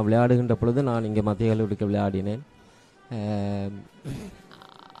 அர்ஜுனா விளையாடுகின்ற பொழுது நான் இங்கே மத்திய கல்லூரிக்கு விளையாடினேன்.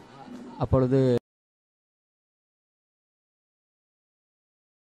 அப்பொழுது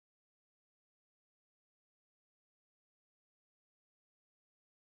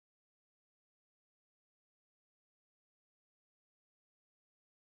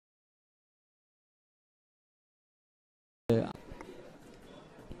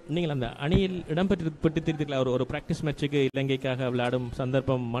நீங்கள் அந்த அணியில் இடம்பெற்றிருக்கிறீர்களா? ஒரு பிராக்டிஸ் மேட்சுக்கு இலங்கைக்காக விளையாடும்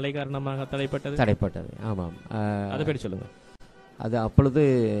சந்தர்ப்பம் மழை காரணமாக தடைப்பட்டது. ஆமாம், அதை பற்றி சொல்லுங்கள். அது அப்பொழுது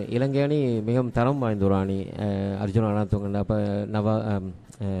இலங்கை அணி மிகவும் தரம் வாய்ந்த ஒரு அணி. அர்ஜுனா ரணத்துங்க, அப்போ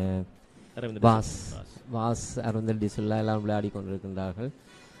வாஸ் அரவிந்தர் டிசுல்லா எல்லாம் விளையாடி கொண்டிருக்கின்றார்கள்.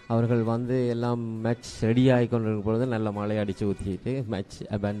 அவர்கள் எல்லாம் மேட்ச் ரெடி ஆகி கொண்டிருக்கும் பொழுது நல்ல மழை அடித்து ஊற்றிட்டு மேட்ச்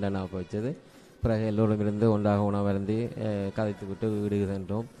அபேண்டன் ஆக வச்சது. பிறகு எல்லோரும் இருந்து ஒன்றாக உணவருந்தி கதைத்து விட்டு வீடு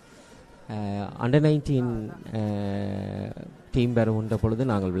சென்றோம். அண்டர் 19 டீம் பெறுகின்ற பொழுது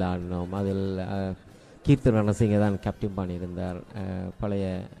நாங்கள் விளையாடினோம். அதில் கீர்த்தி ரணசிங்க தான் கேப்டன் பண்ணியிருந்தார், பழைய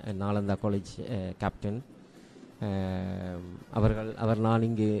நாலந்தா காலேஜ் கேப்டன். அவர் நான்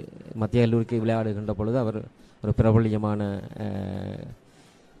இங்கு மத்திய கல்லூரிக்கு விளையாடுகின்ற பொழுது அவர் ஒரு பிரபலியமான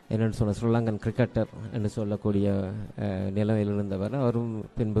என்னென்னு சொன்ன ஸ்ரீலங்கன் கிரிக்கெட்டர் என்று சொல்லக்கூடிய நிலைமையில் இருந்தவர். அவரும்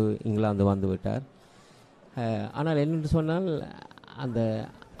பின்பு இங்கிலாந்து வந்து விட்டார். ஆனால் என்னென்று சொன்னால் அந்த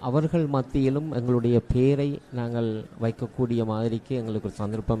அவர்கள் மத்தியிலும் எங்களுடைய பேரை நாங்கள் வைக்கக்கூடிய மாதிரிக்கு எங்களுக்கு ஒரு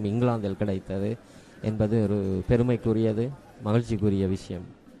சந்தர்ப்பம் இங்கிலாந்தில் கிடைத்தது என்பது ஒரு பெருமைக்குரியது, மகிழ்ச்சிக்குரிய விஷயம்.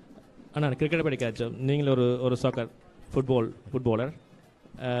 ஆனால் கிரிக்கெட் படிக்காச்சும் நீங்கள் ஒரு சாக்கர் ஃபுட்பாலர்,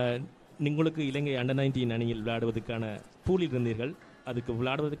 உங்களுக்கு இலங்கை அண்டர் 19 அணியில் விளையாடுவதற்கான பூலில் இருந்தீர்கள். அதுக்கு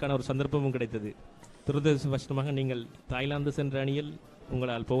விளையாடுவதற்கான ஒரு சந்தர்ப்பமும் கிடைத்தது. துரதிருஷ்டவசமாக நீங்கள் தாய்லாந்து சென்ற அணியில்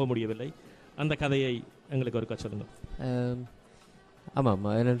உங்களால் போக முடியவில்லை. அந்த கதையை எங்களுக்கு ஒரு சொல்லுங்கள். ஆமாம்,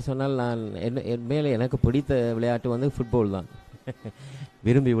 என்னென்னு சொன்னால் நான் மேலே எனக்கு பிடித்த விளையாட்டு ஃபுட்பால் தான்.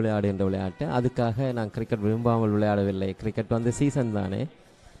 விரும்பி விளையாடுகின்ற விளையாட்டு. அதுக்காக நான் கிரிக்கெட் விரும்பாமல் விளையாடவில்லை. கிரிக்கெட் சீசன் தானே.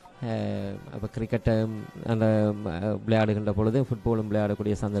 அப்போ கிரிக்கெட்டை அந்த விளையாடுகின்ற பொழுது ஃபுட்பாலும்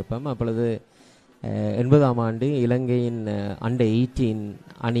விளையாடக்கூடிய சந்தர்ப்பம். அப்பொழுது 80ஆம் ஆண்டு இலங்கையின் அண்டர் 18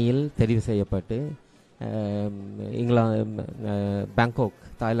 அணியில் தெரிவு செய்யப்பட்டு பேங்காக்,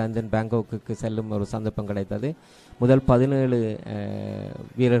 தாய்லாந்தின் பேங்காக்கு செல்லும் ஒரு சந்தர்ப்பம் கிடைத்தது. முதல் 17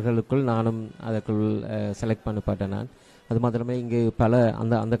 வீரர்களுக்குள் நானும் அதற்குள் செலக்ட் பண்ணப்பட்டேன் நான். அது மாத்திரமே இங்கு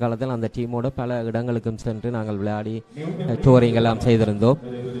அந்த காலத்தில் அந்த டீமோட பல இடங்களுக்கும் சென்று நாங்கள் விளையாடி டூரிங் எல்லாம் செய்திருந்தோம்.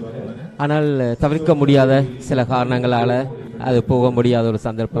 ஆனால் தவிர்க்க முடியாத சில காரணங்களால் அது போக முடியாத ஒரு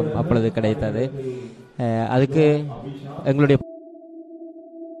சந்தர்ப்பம் அப்பொழுது கிடைத்தது. அதுக்கு எங்களுடைய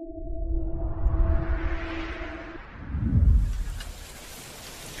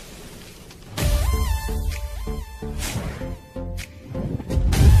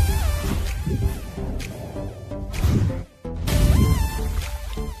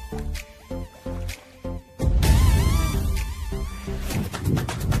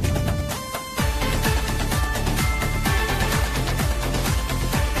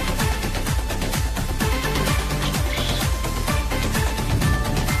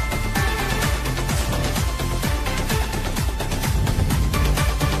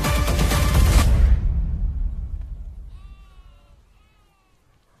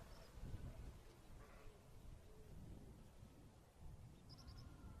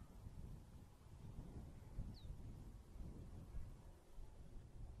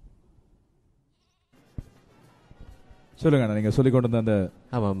சொல்லுங்க, நீங்க சொல்லிக் கொண்டு வந்த அந்த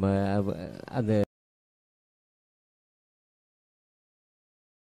ஆமாம் அந்த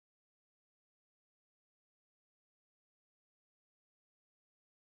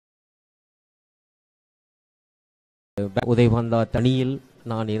உதயபந்தா தனியில்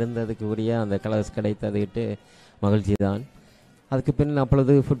நான் இருந்ததுக்கு உரிய அந்த கலர்ஸ் கிடைத்ததுட்டு மகிழ்ச்சி தான். அதுக்கு பின்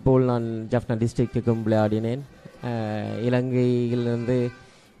அப்பொழுது ஃபுட்பால் நான் ஜாஃப்னா டிஸ்ட்ரிக்ட்டுக்கும் விளையாடினேன். இலங்கையிலிருந்து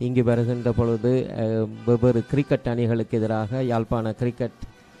இங்கு வருகின்ற பொழுது வெவ்வேறு கிரிக்கெட் அணிகளுக்கு எதிராக யாழ்ப்பாண கிரிக்கெட்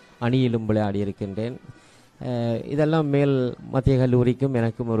அணியிலும் விளையாடி இருக்கின்றேன். இதெல்லாம் மேல் மத்திய கல்லூரிக்கும்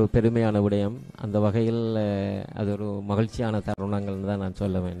எனக்கும் ஒரு பெருமையான விடயம். அந்த வகையில் அது ஒரு மகிழ்ச்சியான தருணங்கள் தான் நான்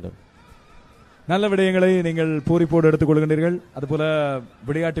சொல்ல வேண்டும். நல்ல விடயங்களை நீங்கள் பூரிப்போடு எடுத்துக் கொள்கின்றீர்கள். அதுபோல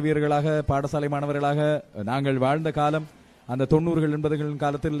விளையாட்டு வீரர்களாக, பாடசாலை மாணவர்களாக நாங்கள் வாழ்ந்த காலம், அந்த 90கள் 80களின்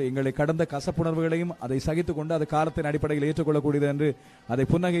காலத்தில் எங்களை கடந்த கசப்புணர்வுகளையும் அதை சகித்துக் கொண்டு அது காலத்தின் அடிப்படையில் ஏற்றுக்கொள்ளக்கூடியது என்று அதை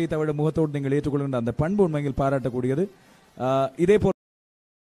புன்னகை தவிர முகத்தோடு நீங்கள் ஏற்றுக்கொள்கின்ற அந்த பண்பு உண்மையில் பாராட்டக்கூடியது. இதே போல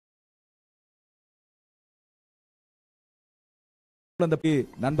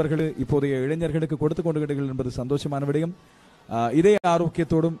நண்பர்கள் இப்போதைய இளைஞர்களுக்கு கொடுத்துக் கொண்டிருக்கிறீர்கள் என்பது சந்தோஷமான விடயம். இதே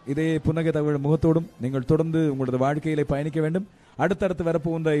ஆரோக்கியத்தோடும் இதே புன்னகை தவிர முகத்தோடும் நீங்கள் தொடர்ந்து உங்களது வாழ்க்கையிலே பயணிக்க வேண்டும். அடுத்தடுத்து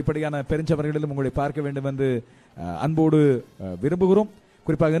வரப்போன்ற இப்படியான பெருஞ்சவர்களிலும் உங்களை பார்க்க வேண்டும் என்று அன்போடு விரும்புகிறோம்.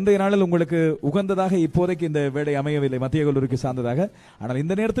 குறிப்பாக இன்றைய நாளில் உங்களுக்கு உகந்ததாக இப்போதைக்கு இந்த வேலை அமையவில்லை, மத்திய கல்லூரிக்கு சார்ந்ததாக. ஆனால்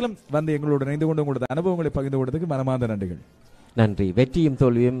இந்த நேரத்திலும் வந்து எங்களோடு இணைந்து கொண்டு உங்களது அனுபவங்களை பகிர்ந்து கொண்டதுக்கு மனமார்ந்த நன்றிகள். நன்றி. வெற்றியும்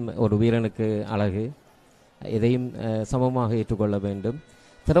தோல்வியும் ஒரு வீரனுக்கு அழகு, எதையும் சமமாக ஏற்றுக்கொள்ள வேண்டும்.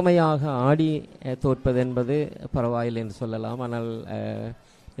 திறமையாக ஆடி தோற்பது என்பது பரவாயில்லை என்று சொல்லலாம். ஆனால்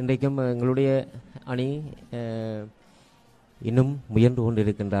இன்றைக்கும் எங்களுடைய அணி இன்னும் முயன்று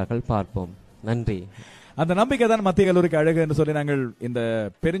கொண்டிருக்கின்றார்கள், பார்ப்போம். நன்றி. அந்த நம்பிக்கை தான் மத்திய கல்லூரிக்கு அழகு என்று சொல்லி நாங்கள் இந்த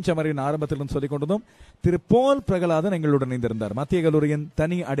பெருஞ்சமரின் ஆரம்பத்திலும் சொல்லிக் கொண்டதும். திரு போல் பிரகலாதன் எங்களுடன் இணைந்திருந்தார், மத்திய கல்லூரியின்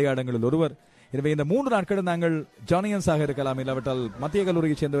தனி அடையாளங்களில் ஒருவர். எனவே இந்த 3 நாட்களும் நாங்கள் ஜானியன்ஸாக இருக்கலாம், இல்லாவிட்டால் மத்திய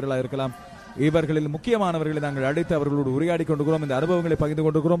கல்லூரியை சேர்ந்தவர்களாக இருக்கலாம், இவர்களில் முக்கியமானவர்களை நாங்கள் அழைத்து அவர்களோடு உரையாடி கொண்டிருக்கிறோம், இந்த அனுபவங்களை பகிர்ந்து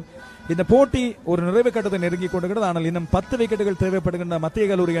கொண்டிருக்கிறோம். இந்த போட்டி ஒரு நிறைவு கட்டத்தை நெருங்கி கொண்டிருக்கிறது. ஆனால் இன்னும் 10 விக்கெட்டுகள் தேவைப்படுகின்ற மத்திய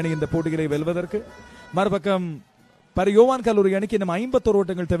கல்லூரி அணி இந்த போட்டிகளை வெல்வதற்கு. மறுபக்கம் பரியோவான் கல்லூரி அணிக்கு இன்னும் 51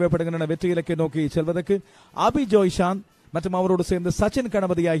 ஓட்டங்கள் தேவைப்படுகின்றன வெற்றி இலக்கை நோக்கி செல்வதற்கு. அபி ஜோய்ஷாந்த் மற்றும் அவரோடு சேர்ந்து சச்சின்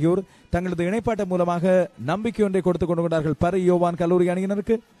கணபதி ஆகியோர் தங்களது இணைப்பாட்டம் மூலமாக நம்பிக்கை ஒன்றை கொடுத்துக் கொண்டிருக்கிறார்கள் பரியோவான் கல்லூரி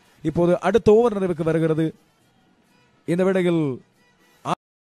அணியினருக்கு. இப்போது அடுத்த ஓவர் நிறைவுக்கு வருகிறது. இந்த வேளையில்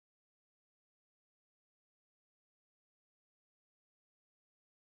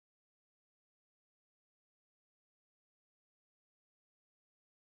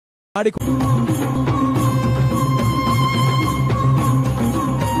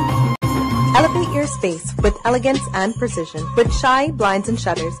Elevate your space with elegance and precision with Shy Blinds and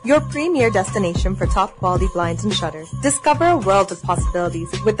Shutters, your premier destination for top quality blinds and shutters. Discover a world of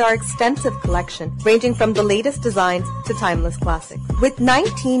possibilities with our extensive collection ranging from the latest designs to timeless classics. With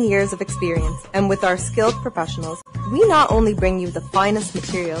 19 years of experience and with our skilled professionals, we not only bring you the finest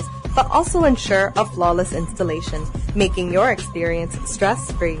materials but also ensure a flawless installation, making your experience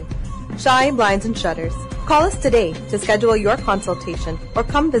stress-free. Shy Blinds and Shutters. Call us today to schedule your consultation or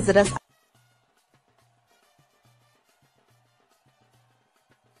come visit us.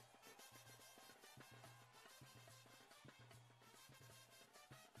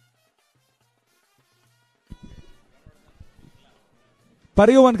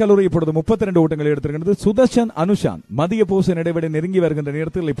 Pariyovan கல்லூரி இப்பொழுது 32 ஓட்டங்களை எடுத்திருக்கிறது. சுதர்ஷன் அனுஷாந்த் மதிய போசன் இடைவெளி நெருங்கி வருகின்ற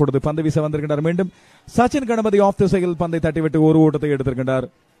நேரத்தில் இப்பொழுது பந்து வீச வந்திருக்கின்றார். மீண்டும் சச்சின் கணபதி ஆஃப் திசையில் பந்தை தட்டிவிட்டு ஒரு ஓட்டத்தை எடுத்திருக்கின்றார்.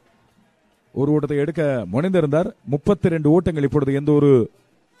 ஒரு ஓட்டத்தை எடுக்க முனைந்திருந்தார். 32 ஓட்டங்கள் இப்பொழுது எந்த ஒரு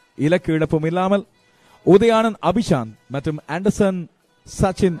இலக்கு இழப்பும் இல்லாமல் உதயானந்த் அபிஷாந்த் மற்றும் ஆண்டர்சன்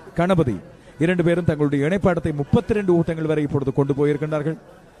சச்சின் கணபதி 2 பேரும் தங்களுடைய இணைப்பாட்டத்தை 32 ஓட்டங்கள் வரை இப்பொழுது கொண்டு போயிருக்கின்றார்கள்.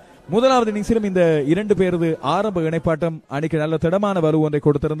 முதலாவது இன்னிங்ஸிலும் இந்த 2 பேரது ஆரம்ப இணைப்பாட்டம் அணிக்கு நல்ல திடமான வலு ஒன்றை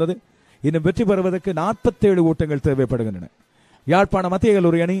கொடுத்திருந்தது. இன்னும் வெற்றி பெறுவதற்கு 47 ஓட்டங்கள் தேவைப்படுகின்றன. யாழ்ப்பாண மத்திய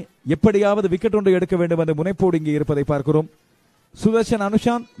கல்லூரி அணி எப்படியாவது விக்கெட் ஒன்றை எடுக்க வேண்டும் என்ற முனைப்போடு இங்கே இருப்பதை பார்க்கிறோம். சுதர்ஷன்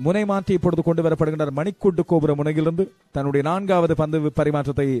அனுஷாந்த் முனை மாற்றி இப்பொழுது கொண்டு வரப்படுகின்றார். மணிக்கூட்டு கோபுர முனையிலிருந்து தன்னுடைய 4வது பந்து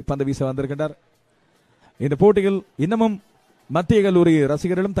பரிமாற்றத்தை பந்து வீச வந்திருக்கின்றார். இந்த போட்டியில் இன்னமும் மத்திய கல்லூரி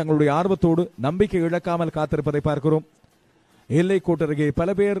ரசிகர்களும் தங்களுடைய ஆர்வத்தோடு நம்பிக்கை இழக்காமல் காத்திருப்பதை பார்க்கிறோம். எல்லை கோட்டருகே பல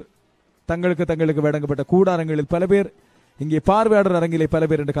பேர், தங்களுக்கு வழங்கப்பட்ட கூடாரங்களில் பல பேர், இங்கே பார்வையாளர் அரங்கிலே பல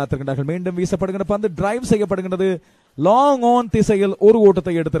பேர் என்று காத்திருக்கின்றார்கள். மீண்டும் வீசப்படுகின்ற பந்து டிரைவ் செய்யப்படுகின்றது. லாங் ஆன் திசையில் ஒரு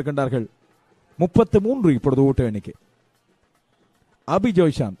ஓட்டத்தை எடுத்திருக்கின்றார்கள். 33 இப்பொழுது ஓட்ட எண்ணிக்கை. அபி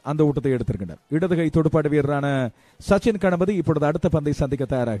ஜோய்ஷாந்த் அந்த ஓட்டத்தை எடுத்திருக்கின்றார். இடதுகை துடுப்பாட்ட வீரரான சச்சின் கணபதி இப்பொழுது அடுத்த பந்தை சந்திக்க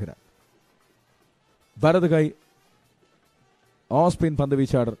தயாராகிறார். வலதுகை ஆஸ்பின் பந்து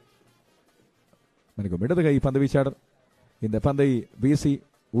வீச்சாளர், இடதுகை பந்து வீச்சாளர் இந்த பந்தை வீசி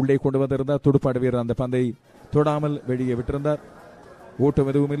உள்ளே கொண்டு வந்திருந்தார். துடுப்பாட்ட வீரர் அந்த பந்தை தொடாமல் வெளியே விட்டிருந்தார். ஓட்டம்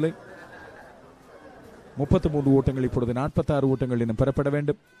எதுவும் இல்லை. 33 ஓட்டங்கள், இப்பொழுது 46 ஓட்டங்கள் இன்னும் பெறப்பட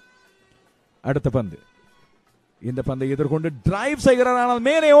வேண்டும். அடுத்த பந்து, இந்த பந்தை எதிர்கொண்டு டிரைவ் செய்கிறார், ஆனால்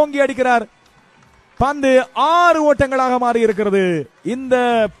மேலே ஓங்கி அடிக்கிறார். பந்து 6 ஓட்டங்களாக மாறி இருக்கிறது. இந்த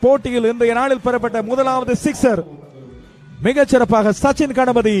போட்டியில் இன்றைய நாளில் பெறப்பட்ட முதலாவது சிக்ஸர். மிகச்சிறப்பாக சச்சின்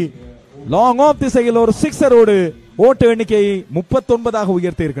கணபதி லாங் ஆஃப் திசையில் ஒரு சிக்ஸரோடு ஓட்ட எண்ணிக்கையை 39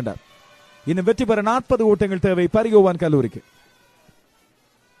 உயர்த்தி இருக்கின்றார். இன்னும் வெற்றி பெற 40 ஓட்டங்கள் தேவை பரியோவான் கல்லூரிக்கு.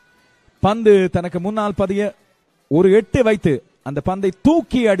 பந்து தனக்கு முன்னால் பதிய ஒரு 8 வைத்து அந்த பந்தை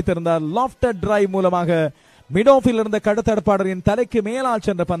தூக்கி அடித்திருந்தார். லாஃப்டர் டிரைவ் மூலமாக மிட் ஆஃபில் இருந்த கடத்தடப்பாளரின் தலைக்கு மேலால்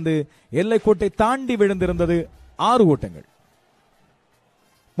சென்ற பந்து எல்லைக்கோட்டை தாண்டி விழுந்திருந்தது. 6 ஓட்டங்கள்,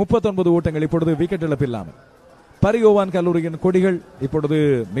 39 ஓட்டங்கள். இப்பொழுது விக்கெட் இழப்பு இல்லாமல் பரியோவான் கல்லூரியின் கொடிகள் இப்பொழுது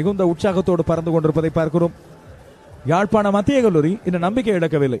மிகுந்த உற்சாகத்தோடு பறந்து கொண்டிருப்பதை பார்க்கிறோம். யாழ்ப்பாண மத்திய கல்லூரி இந்த நம்பிக்கை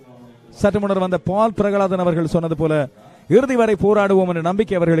இழக்கவில்லை. சற்று முன்னர் வந்த பால் பிரகலாதன் அவர்கள் சொன்னது போல இறுதி வரை போராடுவோம் என்ற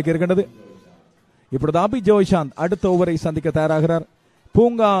நம்பிக்கை அவர்களுக்கு இருக்கின்றது. இப்பொழுது அபி ஜோய்சாந்த் அடுத்த ஓவரை சந்திக்க தயாராகிறார்.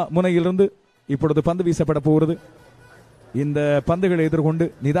 பூங்கா முனையிலிருந்து இப்பொழுது பந்து வீசப்பட போகிறது. இந்த பந்துகளை எதிர்கொண்டு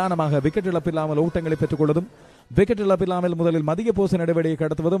நிதானமாக விக்கெட் இழப்பில்லாமல் ஓட்டங்களை பெற்றுக் கொள்வதும், விக்கெட் இழப்பில்லாமல் முதலில் மதிய போச நடவடிக்கை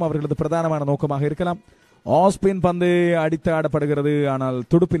கடத்துவதும் அவர்களது பிரதானமான நோக்கமாக இருக்கலாம். ஆஸ்பின் பந்து அடித்து ஆடப்படுகிறது, ஆனால்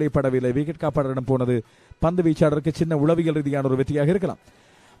துடுப்பிலை படவில்லை. விக்கெட் காப்பாளரிடம் போனது. பந்து வீச்சாளருக்கு சின்ன உளவியல் ரீதியான ஒரு வெற்றியாக இருக்கலாம்.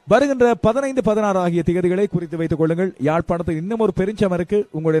 வருகின்ற 15, 16 ஆகிய தேதிகளை குறித்து வைத்துக் கொள்ளுங்கள். யாழ்ப்பாணத்தில் இன்னும் ஒரு பெருஞ்சமருக்கு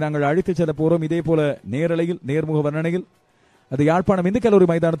உங்களை நாங்கள் அழைத்துச் செல்ல போறோம். இதே போல நேரலையில் நேர்முக வர்ணனையில் அது யாழ்ப்பாணம் இந்து கல்லூரி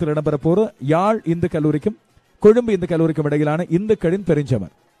மைதானத்தில் இடம்பெற போற யாழ் இந்து கல்லூரிக்கும் கொழும்பு இந்து கல்லூரிக்கும் இடையிலான இந்துக்களின்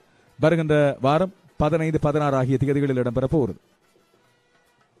பெருஞ்சமர் வருகின்ற வாரம் 15, 16 ஆகிய தேதிகளில் இடம்பெற போகிறது.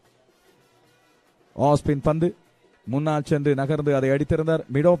 ஆஸ்பின் பந்து முன்னால் சென்று நகர்ந்து அதை அடித்திருந்தார்.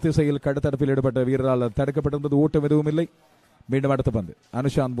 மிட் ஆஃப் திசையில் கடத்தடுப்பில் ஈடுபட்ட வீரரால் தடுக்கப்பட்டிருந்தது. ஓட்டம் எதுவும் இல்லை. மீண்டும் அடுத்த பந்து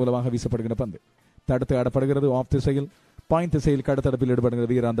அனுஷாந்த் மூலமாக வீசப்படுகிற பந்து தடுத்து ஆடப்படுகிறது. ஆஃப் திசையில் பாயிண்ட் திசையில் கடத்தடுப்பில் ஈடுபடுகிற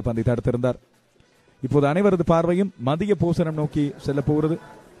வீரர் அந்த பந்தை தடுத்திருந்தார். இப்போது அனைவரது பார்வையும் மதிய போசனம் நோக்கி செல்ல போகிறது.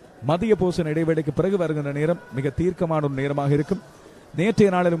 மதிய போசன இடைவேளைக்கு பிறகு வருகின்ற நேரம் மிக தீர்க்கமான ஒரு நேரமாக இருக்கும். நேற்றைய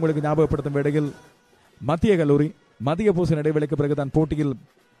நாளில் உங்களுக்கு ஞாபகப்படுத்தும் வேளையில் மத்திய கல்லூரி மதிய போசன இடைவேளைக்கு பிறகு தான்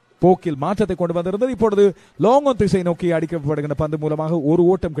போக்கில் மாற்றத்தை கொண்டு வந்திருந்தது. இப்பொழுது லாங் ஆன் திசை நோக்கி அடிக்கப்படுகின்ற பந்து மூலமாக ஒரு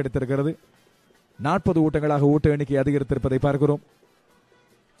ஓட்டம் கிடைத்திருக்கிறது. 40 ஓட்டங்களாக ஓட்ட எண்ணிக்கை அதிகரித்திருப்பதை பார்க்கிறோம்.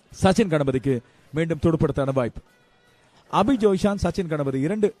 சச்சின் கணபதிக்கு மீண்டும் துடுப்படுத்தான வாய்ப்பு. அபி ஜோய்சாந்த், சச்சின் கணபதி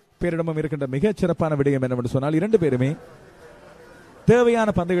 2 பேரிடமும் இருக்கின்ற மிகச் சிறப்பான விடயம் என்னவென்று சொன்னால் 2 பேருமே தேவையான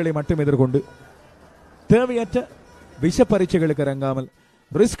பந்துகளை மட்டும் எதிர்கொண்டு தேவையற்ற விஷ பரீட்சைகளுக்கு இறங்காமல்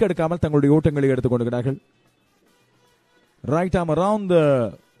ரிஸ்க் எடுக்காமல் தங்களுடைய ஓட்டங்களை எடுத்துக் கொண்டிருக்கிறார்கள். ரைட் ஆம் அரவுண்ட்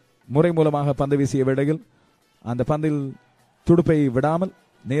முறை மூலமாக பந்து வீசிய வேளையில் அந்த பந்தில் துடுப்பை விடாமல்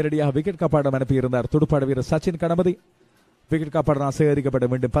நேரடியாக விக்கெட் காப்பாடம் அனுப்பியிருந்தார் துடுப்பாட வீரர் சச்சின் கணபதி. விக்கெட் காப்பாடம் சேகரிக்கப்பட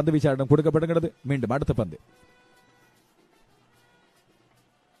மீண்டும் பந்து வீச்சாளரிடம் கொடுக்கப்படுகிறது. மீண்டும் அடுத்த பந்து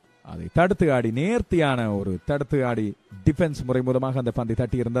அதை தடுத்து ஆடி நேர்த்தியான ஒரு தடுத்து ஆடி டிஃபென்ஸ் முறை மூலமாக அந்த பந்தை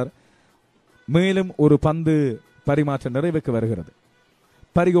தட்டியிருந்தார். மேலும் ஒரு பந்து பரிமாற்ற நிறைவுக்கு வருகிறது.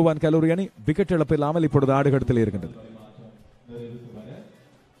 பரிகோவான் கல்லூரி அணி விக்கெட் இழப்பு இல்லாமல் இப்பொழுது ஆடுகளத்தில் இருக்கின்றது.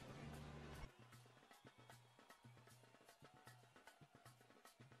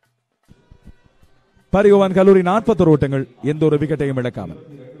 பரிகோவான் கல்லூரி 41 ஓட்டங்கள், எந்த ஒரு விக்கெட்டையும் இழக்காமல்.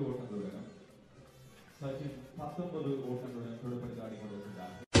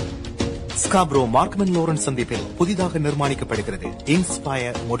 ஸ்காப்ரோ மார்க்மன் லோரன்ஸ் சந்திப்பில் புதிதாக நிர்மாணிக்கப்படுகிறது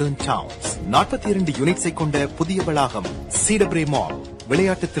இன்ஸ்பயர் மாடர்ன் டவுன்ஸ். 42 யூனிட்ஸை கொண்ட புதிய வளாகம் சீடப்ரே மால்,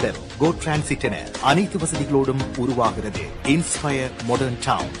 விளையாட்டு திடல், கோ டிரான்சிட் என அனைத்து வசதிகளோடும் உருவாகிறது இன்ஸ்பயர் மாடர்ன்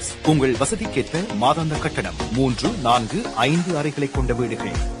டவுன்ஸ். உங்கள் வசதிக்கேற்ப மாதாந்த கட்டணம் 3, 4, 5 அறைகளை கொண்ட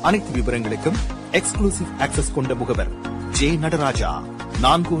வீடுகள். அனைத்து விவரங்களுக்கும் எக்ஸ்க்ளூசிவ் ஆக்சஸ் கொண்ட முகவர் ஜே நடராஜா.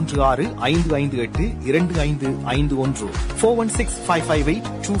 4165582551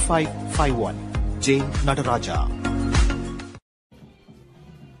 4165582551 ஜே நடராஜா.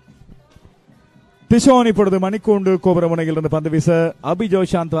 திஷோன் இப்பொழுது மணிக்கூண்டு கோபுர முனையில் இருந்து பந்து வீச அபி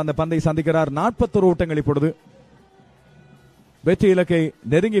ஜோய்சாந்த் அந்த பந்தை சந்திக்கிறார். 41 ஓட்டங்கள் இப்பொழுது வெற்றி இலக்கை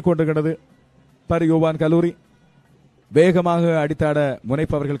நெருங்கிக் கொண்டிருக்கிறது. பரியோவான் கல்லூரி வேகமாக அடித்தாட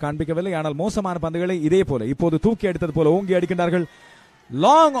முனைப்பவர்கள் காண்பிக்கவில்லை. ஆனால் மோசமான பந்துகளை இதே போல இப்போது தூக்கி அடித்தது போல ஓங்கி அடிக்கின்றார்கள்.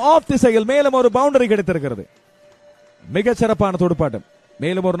 லாங் ஆஃப் திசையில் மேலும் ஒரு பவுண்டரி கிடைத்திருக்கிறது. மிகச் சிறப்பான துடுப்பாட்டம்.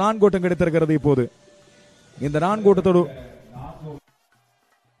 மேலும் ஒரு 4 ஓட்டம் கிடைத்திருக்கிறது. இப்போது இந்த 4 ஓட்டத்தோடு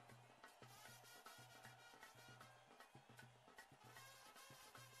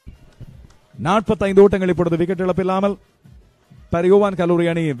 45 ஓட்டங்கள் இப்பொழுது விக்கெட் இழப்பில்லாமல் பரியோவான் கல்லூரி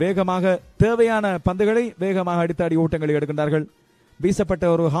அணி வேகமாக தேவையான பந்துகளை வேகமாக அடித்தாடி ஓட்டங்களை எடுக்கின்றார்கள். வீசப்பட்ட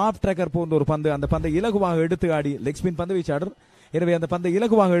ஒரு ஹாஃப் ட்ராக்கர் போன்ற ஒரு பந்து, அந்த பந்தை இலகுவாக எடுத்து ஆடி லெக் ஸ்பின் பந்து வீச்சாளர். எனவே அந்த பந்தை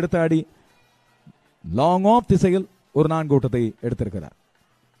இலகுவாக எடுத்து ஆடி லாங் ஆஃப் திசையில் ஒரு 4 ஓட்டத்தை எடுத்திருக்கிறார்.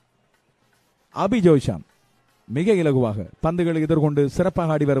 அபிஜோஷான் மிக இலகுவாக பந்துகளை எதிர்கொண்டு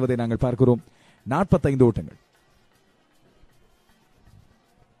சிறப்பாக ஆடி வருவதை நாங்கள் பார்க்கிறோம். 45 ஓட்டங்கள்.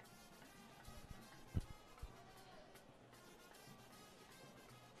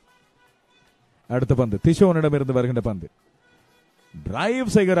 அடுத்த பந்து திஷோனிடமிருந்து வருகின்ற பந்து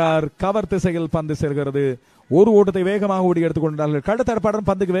டிரைவ் செய்கிறார். கவர் திசையில் பந்து செல்கிறது. ஒரு ஓட்டத்தை வேகமாக ஓடி எடுத்துக்கொண்டார்கள். கள்ளத்தரப்பாளர்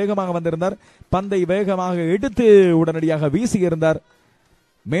பந்துக்கு வேகமாக வந்திருந்தார். பந்தை வேகமாக எடுத்து உடனடியாக வீசி இருந்தார்.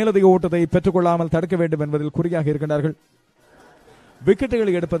 மேலதிக ஓட்டத்தை பெற்றுக்கொள்ளாமல் தடுக்க வேண்டும் என்பதில் குறியாக இருக்கின்றார்கள்.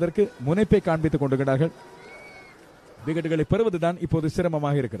 விக்கெட்டுகளை எடுப்பதற்கு முனைப்பை காண்பித்துக் கொண்டிருக்கிறார்கள். விக்கெட்டுகளை பெறுவதுதான் இப்போது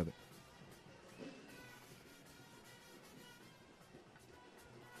சிரமமாக இருக்கிறது.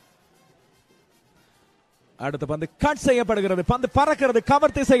 அடுத்த பந்து கட் செய்யப்படுகிறது. பந்து பறக்கிறது.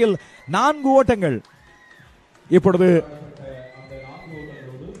 கவர் திசையில் 4 ஓட்டங்கள். இப்பொழுது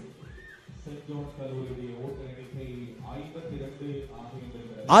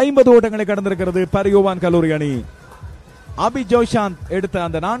ஐம்பது ஓட்டங்களை கடந்திருக்கிறது பரியோவான் கல்லூரி அணி. அபிஜோஷாந்த் எடுத்த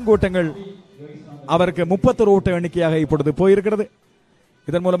அந்த 4 ஓட்டங்கள் அவருக்கு 31 ஓட்ட எண்ணிக்கையாக இப்பொழுது போயிருக்கிறது.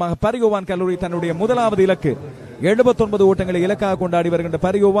 இதன் மூலமாக பரியோவான் கல்லூரி தன்னுடைய முதலாவது இலக்கு 79 ஓட்டங்களை இலக்காக கொண்டாடி வருகின்ற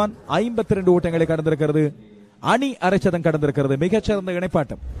பரியோவான் 52 ஓட்டங்களை கடந்திருக்கிறது. அணி அரைச்சதம் கடந்திருக்கிறது. மிகச்சிறந்த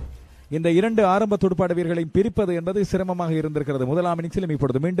இணைப்பாட்டம். இந்த 2 ஆரம்ப துடுப்பாட்ட வீரர்களை பிரிப்பது என்பது சிரமமாக இருந்திருக்கிறது. முதலாம் இன்னிங்ஸிலும்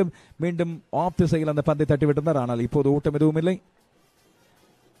இப்பொழுது மீண்டும் மீண்டும் ஆஃப் திசையில் அந்த பந்தை தட்டிவிட்டிருந்தார். ஆனால் இப்போது ஓட்டம் எதுவும் இல்லை.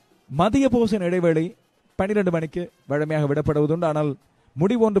 மதிய போசன் இடைவேளை 12 மணிக்கு வழமையாக விடப்படுவதுண்டு. ஆனால்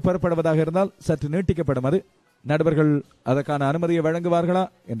முடிவு ஒன்று பெறப்படுவதாக இருந்தால் சற்று நீட்டிக்கப்படும். அது நடுவர்கள் அதற்கான அனுமதியை வழங்குவார்களா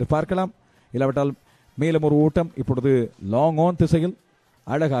என்று பார்க்கலாம். இல்லாவிட்டால் மேலும் ஒரு ஓட்டம் இப்பொழுது லாங் ஆன் திசையில்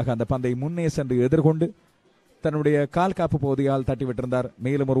அழகாக அந்த பந்தை முன்னே சென்று எதிர்கொண்டு தன்னுடைய கால் காப்பு பகுதியால் தட்டிவிட்டிருந்தார்.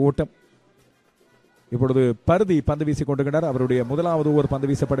 மேலும் ஒரு ஓட்டம். இப்பொழுது பருதி பந்து வீசிக் கொண்டிருக்கிறார். அவருடைய முதலாவது ஓவர் பந்து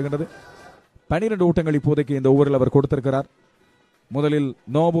வீசப்படுகின்றது. 12 ஓட்டங்கள் இப்போதைக்கு இந்த ஓவரில் அவர் கொடுத்திருக்கிறார். முதலில்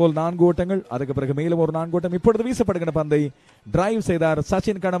நோ பால் 4 ஓட்டங்கள், அதுக்கு பிறகு மேலும் ஒரு 4 ஓட்டம். இப்பொழுது வீசப்படுகின்ற பந்தை டிரைவ் செய்தார்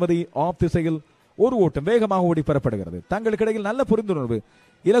சச்சின் கணபதி. ஆஃப் திசையில் ஒரு ஓட்டம் வேகமாக ஓடி பெறப்படுகிறது. தங்களுக்கு இடையில் நல்ல புரிந்துணர்வு.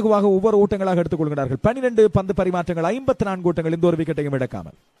 இலகுவாக ஒவ்வொரு ஓட்டங்களாக எடுத்துக் கொள்கிறார்கள். 12 பந்து பரிமாற்றங்கள், 54 ஓட்டங்கள், இந்த ஒரு விக்கெட்டையும்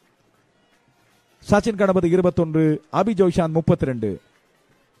இழக்காமல். சச்சின் கணபதி 21, அபிஜோஷாந்த் 32.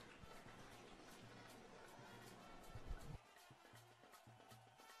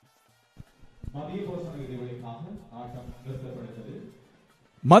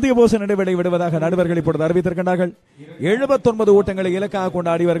 மதிய போசன் இடைவெளி விடுவதாக நடுவர்கள் இப்பொழுது அறிவித்திருக்கின்றார்கள். 79 ஓட்டங்களை இலக்காக கொண்டு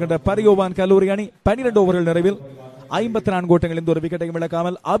ஆடி வருகின்ற பரியோவான் கல்லூரி அணி 12 ஓவர்கள் நிறைவில் 54 ஓட்டங்கள், இந்த ஒரு விக்கெட்டையும்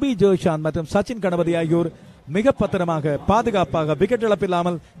இழக்காமல் அபிஜோஷாந்த் மற்றும் சச்சின் கணபதி ஆகியோர் மிக பத்திரமாக பாதுகாப்பாக விக்கெட்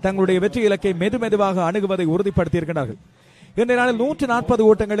இழப்பில்லாமல் தங்களுடைய வெற்றி இலக்கை மெதுமெதுவாக அணுகுவதை உறுதிப்படுத்தியிருக்கிறார்கள். இன்றைய நாளில் 140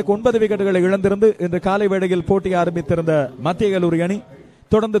 ஓட்டங்களுக்கு 9 விக்கெட்டுகளை இழந்திருந்து இன்று காலை வேளையில் போட்டியை ஆரம்பித்திருந்த மத்திய கல்லூரி அணி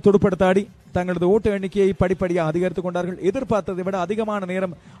தொடர்ந்து துடுப்படுத்தாடி தங்களது ஓட்ட எண்ணிக்கையை படிப்படியாக அதிகரித்துக் கொண்டார்கள். எதிர்பார்த்ததை விட அதிகமான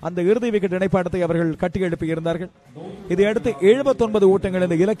நேரம் அந்த இறுதி விக்கெட் இணைப்பாட்டத்தை அவர்கள் கட்டி எழுப்பி இருந்தார்கள். இதையடுத்து 79 ஓட்டங்கள்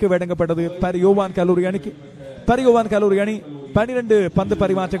இந்த இலக்கு வழங்கப்பட்டது பரியோவான் கல்லூரி அணிக்கு. பரியோவான் கல்லூரி அணி 12 பந்து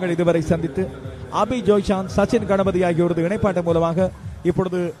பரிமாற்றங்கள் இதுவரை சந்தித்து அபிஜோஷாந்த், சச்சின் கணபதி ஆகியோரது இணைப்பாட்டம் மூலமாக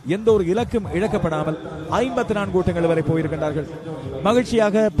இப்பொழுது எந்த ஒரு இலக்கும் இழக்கப்படாமல் 54 ஓட்டங்கள் வரை போயிருக்கின்றார்கள்.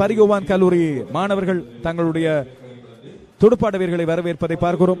 மகிழ்ச்சியாக பரியோவான் கல்லூரி மாணவர்கள் தங்களுடைய துடுப்பாட்ட வீரர்களை வரவேற்பதை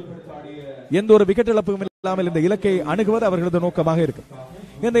பார்க்கிறோம். எந்த ஒரு விக்கெட் இழப்பும் இல்லாமல் இந்த இலக்கை அணுகுவது அவர்களது நோக்கமாக இருக்கும்.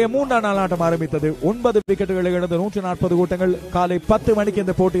 இன்றைய 3ஆம் நாள் ஆட்டம் ஆரம்பித்தது. 9 விக்கெட்டுகளை இழந்து 140 ஓட்டங்கள். காலை 10 மணிக்கு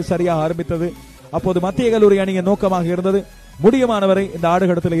இந்த போட்டி சரியாக ஆரம்பித்தது. அப்போது மத்திய கல்லூரி அணியின் நோக்கமாக இருந்தது முடியுமானவரை இந்த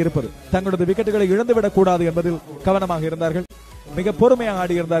ஆடுகளத்தில் இருப்பது, தங்களது விக்கெட்டுகளை இழந்துவிடக் கூடாது என்பதில் கவனமாக இருந்தார்கள். மிக பொறுமையாக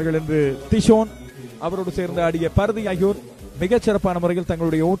ஆடியிருந்தார்கள் என்று திஷோன், அவரோடு சேர்ந்து ஆடிய பருதி ஆகியோர் மிகச்சிறப்பான முறையில்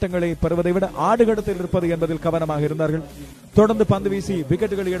தங்களுடைய ஓட்டங்களை பெறுவதை விட ஆடுகளத்தில் இருப்பது என்பதில் கவனமாக இருந்தார்கள். தொடர்ந்து பந்து வீசி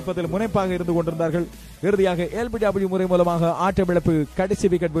விக்கெட்டுகளை எடுப்பதில் முனைப்பாக இருந்து கொண்டிருந்தார்கள். இறுதியாக LBW முறை மூலமாக ஆட்டமிழப்பு கடைசி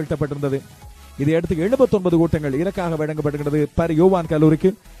விக்கெட் வீழ்த்தப்பட்டிருந்தது. இதையடுத்து 79 ஓட்டங்கள் இலக்காக வழங்கப்படுகிறது பரியோவான்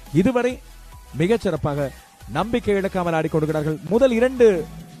கல்லூரிக்கு. இதுவரை மிகச்சிறப்பாக நம்பிக்கை இழக்காமல் ஆடிக்கொண்டிருக்கிறார்கள். முதல் 2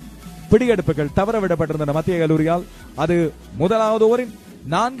 பிடியெடுப்புகள் தவறவிடப்பட்டிருந்தன மத்திய கல்லூரியால். அது முதலாவது ஓவரின்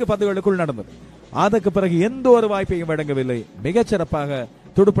 4 பந்துகளுக்குள் நடந்தது. அதற்கு பிறகு எந்த ஒரு வாய்ப்பையும் வழங்கவில்லை. மிகச்சிறப்பாக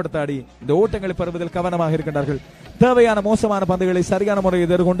துடுப்படுத்தாடி இந்த ஓட்டங்களை பெறுவதில் கவனமாக இருக்கின்றார்கள். தேவையான மோசமான பந்துகளை சரியான முறையில்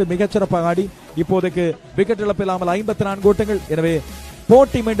எதிர்கொண்டு மிகச்சிறப்பாக ஆடி இப்போதைக்கு விக்கெட் இழப்பில்லாமல் 54 ஓட்டங்கள். எனவே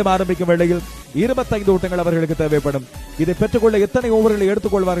போட்டி மீண்டும் ஆரம்பிக்கும் வேளையில் 25 ஓட்டங்கள் அவர்களுக்கு தேவைப்படும். இதை பெற்றுக்கொள்ள எத்தனை ஓவர்களை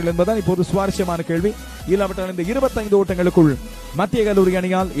எடுத்துக்கொள்வார்கள் என்பதுதான் இப்போது சுவாரஸ்யமான கேள்வி. இல்லாவிட்டால் இந்த 25 ஓட்டங்களுக்குள் மத்திய கல்லூரி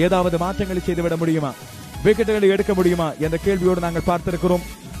அணியால் ஏதாவது மாற்றங்களை செய்துவிட முடியுமா, விக்கெட்டுகளை எடுக்க முடியுமா என்ற கேள்வியோடு நாங்கள் பார்த்திருக்கிறோம்.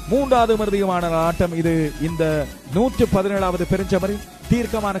 3வது மறுதியுமான ஆட்டம் இது. இந்த 117வது பெருஞ்சமரின்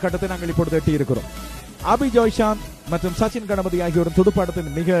தீர்க்கமான கட்டத்தை நாங்கள் இப்பொழுது எட்டி இருக்கிறோம். அபிஜோஷாந்த் மற்றும் சச்சின் கணபதி ஆகியோரின்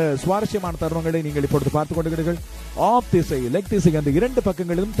துடுப்பாட்டத்தின் மிக சுவாரஸ்யமான தருணங்களை நீங்கள் இப்பொழுது பார்த்துக் கொண்டிருக்கிறீர்கள். ஆஃப் திசை, லெக் திசை அந்த இரண்டு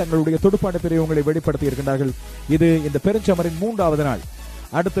பக்கங்களிலும் தங்களுடைய துடுப்பாட்ட பிரிவுகளை வெளிப்படுத்தி இருக்கின்றார்கள். இது இந்த பெருஞ்சமரின் 3வது நாள்.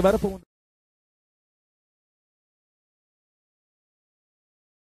 அடுத்து வரப்போகும்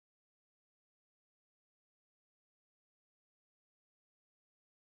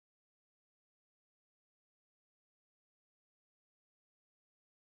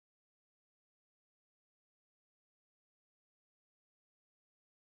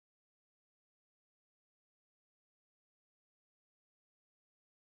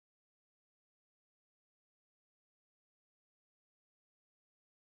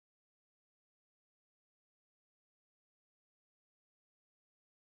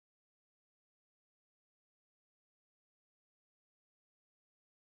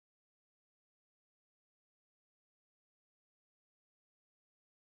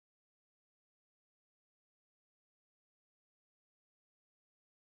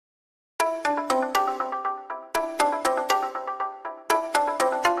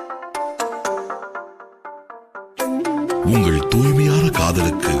உங்கள் தூய்மையான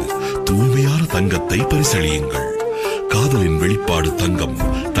காதலுக்கு தூய்மையான தங்கத்தை பரிசளியுங்கள். காதலின் வெளிப்பாடு தங்கம்,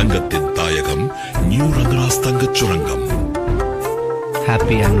 தங்கத்தின் தாயகம் நியூ ரங்கராஸ் தங்கச் சுரங்கம்.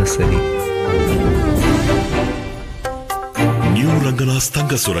 Happy anniversary. நியூ ரங்கராஸ்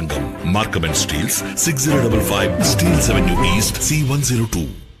தங்க சுரங்கம், Markham and Steeles, 6055 Steeles avenue east, C102.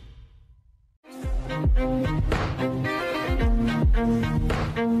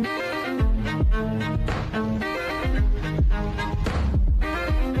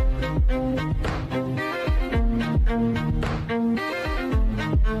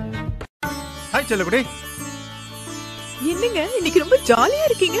 Hi செல்லகுடி. என்னங்க இன்னைக்கு ரொம்ப ஜாலியா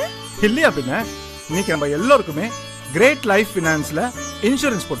இருக்கீங்க? இல்லையா பின்ன, இன்னைக்கு நம்ம எல்லாருக்குமே கிரேட் லைஃப் பினான்ஸ்ல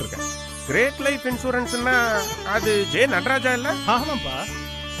இன்சூரன்ஸ் போட்டிருக்கேன். கிரேட் லைஃப் இன்சூரன்ஸ்னா அது ஜே நடராஜா இல்ல? ஆமாப்பா.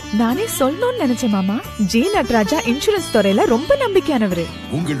 நானே சொல்லணும்னு நினைச்சேன் மாமா. ஜே நடராஜா இன்சூரன்ஸ் துறையில ரொம்ப நம்பிக்கையானவரு.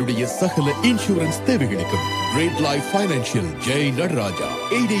 உங்களுடைய சகல இன்சூரன்ஸ் தேவைகளுக்கும் great life financial Jai Nataraja,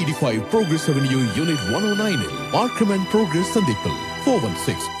 885 Progress Avenue, Unit 109 will Markham and progress சந்திப்பில்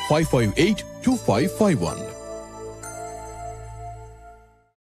 416-558-2551.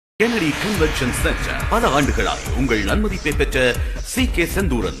 கெனடி கன்வென்ஷன் சென்டர் பல ஆண்டுகளாய் உங்கள் நன்மதிப்பை பெற்ற C.K.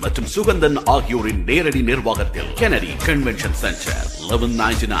 செந்தூரன் மற்றும் சுகந்தன் ஆகியோரின் நேரடி நிர்வாகத்தில் Kennedy convention centre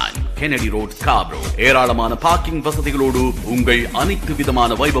 1199 Kennedy road, Scarborough. ஏராளமான பார்க்கிங் வசதிகளோடு உங்கள் அனைத்து விதமான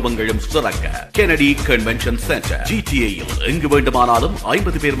வைபவங்களும் சிறக்க கெனடி கன்வென்ஷன் சென்டர் GTA-யில் எங்கு வேண்டுமானாலும்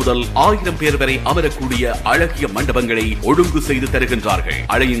 50 பேர் முதல் 1000 பேர் வரை அமரக்கூடிய அழகிய மண்டபங்களை ஒழுங்கு செய்து தருகின்றார்கள்.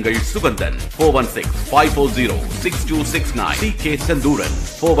 அழையுங்கள் Suganthan 416-540-6269. C.K. Senthuran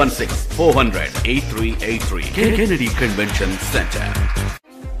 416-400-8383. Kennedy Convention Center.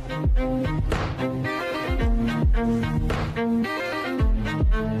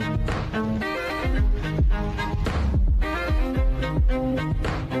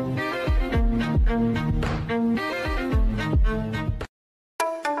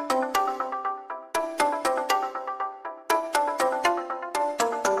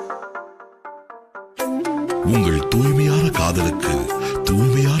 உங்கள் தூய்மையான காதலுக்கு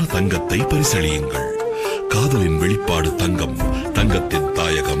தூய்மையான தங்கத்தை பரிசளியுங்கள். காதலின் வெளிப்பாடு தங்கம், தங்கத்தின்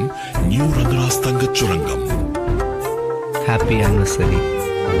தாயகம் நியூ ரங்கராஸ் தங்கச் சுரங்கம். Happy anniversary.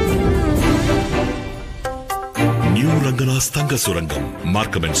 நியூ ரங்கராஸ் தங்க சுரங்கம்,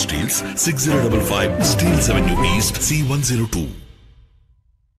 Markham and Steeles, 6055 Steeles avenue east, C102.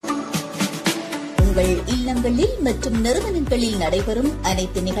 உங்கள் இல்லங்களில் மற்றும் நிறுவனங்களில் நடைபெறும்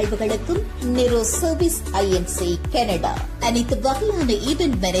அனைத்து நிகழ்வுகளுக்கும் நிரோ சர்வீஸ் INC கனடா. அனைத்து வகையான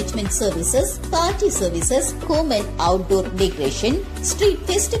event management services, party services, home and outdoor decoration, street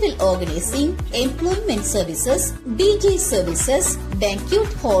festival organising, employment services, DJ services,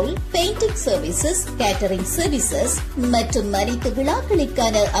 பேங்க்யூட் hall, painting services, catering services மற்றும் அனைத்து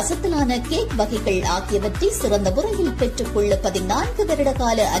விழாக்களுக்கான அசத்தலான கேக் வகைகள் ஆகியவற்றை சிறந்த முறையில் பெற்றுக்கொள்ள 14 வருட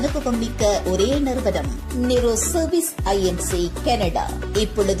கால அனுபவம் மிக்க ஒரே நிறுவனம் நிரோ சர்வீஸ் INC கனடா.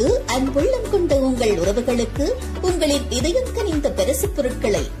 இப்பொழுது அன்புள்ளம் கொண்ட உங்கள் உறவுகளுக்கு உங்களின் இதயம் கனிந்த பரிசு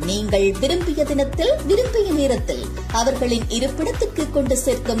பொருட்களை நீங்கள் விரும்பிய தினத்தில், விரும்பிய நேரத்தில் அவர்களின் இருப்பிடத்துக்கு கொண்டு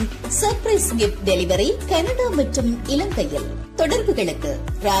சேர்க்கும் சர்ப்ரைஸ் கிஃப்ட் டெலிவரி கனடா மற்றும் இலங்கையில். தொடர்புகளுக்கு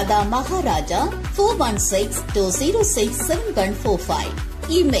Radha Maharaja 416-206-7145.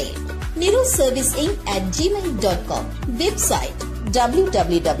 Email niroserviceinc@gmail.com. Website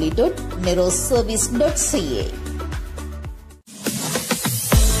www.niroservice.ca.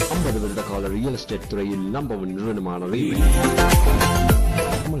 வருட கால ரியல் எஸ்டேட் துறையில் நம்பர் நிறுவனமான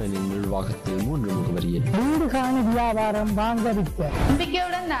நிர்வாகத்தில் 3 முகவரியில் வீடு காணி வியாபாரம் வாங்க விற்க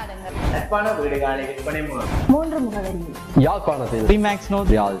நம்பிக்கையுடன் நாடுங்கள். அன்பான வீடு காணி விற்பனை மூலம் 3 முகவரியில் யாழ்ப்பாணத்தில் ரீமேக்ஸ் நோ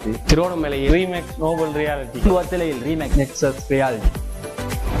ரியாலிட்டி, திருவண்ணாமலையில் remakes Nobel reality, வத்தலையில் remakes nexus reality.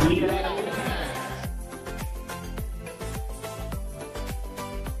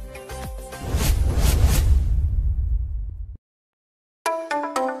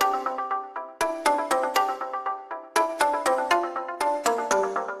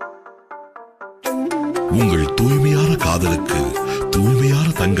 உங்கள் தூய்மையான காதலுக்கு தூய்மையான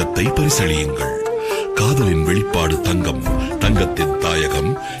தங்கத்தை பரிசளியுங்கள். காதலின் வெளிப்பாடு தங்கம், தங்கத்தின் தாயகம்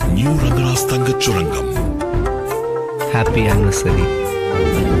நியூ ரங்கராஸ் தங்கச் சுரங்கம். Happy anniversary.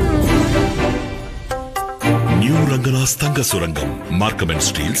 நியூ ரங்கராஸ் தங்க சுரங்கம், Markham and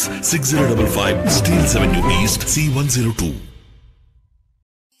Steeles, 6055 Steeles avenue east, C102.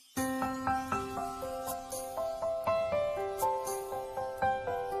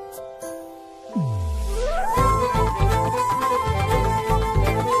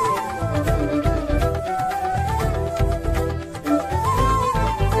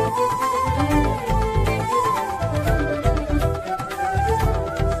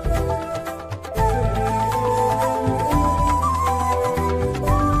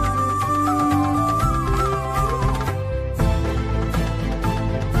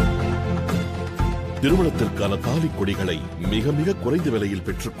 திருமணத்திற்கான தாலி கொடிகளை மிக மிக குறைந்த விலையில்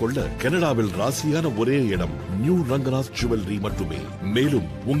பெற்றுக்கொள்ள கனடாவில் ராசியான ஒரே இடம் நியூ ரங்கராஸ் ஜுவல்லரி மட்டுமே. மேலும்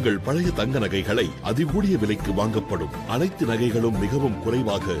உங்கள் பழைய தங்க நகைகளை அதிகூடிய விலைக்கு வாங்கப்படும். அனைத்து நகைகளும் மிகவும்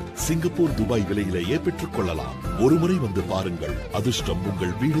குறைவாக சிங்கப்பூர், துபாய் விலையிலேயே பெற்றுக் கொள்ளலாம். ஒருமுறை வந்து பாருங்கள், அதிர்ஷ்டம்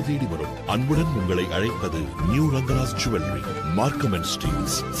உங்கள் வீடு தேடி வரும். அன்புடன் உங்களை அழைப்பது new Rangaraj jewellery, Markham and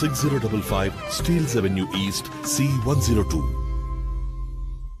Steeles, 6055 Steeles avenue east, C102.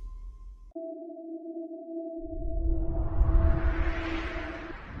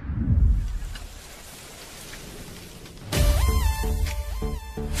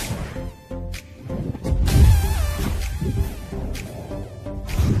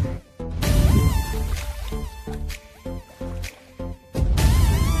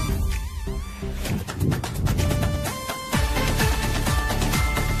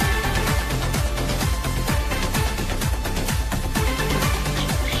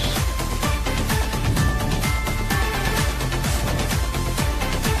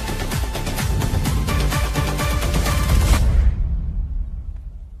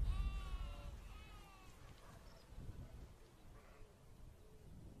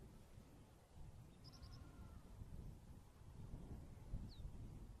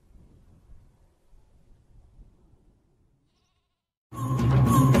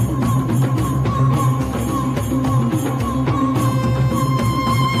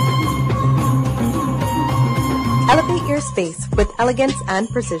 Elevate your space with elegance and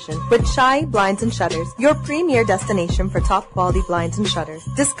precision with Shy Blinds and Shutters, your premier destination for top quality blinds and shutters.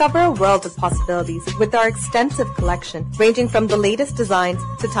 Discover a world of possibilities with our extensive collection ranging from the latest designs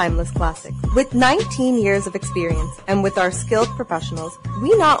to timeless classics. With 19 years of experience and with our skilled professionals,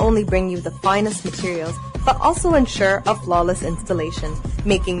 we not only bring you the finest materials but also ensure a flawless installation,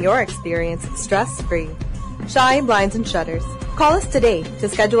 making your experience stress-free. Shy Blinds and Shutters. Call us today to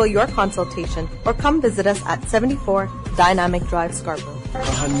schedule your consultation or come visit us at 74 Dynamic Drive, Scarborough.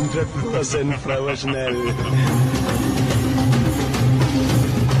 100% professional.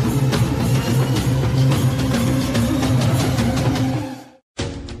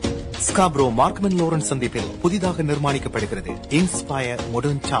 Scarborough மார்க்மன் Lawrence சந்திப்பில் புதிதாக நிர்மாணிக்கப்படுகிறது inspire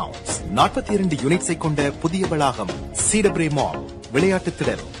modern downs. 42 யூனிட்ஸை கொண்ட புதிய வளாகம் சீடப்ரே mall, விளையாட்டு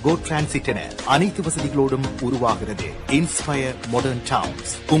திடல், கோ transit என அனைத்து வசதிகளோடும் உருவாகிறது இன்ஸ்பயர் மாடர்ன்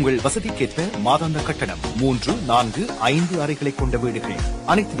டவுன்ஸ். உங்கள் வசதிக்கேற்ப மாதாந்த கட்டணம் 3, 4, 5 அறைகளை கொண்ட வீடுகள்.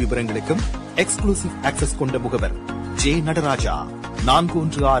 அனைத்து விவரங்களுக்கும் எக்ஸ்க்ளூசிவ் ஆக்சஸ் கொண்ட முகவர் ஜே நடராஜா.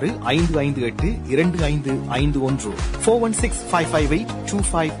 4165582551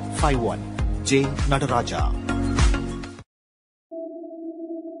 4165582551. ஜே நடராஜா.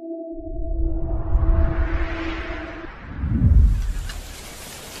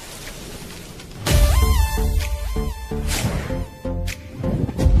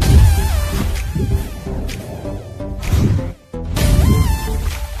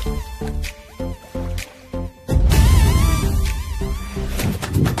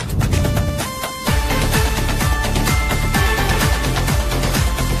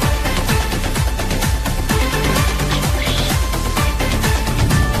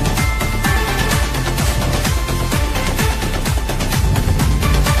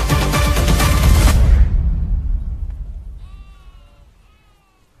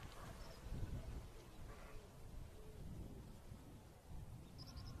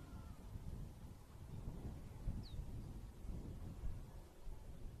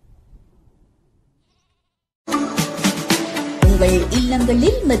 உங்கள்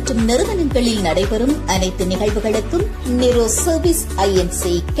இல்லங்களில் மற்றும் நிறுவனங்களில் நடைபெறும் அனைத்து நிகழ்வுகளுக்கும் நிரோ சர்வீஸ்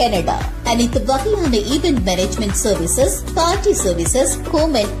ஐஎன்சி கனடா. அனைத்து வகையான event management services, party services,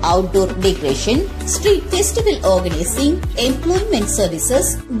 home and outdoor decoration, street festival organising, employment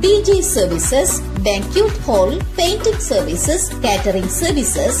services, DJ services, பேங்க்யூட் hall, painting services, catering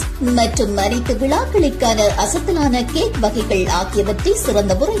services மற்றும் அனைத்து விழாக்களுக்கான அசத்தலான கேக் வகைகள் ஆகியவற்றை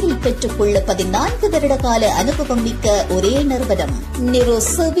சிறந்த முறையில் பெற்றுக் கொள்ள 14 வருட கால அனுபவம் மிக்க ஒரே நிறுவனம் நிரோ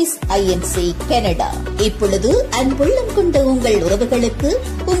சர்வீஸ் ஐஎன்சி கனடா. இப்பொழுது அன்புள்ளம் கொண்ட உங்கள் உறவுகளுக்கு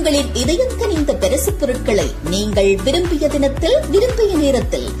உங்களின் இதயம் கனிந்த பரிசு பொருட்களை நீங்கள் விரும்பிய தினத்தில், விரும்பிய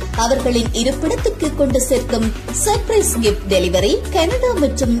நேரத்தில் அவர்களின் இருப்பிடத்துக்கு கொண்டு சேர்க்கும் சர்ப்ரைஸ் கிஃப்ட் டெலிவரி கனடா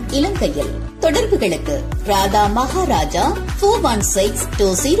மற்றும் இலங்கையில். தொடர்புகளுக்கு Radha Maharaja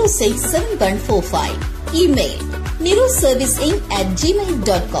 416-206-7145. Email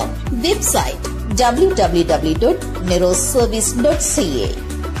neroserviceinc@gmail.com. Website www.neroservice.ca.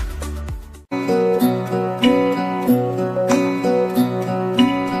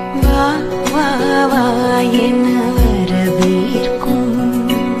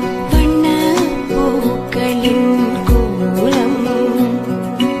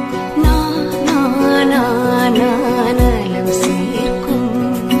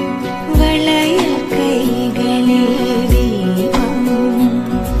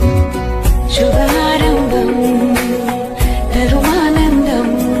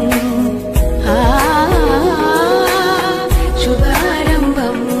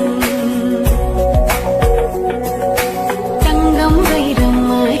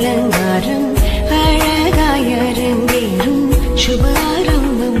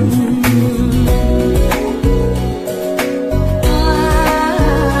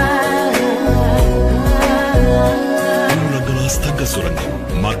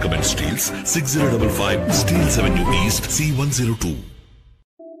 Markham and Steels, 6055 Steels Avenue East, C102.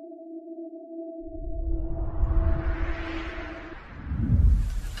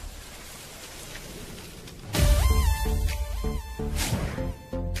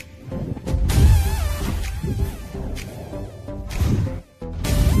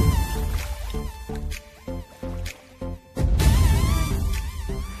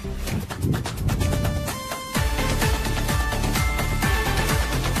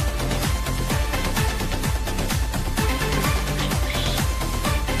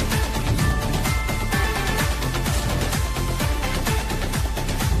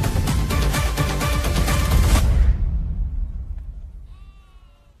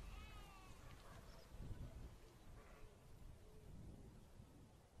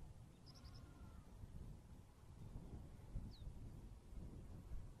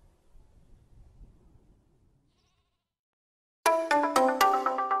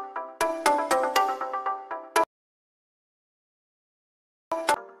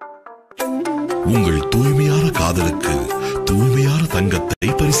 உங்கள் தூய்மையான காதலுக்கு தூய்மையான தங்கத்தை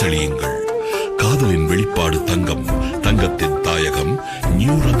பரிசளியுங்கள். காதலின் வெளிப்பாடு தங்கம், தங்கத்தின் தாயகம்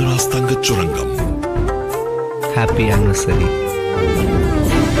நியூ ரங்கராஸ் தங்கச் சுரங்கம். Happy anniversary.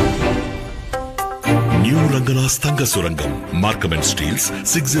 நியூ ரங்கராஸ் தங்க சுரங்கம், Markham and Steeles,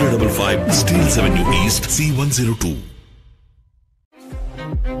 6055 Steeles avenue east, C102.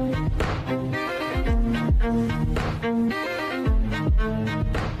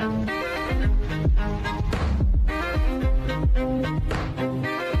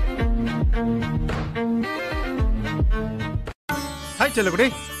 Hi செல்லகுடி.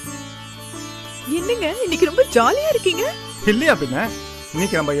 என்னங்க இன்னைக்கு ரொம்ப ஜாலியா இருக்கீங்க? இல்லையா பின்ன,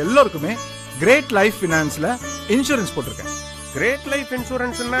 இன்னைக்கு நம்ம எல்லாருக்குமே கிரேட் லைஃப் பினான்ஸ்ல இன்சூரன்ஸ் போட்டிருக்கேன். கிரேட் லைஃப்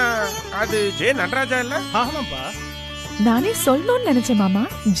இன்சூரன்ஸ்னா அது ஜே நடராஜா இல்ல? ஆமாப்பா. நானே சொல்லணும்னு நினைச்சேன் மாமா.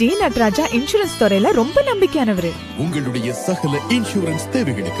 ஜே நடராஜா இன்சூரன்ஸ் துறையில ரொம்ப நம்பிக்கையானவரு. உங்களுடைய சகல இன்சூரன்ஸ்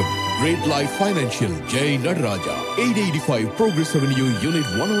தேவைகளுக்கும் great life financial Jai Nataraja, 885 Progress Avenue, Unit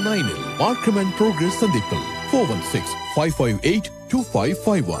 109 Markham and progress சந்திப்பில்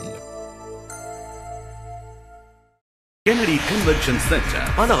 416-558-2551. கெனடி கன்வென்ஷன் சென்டர்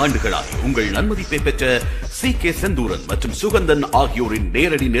பல ஆண்டுகளாக உங்கள் நன்மதிப்பை பெற்ற CK செந்தூரன் மற்றும் சுகந்தன் ஆகியோரின்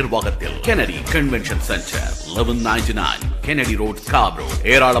நேரடி நிர்வாகத்தில் Kennedy convention centre 1199 Kennedy road, Scarborough.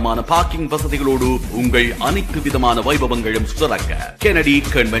 ஏராளமான பார்க்கிங் வசதிகளோடு உங்கள் அனைத்து விதமான வைபவங்களும் சிறக்க கெனடி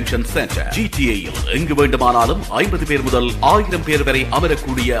கன்வென்ஷன் சென்டர் GTA-யில் எங்கு வேண்டுமானாலும் 50 பேர் முதல் 1000 பேர் வரை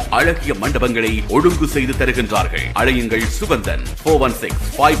அமரக்கூடிய அழகிய மண்டபங்களை ஒழுங்கு செய்து தருகின்றார்கள். அழையுங்கள் Suganthan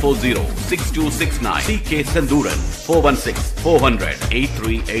 416-540-6269. CK Senthuran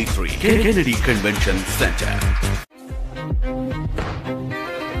 416-400-8383. Kennedy Convention Center.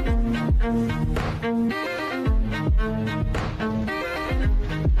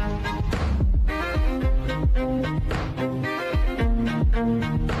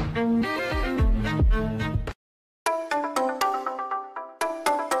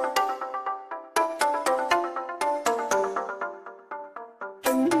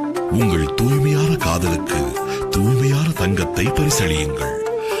 தங்கத்தை பரிசளியுங்கள்.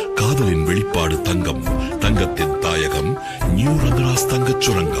 காதலின் வெளிப்பாடு தங்கம், தங்கத்தின் தாயகம், நியூ ரங்கராஸ் தங்கச்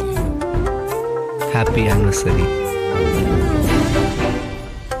சுரங்கம். Happy anniversary.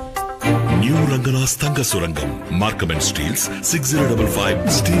 நியூ ரங்கராஸ் தங்க சுரங்கம், Markham and Steeles, 6055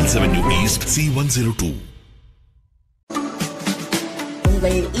 Steeles avenue east, C102.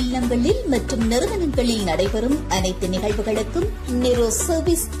 உங்கள் இல்லங்களில் மற்றும் நிறுவனங்களில் நடைபெறும் அனைத்து நிகழ்வுகளுக்கும் நிரோ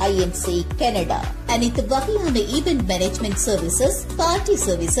சர்வீஸ் ஐஎன்சி கனடா. அனைத்து வகையான event management services, party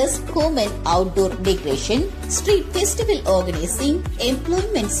services, home and outdoor decoration, street festival organising,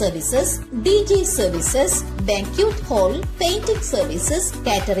 employment services, DJ services, பேங்க்யூட் hall, painting services,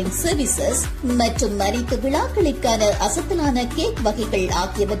 catering services மற்றும் அனைத்து விழாக்களுக்கான அசத்தலான கேக் வகைகள்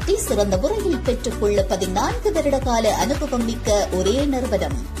ஆகியவற்றை சிறந்த முறையில் பெற்றுக்கொள்ள 14 வருட கால அனுபவம் மிக்க ஒரே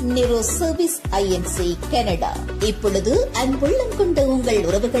நிறுவனம் நிரோ சர்வீஸ் ஐஎன்சி கனடா. இப்பொழுது அன்புள்ளம் கொண்ட உங்கள்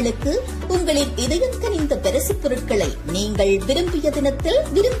உறவுகளுக்கு உங்களின் இதயம் கனிந்த பரிசு பொருட்களை நீங்கள் விரும்பிய தினத்தில்,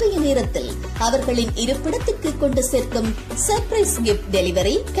 விரும்பிய நேரத்தில் அவர்களின் இருப்பிடத்திற்கு கொண்டு சேர்க்கும் சர்ப்ரைஸ் கிஃப்ட்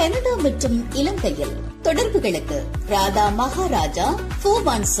டெலிவரி கனடா மற்றும் இலங்கையில். தொடர்புகளுக்கு Radha Maharaja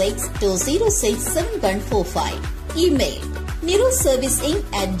 416-206-7145. Email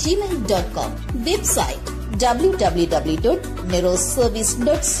niroserviceinc@gmail.com. Website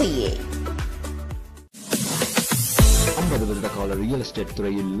www.niroservice.ca. 50 வருட கால ரியல் எஸ்டேட்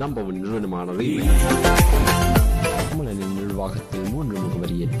துறையில் நம்பர் 1 நிறுவனமான தமிழனின் நிர்வாகத்தில் 3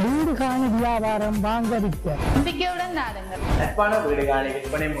 முகவரியில் வீடு காணி வியாபாரம் வாங்க விற்க நம்பிக்கையுடன் நாடுங்கள். தற்பான வீடு காணி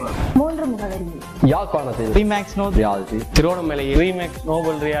விற்பனை மூலம் 3 முகவரியில் யாழ்ப்பாணத்தில் ரீமேக்ஸ் நோ ரியாலிட்டி, திருவண்ணாமலையில் remakes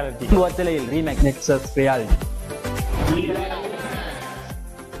Nobel reality, வத்தலையில் remakes nexus reality.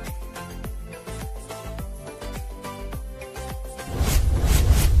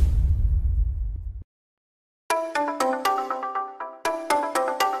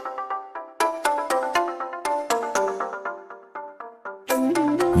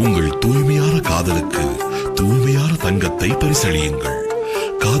 உங்கள் தூய்மையான காதலுக்கு தூய்மையான தங்கத்தை பரிசளியுங்கள்.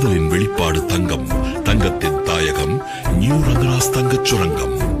 காதலின் வெளிப்பாடு தங்கம், தங்கத்தின் தாயகம், நியூ ரங்கராஸ் தங்கச்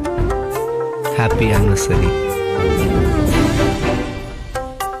சுரங்கம். Happy anniversary.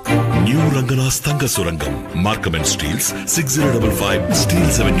 நியூ ரங்கராஸ் தங்க சுரங்கம், Markham and Steeles, 6055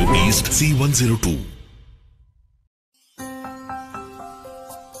 Steeles avenue east, C102.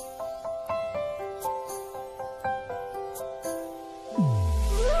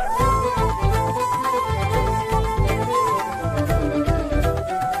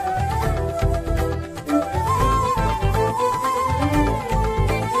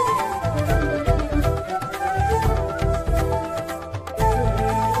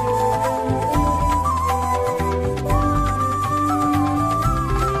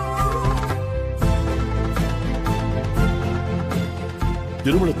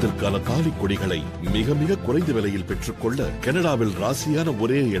 திருமணத்திற்கான தாலி கொடிகளை மிக மிக குறைந்த விலையில் பெற்றுக்கொள்ள கனடாவில் ராசியான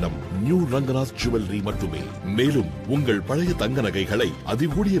ஒரே இடம் நியூ ரங்கராஸ் ஜுவல்லரி மட்டுமே. மேலும் உங்கள் பழைய தங்க நகைகளை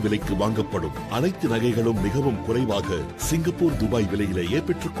அதிகூடிய விலைக்கு வாங்கப்படும் அனைத்து நகைகளும் மிகவும் குறைவாக சிங்கப்பூர், துபாய் விலையிலேயே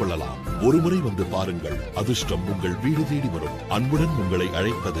பெற்றுக் கொள்ளலாம். ஒருமுறை வந்து பாருங்கள், அதிர்ஷ்டம் உங்கள் வீடு தேடி வரும். அன்புடன் உங்களை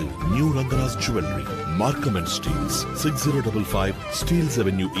அழைப்பது new Rangaraj jewellery, Markham and Steeles, 6055 Steeles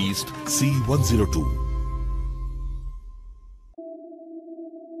avenue east, C102.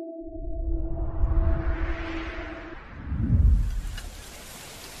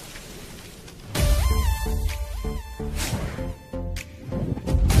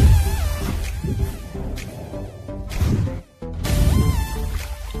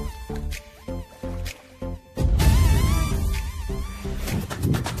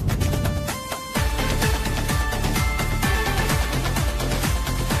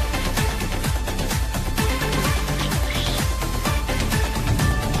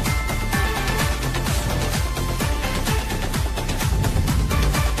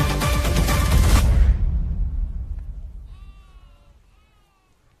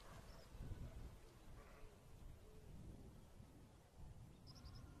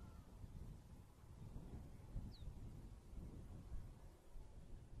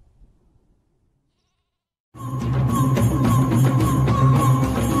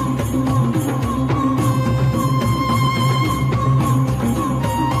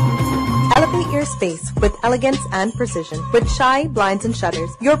 Your space with elegance and precision with Shy Blinds and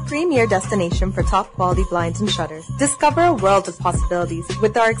Shutters, your premier destination for top quality blinds and shutters. Discover a world of possibilities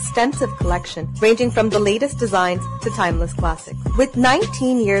with our extensive collection ranging from the latest designs to timeless classics. With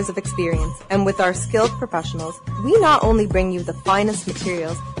 19 years of experience and with our skilled professionals, we not only bring you the finest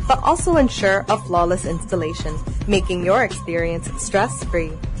materials but also ensure a flawless installation, making your experience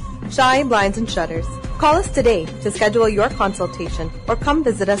stress-free. Shy Blinds and Shutters. Call us today to schedule your consultation or come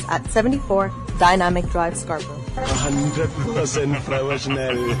visit us at 74 Dynamic Drive Scarborough. 100%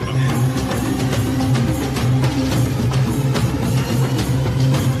 professional.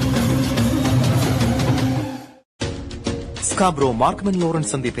 Scarborough மார்க்மன்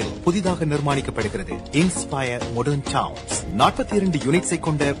Lawrence சந்திப்பில் புதிதாக நிர்மாணிக்கப்படுகிறது inspire modern downs. 42 யூனிட்ஸை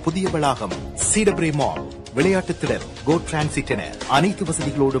கொண்ட புதிய வளாகம் சீடப்ரே mall, விளையாட்டு திடல், கோ transit என அனைத்து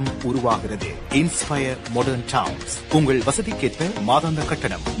வசதிகளோடும் உருவாகிறது இன்ஸ்பயர் மாடர்ன் டவுன்ஸ். உங்கள் வசதிக்கேற்ப மாதாந்த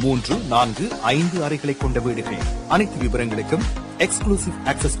கட்டணம் 3, 4, 5 அறைகளை கொண்ட வீடுகள். அனைத்து விவரங்களுக்கும் எக்ஸ்க்ளூசிவ்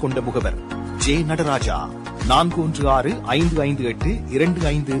ஆக்சஸ் கொண்ட முகவர் ஜே நடராஜா.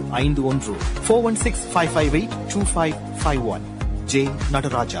 4165582551 4165582551. ஜே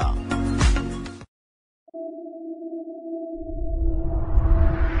நடராஜா.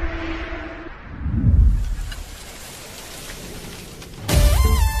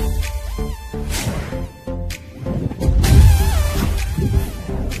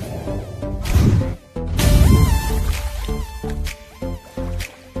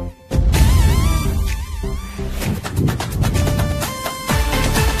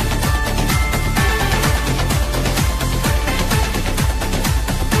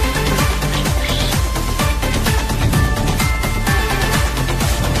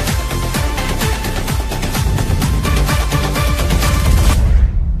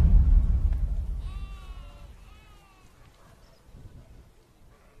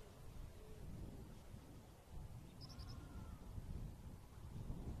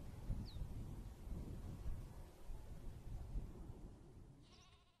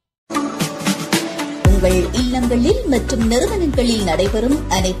 உங்கள் இல்லங்களில் மற்றும் நிறுவனங்களில் நடைபெறும்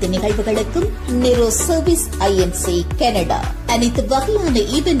அனைத்து நிகழ்வுகளுக்கும் நிரோ சர்வீஸ் ஐஎன்சி கனடா. அனைத்து வகையான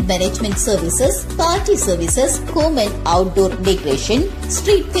event management services, party services, home and outdoor decoration,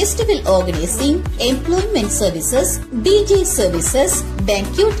 street festival organising, employment services, DJ services,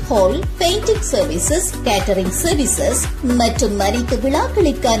 பேங்க்யூட் hall, painting services, catering services மற்றும் அனைத்து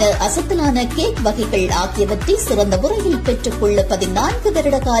விழாக்களுக்கான அசத்தலான கேக் வகைகள் ஆகியவற்றை சிறந்த முறையில் பெற்றுக்கொள்ள 14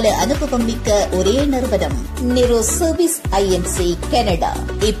 வருட கால அனுபவம் மிக்க ஒரே நிறுவனம் நிரோ சர்வீஸ் ஐஎன்சி கனடா.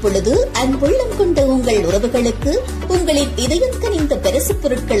 இப்பொழுது அன்புள்ளம் கொண்ட உங்கள் உறவுகளுக்கு உங்களின் இதயம் கனிந்த பரிசு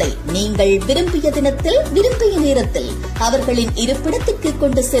பொருட்களை நீங்கள் விரும்பிய தினத்தில், விரும்பிய நேரத்தில் அவர்களின் இருப்பிடத்துக்கு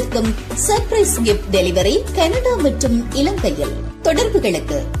கொண்டு சேர்க்கும் சர்ப்ரைஸ் கிஃப்ட் டெலிவரி கனடா மற்றும் இலங்கையில்.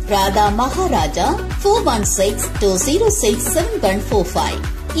 தொடர்புகளுக்கு Radha Maharaja 416-206-7145.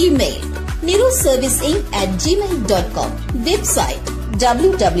 Email niroserviceinc@gmail.com. Website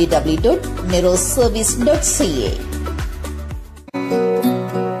www.niroservice.ca.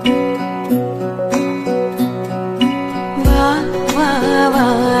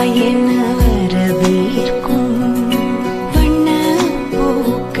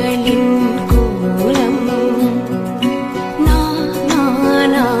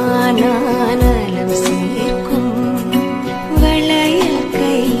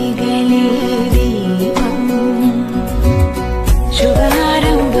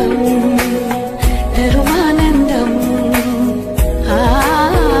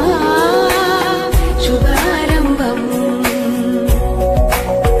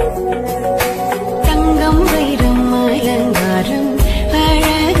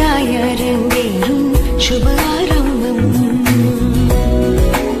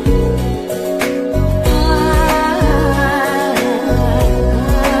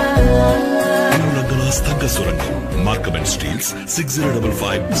 Markham and Steels,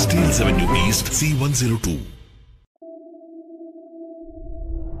 6055 Steels Avenue East, C102.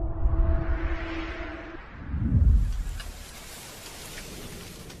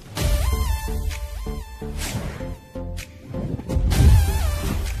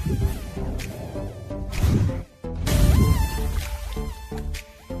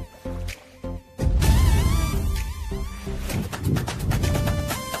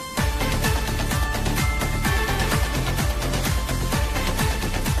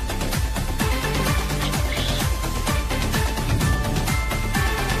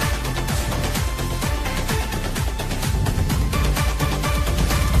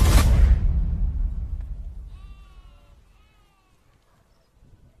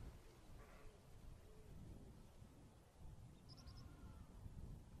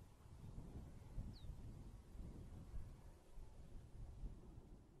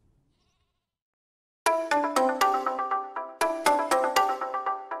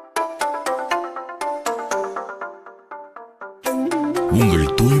 உங்கள்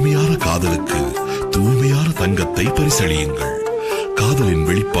தூய்மையான காதலுக்கு தூய்மையான தங்கத்தை பரிசளியுங்கள். காதலின்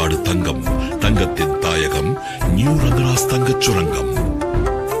வெளிப்பாடு தங்கம், தங்கத்தின் தாயகம் நியூ ரங்கராஸ் தங்கச் சுரங்கம்.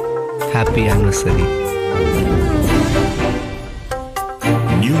 Happy anniversary.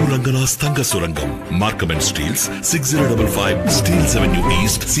 நியூ ரங்கநாஸ் தங்க சுரங்கம், Markham and Steeles, 6055 Steeles avenue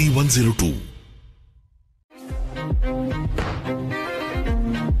east, C102.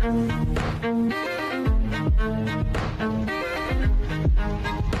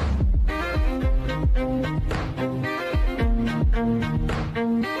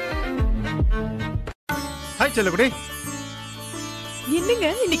 Hi செல்லகுடி. என்னங்க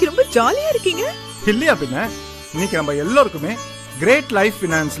இன்னைக்கு ரொம்ப ஜாலியா இருக்கீங்க? இல்லையா பின்ன, இன்னைக்கு நம்ம எல்லாருக்குமே கிரேட் லைஃப்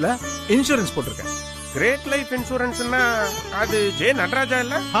பினான்ஸ்ல இன்சூரன்ஸ் போட்டிருக்கேன். கிரேட் லைஃப் இன்சூரன்ஸ்னா அது ஜே நடராஜா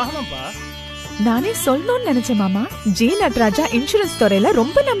இல்ல? ஆமாப்பா. நானே சொல்லணும்னு நினைச்சேன் மாமா. ஜே நடராஜா இன்சூரன்ஸ் துறையில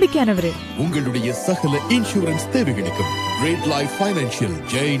ரொம்ப நம்பிக்கையானவரு. உங்களுடைய சகல இன்சூரன்ஸ் தேவைகளுக்கும் great life financial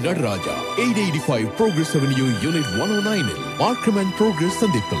Jai Nataraja, 885 Progress Avenue, Unit 109 will Markham and progress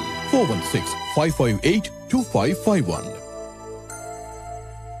சந்திப்பில் 416-558-2551.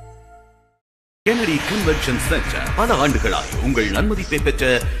 கெனடி கன்வென்ஷன் சென்டர் பல ஆண்டுகளாக உங்கள் நன்மதிப்பை பெற்ற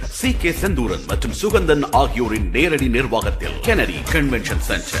C.K. செந்தூரன் மற்றும் சுகந்தன் ஆகியோரின் நேரடி நிர்வாகத்தில் Kennedy convention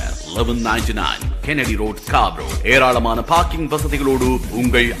centre 1199 Kennedy road, Scarborough. ஏராளமான பார்க்கிங் வசதிகளோடு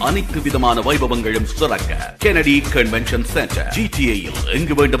உங்கள் அனைத்து விதமான வைபவங்களும் சிறக்க கெனடி கன்வென்ஷன் சென்டர் GTA-யில்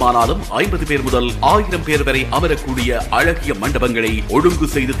எங்கு வேண்டுமானாலும் 50 பேர் முதல் 1000 பேர் வரை அமரக்கூடிய அழகிய மண்டபங்களை ஒழுங்கு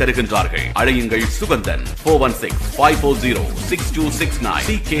செய்து தருகின்றார்கள். அழையுங்கள் Suganthan 416-540-6269.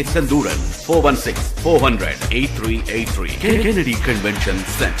 C.K. Senthuran 416-400-8383. Kennedy Convention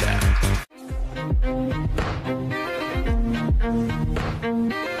Center.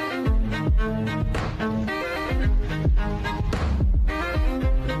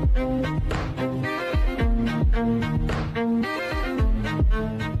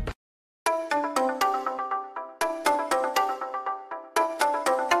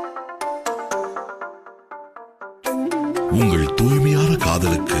 உங்கள் தூய்மையான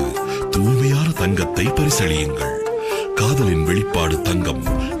காதலுக்கு தூய்மையான தங்கத்தை பரிசளியுங்கள். காதலின் வெளிப்பாடு தங்கம்,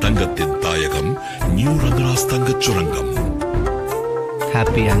 தங்கத்தின் தாயகம் நியூ ரங்கநாஸ் தங்கச் சுரங்கம்.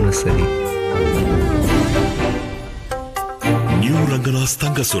 Happy anniversary. நியூ ரங்கநாஸ்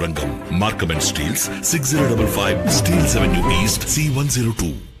தங்க சுரங்கம், Markham and Steeles, 6055 Steeles avenue east,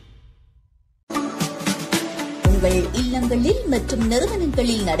 C102. உங்கள் இல்லங்களில் மற்றும்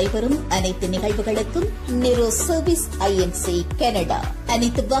நிறுவனங்களில் நடைபெறும் அனைத்து நிகழ்வுகளுக்கும் நிரோ சர்வீஸ் INC கனடா.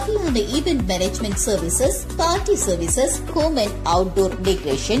 அனைத்து வகையான event management services, party services, home and outdoor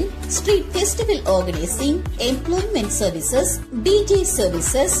decoration, street festival organising, employment services, DJ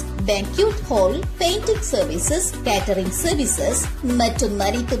services, பேங்க்யூட் hall, painting services, catering services மற்றும்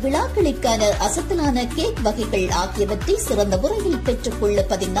அனைத்து விழாக்களுக்கான அசத்தலான கேக் வகைகள் ஆகியவற்றை சிறந்த முறையில் பெற்றுக்கொள்ள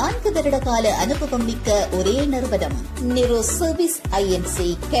 14 வருட கால அனுபவம் மிக்க ஒரே நிறுவனம் நிரோ சர்வீஸ் INC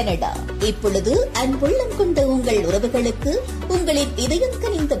கனடா. இப்பொழுது அன்புள்ளம் கொண்ட உங்கள் உறவுகளுக்கு உங்களின் இதயம்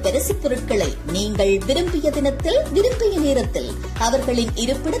கனிந்த பரிசு பொருட்களை நீங்கள் விரும்பிய தினத்தில், விரும்பிய நேரத்தில் அவர்களின்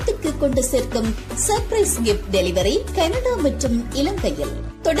இருப்பிடத்திற்கு கொண்டு சேர்க்கும் சர்ப்ரைஸ் கிஃப்ட் டெலிவரி கனடா மற்றும் இலங்கையில்.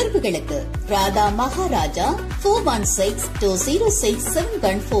 தொடர்புகளுக்கு Radha Maharaja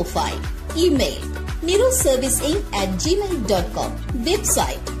 416-206-7145. Email niroserviceinc@gmail.com.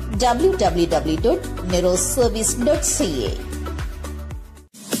 Website www.niroservice.ca.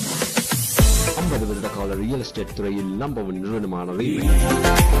 50 வருட கால ரியல் எஸ்டேட் துறையில் நம்பர் 1 நிறுவனமான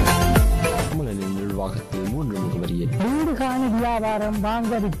தமிழனின் நிர்வாகத்தில் 3 முகவரியில் வீடு காணி வியாபாரம்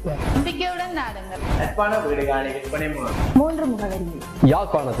வாங்க விற்க நம்பிக்கையுடன் நாடுங்கள். அன்பான வீடு காணி விற்பனை மூலம் 3 முகவரியில்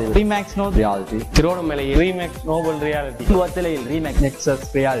யாழ்ப்பாணத்தில் ரீமேக்ஸ் நோ ரியாலிட்டி, திருவண்ணாமலையில் remakes Nobel reality, வத்தலையில் remakes nexus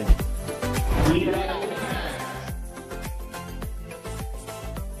reality.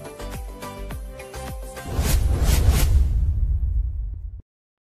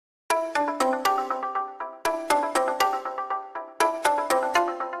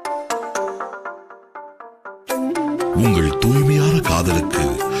 உங்கள் தூய்மையான காதலுக்கு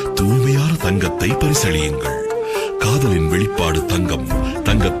தூய்மையான தங்கத்தை பரிசளியுங்கள். காதலின் வெளிப்பாடு தங்கம்,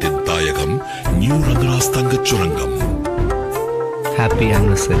 தங்கத்தின் தாயகம் நியூ ரங்கநாஸ் தங்கச் சுரங்கம். Happy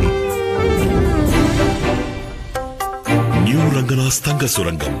anniversary. நியூ ரங்கநாஸ் தங்க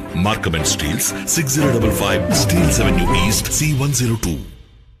சுரங்கம், Markham and Steeles, 6055 Steeles avenue east, C102.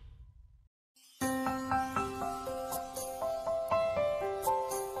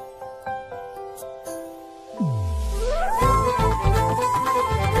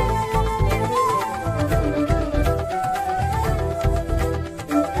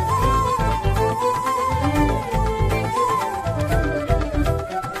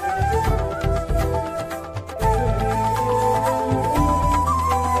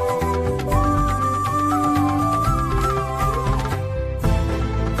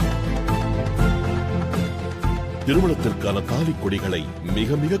 திருமணத்திற்கான தாலி கொடிகளை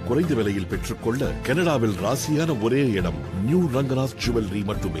மிக மிக குறைந்த விலையில் பெற்றுக்கொள்ள கனடாவில் ராசியான ஒரே இடம் நியூ ரங்கநாத் ஜுவல்லரி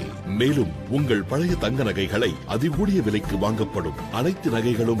மட்டுமே. மேலும் உங்கள் பழைய தங்க நகைகளை அதிகூடிய விலைக்கு வாங்கப்படும். அனைத்து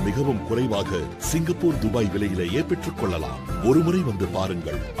நகைகளும் மிகவும் குறைவாக சிங்கப்பூர், துபாய் விலையிலேயே பெற்றுக் கொள்ளலாம். ஒருமுறை வந்து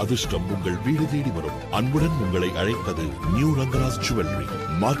பாருங்கள், அதிர்ஷ்டம் உங்கள் வீடு தேடி வரும். அன்புடன் உங்களை அழைப்பது new Ranganath jewellery,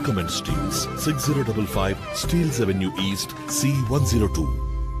 Markham and Steeles, 6055 Steeles avenue east, C102.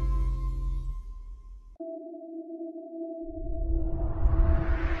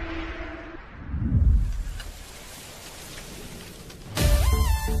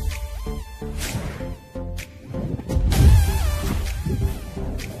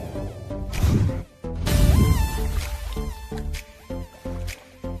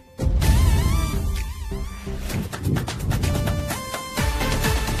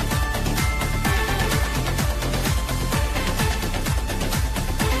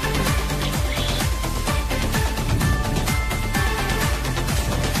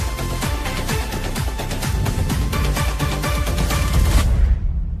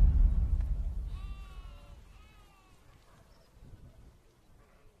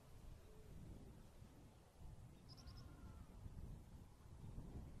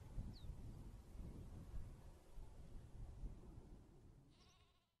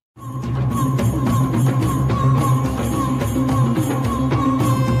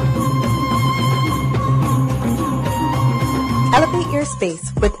 Elevate your space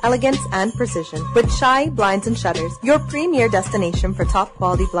with elegance and precision with Shy Blinds and Shutters, your premier destination for top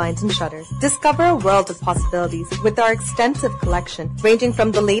quality blinds and shutters. Discover a world of possibilities with our extensive collection ranging from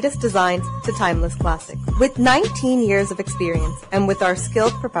the latest designs to timeless classics. With 19 years of experience and with our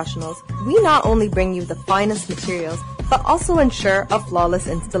skilled professionals, we not only bring you the finest materials but also ensure a flawless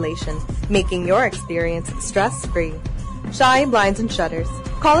installation, making your experience stress-free. Shy Blinds and Shutters.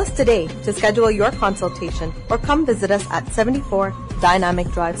 Call us today to schedule your consultation or come visit us at 74 Dynamic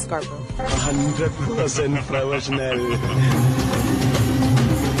Drive, Scarborough. 100% professional.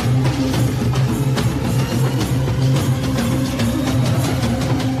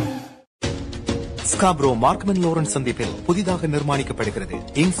 Scarborough மார்க்மன் Lawrence சந்திப்பில் புதிதாக நிர்மாணிக்கப்படுகிறது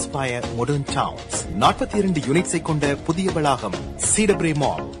inspire modern downs. 42 யூனிட்ஸை கொண்ட புதிய வளாகம் சீடப்ரே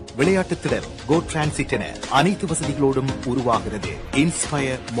mall, விளையாட்டு திடல், கோ transit என அனைத்து வசதிகளோடும் உருவாகிறது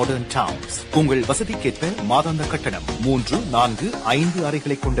இன்ஸ்பயர் மாடர்ன் டவுன்ஸ். உங்கள் வசதிக்கேற்ப மாதாந்த கட்டணம் 3, 4, 5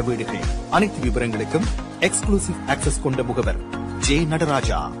 அறைகளை கொண்ட வீடுகள். அனைத்து விவரங்களுக்கும் எக்ஸ்க்ளூசிவ் ஆக்சஸ் கொண்ட முகவர் J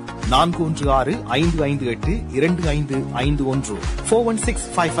Nataraja. 4165582551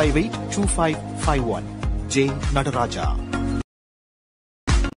 4165582551. J Nataraja.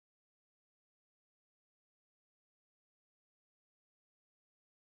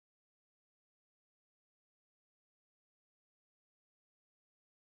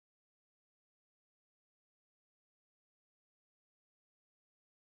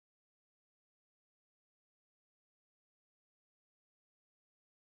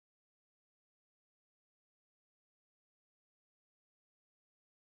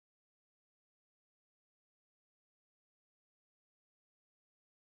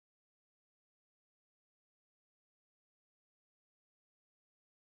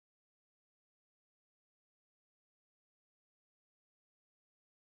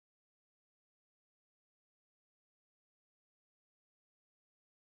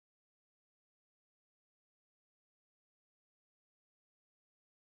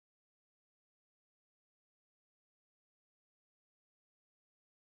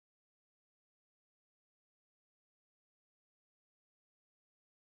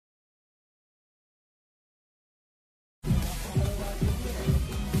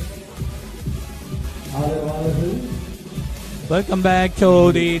 Welcome back to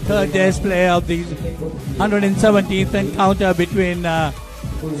the third display of the 117th encounter between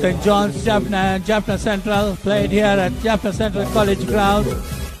St. John's Jaffna and Jaffna Central, played here at Jaffna Central College Grounds.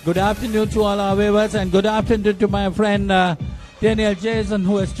 Good afternoon to all our viewers, and good afternoon to my friend Daniel Jason,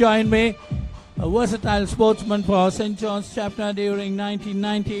 who has joined me, a versatile sportsman for St. John's Jaffna during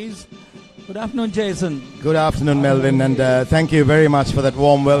 1990s. Good afternoon, Jason. Good afternoon, Melvin, and thank you very much for that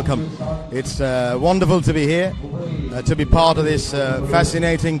warm welcome. It's wonderful to be here, to be part of this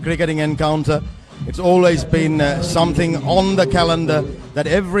fascinating cricketing encounter. It's always been something on the calendar that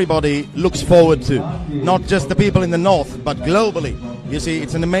everybody looks forward to, not just the people in the north, but globally. You see,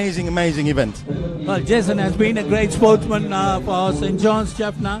 it's an amazing, amazing event. Well, Jason has been a great sportsman for St. John's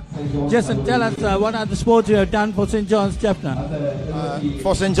Jaffna. Jason, tell us what are the sports you have done for St. John's Jaffna?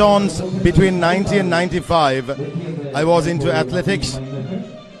 For St. John's, between 90 and 95, I was into athletics.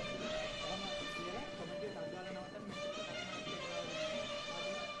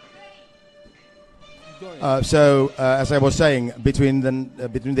 As I was saying, between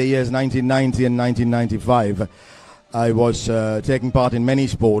the years 1990 and 1995, I was taking part in many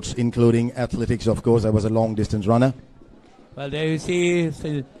sports, including athletics, of course. I was a long-distance runner. Well, there you see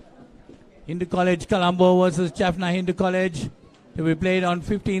Hindu College Colombo versus Jaffna Hindu College to be played on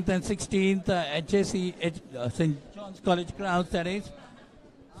 15th and 16th at St. John's College Grounds, that is.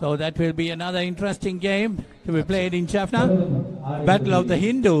 So that will be another interesting game to be played in Jaffna. Battle of the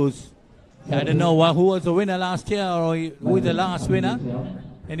Hindus. I don't know who was the winner last year or who is the last winner.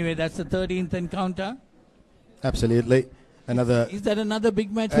 Anyway, that's the 13th encounter. Absolutely. Is that another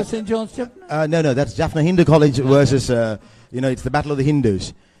big match for St. John's Jaffna? No, that's Jaffna Hindu College versus, it's the Battle of the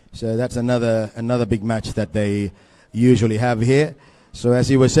Hindus. So that's another big match that they usually have here. So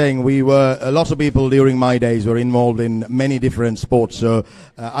as you were saying, lots of people during my days were involved in many different sports. So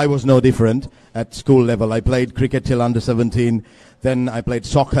I was no different at school level. I played cricket till under 17. Then I played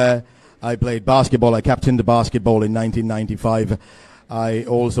soccer. I played basketball. I captained the basketball in 1995. I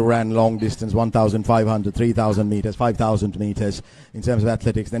also ran long distance, 1,500, 3,000 meters, 5,000 meters in terms of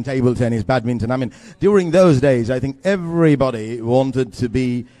athletics. Then table tennis, badminton. I mean, during those days, I think everybody wanted to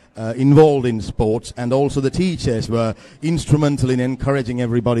be involved in sports, and also the teachers were instrumental in encouraging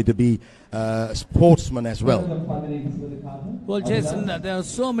everybody to be sportsmen as well. Well, Jason, there are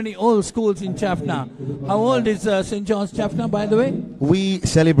so many old schools in Jaffna. How old is St. John's Jaffna, by the way? We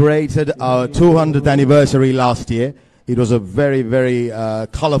celebrated our 200th anniversary last year. It was a very, very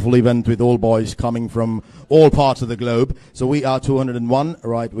colorful event with all boys coming from all parts of the globe. So we are 201.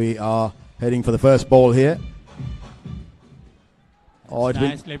 Right, we are heading for the first ball here.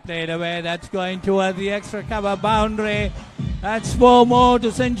 Nicely played away. That's going towards the extra cover boundary. That's 4 more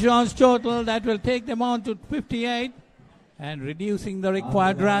to St. John's total. That will take them on to 58 and reducing the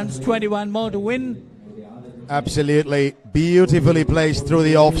required runs. 21 more to win. Absolutely beautifully placed through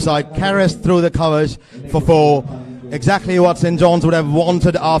the offside. Caressed through the covers for 4. Exactly what St. John's would have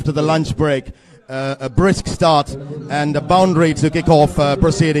wanted after the lunch break. A brisk start and a boundary to kick off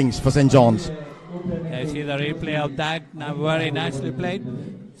proceedings for St. John's. I see the replay of that. Now very nicely played.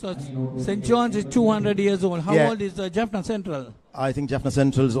 So St. John's is 200 years old. How old is Jaffna Central? I think Jaffna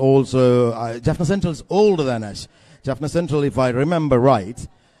Central's also... Jaffna Central's older than us. Jaffna Central, if I remember right,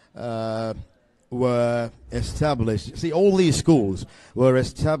 were established... See, all these schools were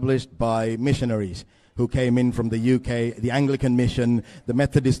established by missionaries who came in from the UK, the Anglican mission, the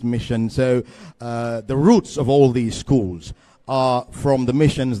Methodist mission. So the roots of all these schools are from the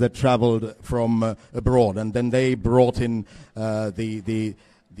missions that traveled from abroad, and then they brought in the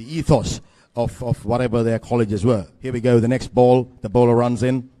ethos of whatever their colleges were. Here we go, the next ball, the bowler runs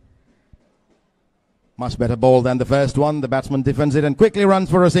in. Much better ball than the first one. The batsman defends it and quickly runs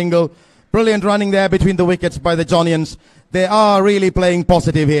for a single. Brilliant running there between the wickets by the Johnians. They are really playing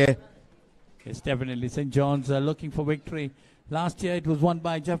positive here. Yes, definitely. St. John's are looking for victory. Last year it was won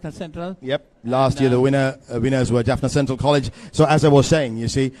by Jaffna Central. Yep. Last year the winners were Jaffna Central College. So as I was saying, you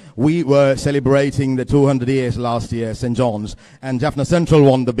see, we were celebrating the 200 years last year, St. John's, and Jaffna Central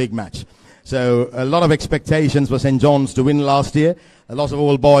won the big match. So a lot of expectations for St. John's to win last year. A lot of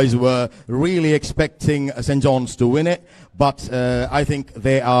old boys were really expecting St. John's to win it, but I think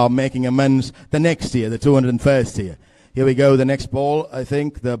they are making amends the next year, the 201st year. Here we go, the next ball. I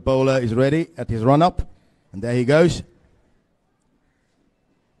think the bowler is ready at his run-up, and there he goes.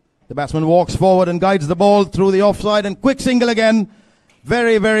 The batsman walks forward and guides the ball through the offside, and quick single again.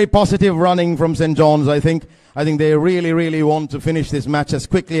 Very, very positive running from St. John's, I think. I think they really, really want to finish this match as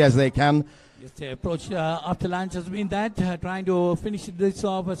quickly as they can. Yes, the approach after lunch has been that, trying to finish this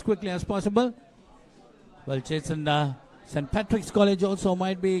off as quickly as possible. Well, Jason, St. Patrick's College also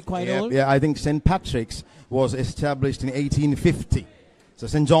might be quite old. Yeah, I think St. Patrick's was established in 1850. So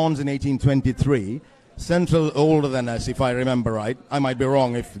St. John's in 1823. Central older than us, if I remember right. I might be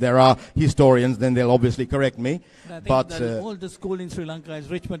wrong. If there are historians, then they'll obviously correct me. But the oldest school in Sri Lanka is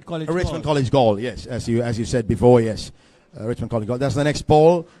Richmond College Gaul. Richmond College Gaul, yes, as you said before, yes. Richmond College Gaul. That's the next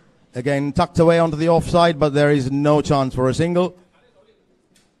ball. Again, tucked away onto the offside, but there is no chance for a single.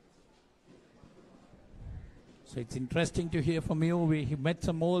 So it's interesting to hear from you. We met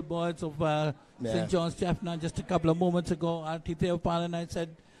some old boys of St. John's Jaffna just a couple of moments ago. R.T. Theopalan said,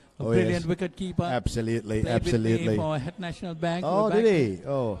 a brilliant wicket keeper. Absolutely, played absolutely. With me for Het National Bank. Oh, did he?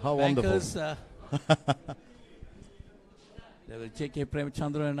 Oh, how wonderful. There was J.K.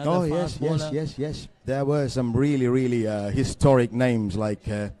 Premchandra, another fast bowler. Yes. There were some really, really historic names like,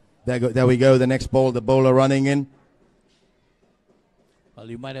 there we go, the next ball, the bowler running in. Well,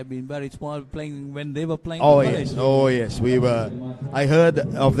 you might have been very small playing when they were playing. Oh college. yes, oh yes, we were. I heard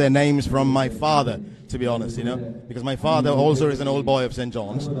of their names from my father, to be honest, because my father also is an old boy of St.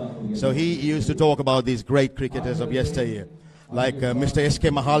 John's, so he used to talk about these great cricketers of yesteryear, like Mr.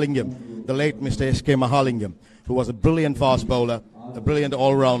 S.K. Mahalingam, the late Mr. S.K. Mahalingam, who was a brilliant fast bowler, a brilliant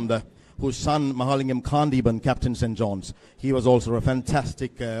all-rounder, whose son Mahalingam Kandiban captained St. John's. He was also a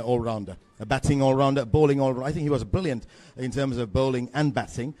fantastic all-rounder, a batting all-rounder, bowling all-rounder. I think he was brilliant in terms of bowling and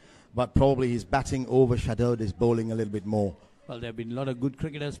batting, but probably his batting overshadowed his bowling a little bit more. Well, there have been a lot of good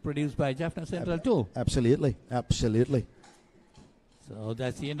cricketers produced by Jaffna Central too. Absolutely, absolutely. So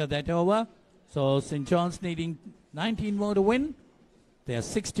that's the end of that over. So St. John's needing 19 more to win. They are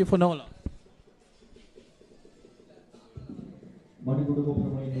 60 for no loss.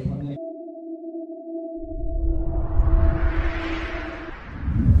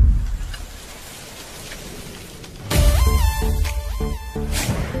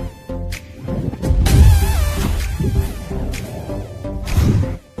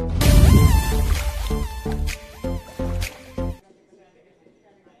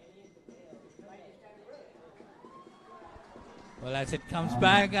 Well, as it comes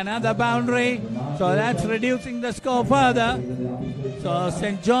back, another boundary. So that's reducing the score further. So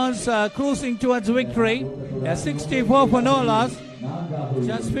St. John's cruising towards victory. They're 64 for no loss.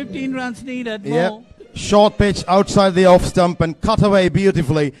 Just 15 runs needed more. Yep. Short pitch outside the off stump and cut away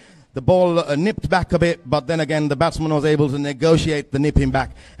beautifully. The ball nipped back a bit, but then again the batsman was able to negotiate the nipping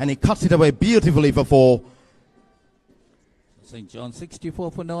back, and he cuts it away beautifully for 4. St. John's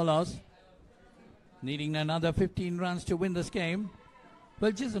 64 for no loss. Needing another 15 runs to win this game.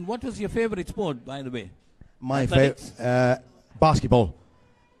 Well, Jason, what was your favorite sport, by the way? My favorite, basketball,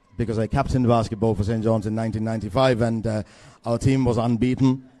 because I captained basketball for St. John's in 1995, and our team was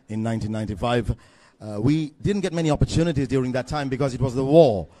unbeaten in 1995. We didn't get many opportunities during that time because it was the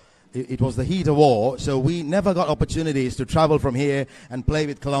war. It was the heat of war, so we never got opportunities to travel from here and play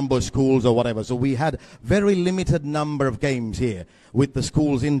with Colombo schools or whatever. So we had very limited number of games here with the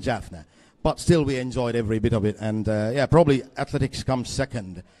schools in Jaffna. But still, we enjoyed every bit of it. And, probably athletics comes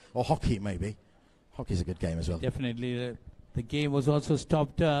second. Or hockey, maybe. Hockey's a good game as well. Definitely. The game was also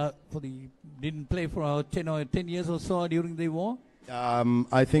stopped didn't play for 10 years or so during the war.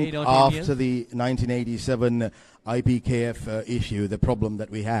 I think after the 1987 IPKF issue, the problem that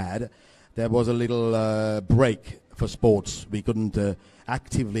we had, there was a little break for sports. We couldn't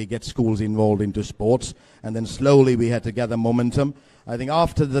actively get schools involved into sports. And then slowly we had to gather momentum. I think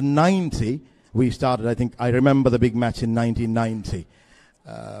after the 90, we started, I remember the big match in 1990.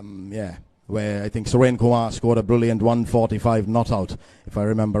 Where I think Suren Kumar scored a brilliant 145 not out, if I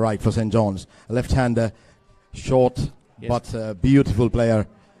remember right, for St. John's. A left-hander, short, but beautiful player,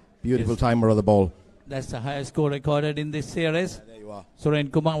 beautiful timer of the ball. That's the highest score recorded in this series. There you are.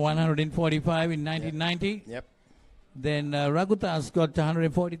 Suren Kumar 145 in 1990. Yep. Then Raghudas got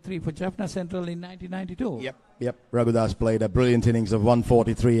 143 for Jaffna Central in 1992. Yep. Raghudas played a brilliant innings of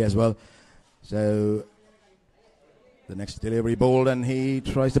 143 as well. So the next delivery ball, and he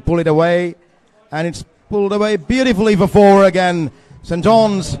tries to pull it away, and it's pulled away beautifully for 4 again. St.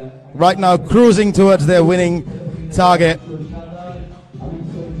 John's right now cruising towards their winning target.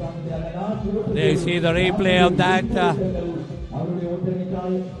 There you see the replay of that.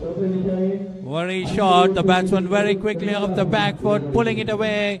 Very short. The batsman very quickly off the back foot, pulling it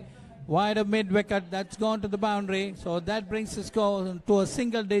away. Wide of mid-wicket. That's gone to the boundary. So that brings the score to a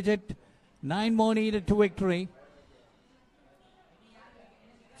single digit. 9 more needed to victory.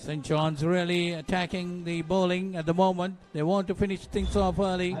 St. John's really attacking the bowling at the moment. They want to finish things off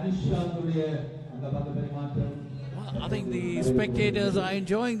early. I think the spectators are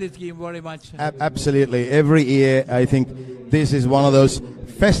enjoying this game very much. Absolutely. Every year, I think this is one of those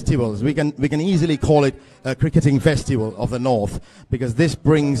festivals. We can easily call it a cricketing festival of the North, because this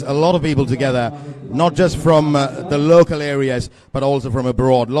brings a lot of people together, not just from the local areas, but also from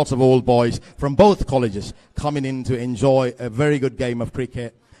abroad. Lots of old boys from both colleges coming in to enjoy a very good game of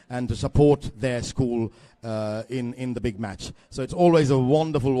cricket and to support their school in the big match. So it's always a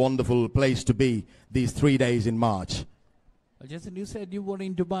wonderful, wonderful place to be these 3 days in March. Well, Jason, you said you were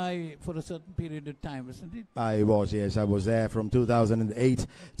in Dubai for a certain period of time, wasn't it? I was, yes. I was there from 2008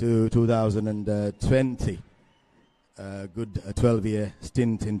 to 2020. A good 12-year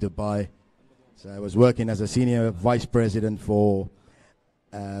stint in Dubai. So I was working as a senior vice president for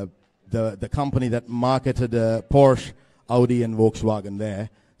the company that marketed Porsche, Audi and Volkswagen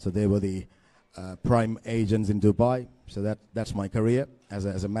there. So they were the prime agents in Dubai. So that's my career as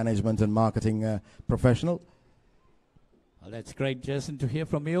a management and marketing professional. Well, that's great, Jason, to hear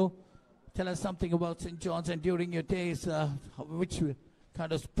from you. Tell us something about St. John's and during your days, which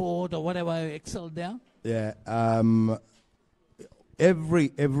kind of sport or whatever excelled there? Yeah.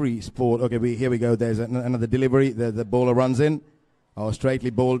 Every sport. Okay, here we go. There's another delivery. The bowler runs in. Oh,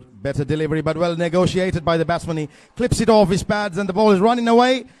 straightly bowled. Better delivery, but well negotiated by the batsman. He clips it off his pads and the ball is running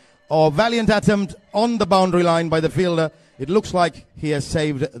away. Oh, valiant attempt on the boundary line by the fielder. It looks like he has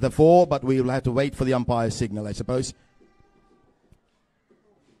saved the 4, but we will have to wait for the umpire's signal, I suppose.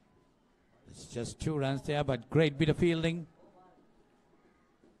 It's just 2 runs there, but great bit of fielding.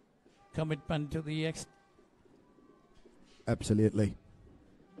 Commitment to the Absolutely.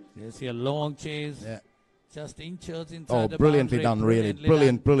 You see a long chase. Yeah. Just inches inside the brilliantly boundary. done,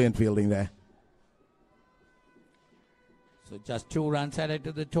 really. Brilliant fielding there. So just 2 runs added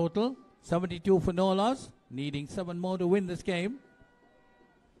to the total. 72 for no loss. Needing 7 more to win this game.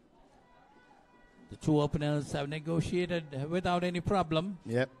 The 2 openers have negotiated without any problem.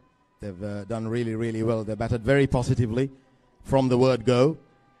 Yep. They've done really well. They batted very positively from the word go.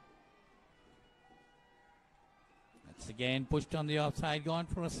 That's again pushed on the offside, gone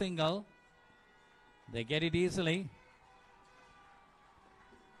for a single. They get it easily.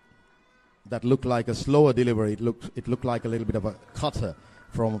 That looked like a slower delivery. It looked like a little bit of a cutter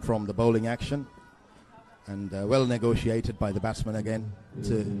from the bowling action. And well negotiated by the batsman again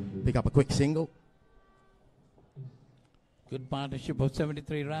to pick up a quick single. Good partnership of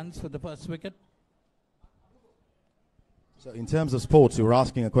 73 runs for the first wicket. So in terms of sports, you were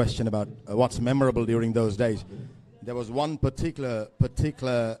asking a question about what's memorable during those days. There was one particular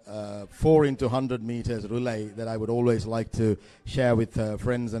 4 into 100 meters relay that I would always like to share with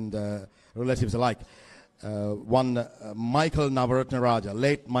friends and relatives alike. Michael Navaratnaraja,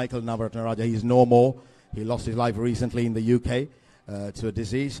 late Michael Navaratnaraja, he's no more. He lost his life recently in the UK to a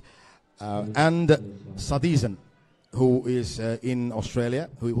disease. And Sadizan, who is in Australia,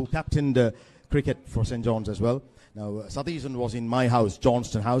 who captained cricket for St. John's as well. Now, Sadizan was in my house,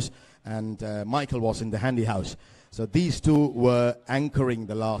 Johnston House, and Michael was in the Handy House. So these 2 were anchoring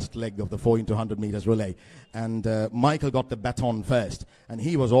the last leg of the 4 into 100 meters relay. And Michael got the baton first, and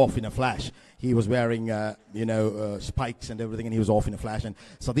he was off in a flash. He was wearing, spikes and everything, and he was off in a flash. And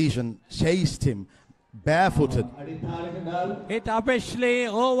Sadishan chased him barefooted. Hit Abishley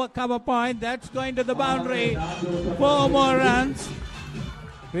over cover point. That's going to the boundary. 4 more runs,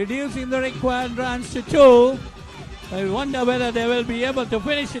 reducing the required runs to 2. I wonder whether they will be able to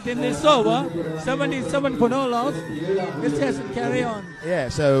finish it in this over. 77 for no loss. This has to carry on. Yeah,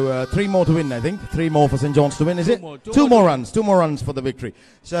 so 3 more to win, I think. 3 more for St. John's to win, is it? 2 more runs. 2 more runs for the victory.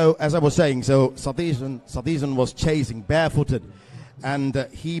 So, as I was saying, Sadizan was chasing barefooted. And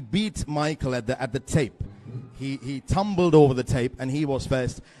he beat Michael at the tape. He tumbled over the tape, and he was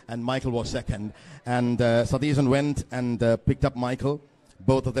first, and Michael was second. And Sadizan went and picked up Michael.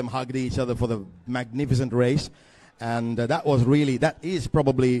 Both of them hugged each other for the magnificent race. And that is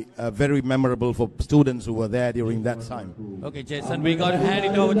probably very memorable for students who were there during that time. Okay, Jason, we got to hand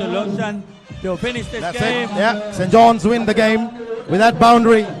it over to Loshan to finish this game. It. Yeah, St. John's win the game with that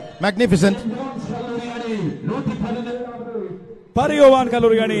boundary. Magnificent. Pariyovan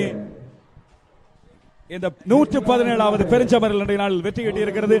கல்லூரி அணி இந்த 117வது பெருஞ்சமரில் இன்றைய நாளில் வெற்றி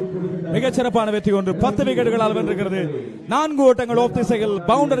கிட்டியிருக்கிறது. மிகச்சிறப்பான வெற்றி ஒன்று. 10 விக்கெட்டுகளால் வென்றிருக்கிறது. 4 ஓட்டங்கள் ஆஃப் திசையில்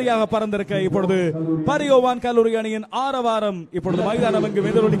பவுண்டரியாக பறந்திருக்க இப்பொழுது பரியோவான் கல்லூரி அணியின் ஆரவாரம் இப்பொழுது மைதானம் எங்கும்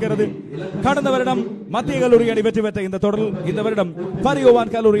எதிரொலிக்கிறது. கடந்த வருடம் மத்திய கல்லூரி அணி வெற்றி பெற்ற இந்த தொடரில் இந்த வருடம்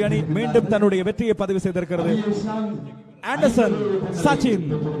பரியோவான் கல்லூரி அணி மீண்டும் தன்னுடைய வெற்றியை பதிவு செய்திருக்கிறது. ஆண்டர்சன் சச்சின்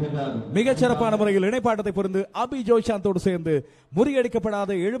மிகச்சிறப்பான முறையில் இணைப்பாட்டத்தை புரிந்து அபி ஜோய்சாந்தோடு சேர்ந்து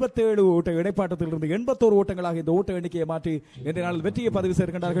முறியடிக்கப்படாத 77 ஓட்ட இணைப்பாட்டத்திலிருந்து 81 ஓட்டங்களாக இந்த ஓட்ட எண்ணிக்கையை மாற்றி இன்றைய நாளில் வெற்றியை பதிவு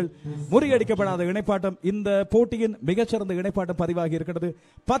செய்திருக்கிறார்கள். முறியடிக்கப்படாத இணைப்பாட்டம் இந்த போட்டியின் மிகச்சிறந்த இணைப்பாட்டம் பதிவாகி இருக்கிறது.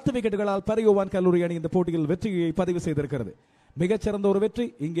 10 விக்கெட்டுகளால் பரியோவான் கல்லூரி அணி இந்த போட்டியில் வெற்றியை பதிவு செய்திருக்கிறது. மிகச்சிறந்த ஒரு வெற்றி.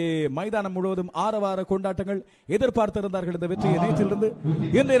 இங்கே மைதானம் முழுவதும் ஆரவார கொண்டாட்டங்கள். எதிர்பார்த்திருந்தார்கள் இந்த வெற்றியை. நேற்றிலிருந்து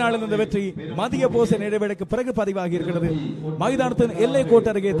இன்றைய நாளில் இந்த வெற்றி மதிய போசன் இடைவேளைக்கு பிறகு பதிவாகி இருக்கிறது. மைதானத்தின் எல்லை கோட்டு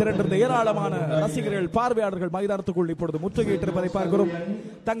அருகே திரண்டிருந்த ஏராளமான ரசிகர்கள், பார்வையாளர்கள் மைதானத்துக்குள் இப்பொழுது முற்றுகையிட்டிருப்பதை பார்க்கிறோம்.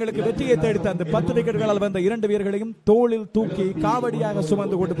 தங்களுக்கு வெற்றியை தேடித்த அந்த 10 விக்கெட்டுகளால் வந்த 2 வீரர்களையும் தோளில் தூக்கி காவடியாக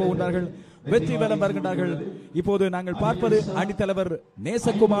சுமந்து கொண்டு போகின்றார்கள். வெற்றி பெலம் வருகின்றார்கள். இப்போது நாங்கள் பார்ப்பது அணித்தலைவர்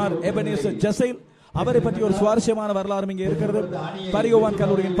நேசகுமார் எபனேசர் ஜசைல். அவரை பற்றி ஒரு சுவாரஸ்யமான வரலாறு இங்கே இருக்கிறது. பரியோவான்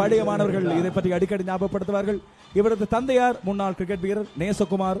கல்லூரியின் பழைய மாணவர்கள் இதை பற்றி அடிக்கடி ஞாபகப்படுத்துவார்கள். இவரது தந்தையார் முன்னாள் கிரிக்கெட் வீரர்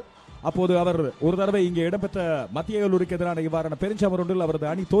நேசகுமார். அப்போது அவர் ஒரு தடவை இங்கே இடம்பெற்ற மத்திய கல்லூரிக்கு எதிரான இவ்வாறான பெருஞ்சமர் ஒன்றில் அவரது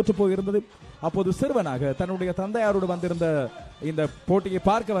அணி தோற்று போயிருந்தது. அப்போது சிறுவனாக தன்னுடைய தந்தையாரோடு வந்திருந்த இந்த போட்டியை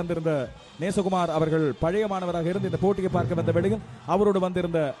பார்க்க வந்திருந்த நேசகுமார் அவர்கள் பழைய மாணவராக இருந்து இந்த போட்டியை பார்க்க வந்த வேளையில் அவரோடு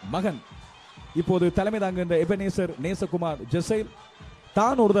வந்திருந்த மகன் இப்போது தலைமை தாங்குகின்ற எபனேசர் நேசகுமார் ஜெசைல்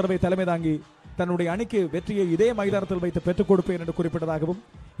தான் ஒரு தடவை தலைமை தாங்கி தன்னுடைய அணிக்கு வெற்றியை இதே மைதானத்தில் வைத்து பெற்றுக் கொடுப்பேன் என்று குறிப்பிட்டதாகவும்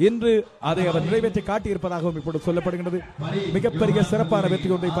இன்று அதை அவர் நிறைவேற்றி காட்டியிருப்பதாகவும் இப்பொழுது சொல்லப்படுகிறது. மிகப்பெரிய சிறப்பான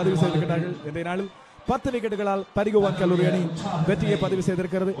வெற்றி ஒன்றை பதிவு செய்திருக்கிறார்கள். இன்றைய நாளில் 10 விக்கெட்டுகளால் பரிகோவான் கல்லூரி அணி வெற்றியை பதிவு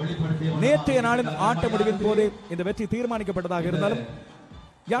செய்திருக்கிறது. நேற்றைய நாளின் ஆட்ட முடிவின் போதே இந்த வெற்றி தீர்மானிக்கப்பட்டதாக இருந்தாலும்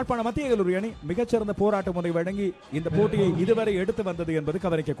யாழ்ப்பாண மத்திய கல்லூரி அணி மிகச்சிறந்த போராட்ட முறை வழங்கி இந்த போட்டியை இதுவரை எடுத்து வந்தது என்பது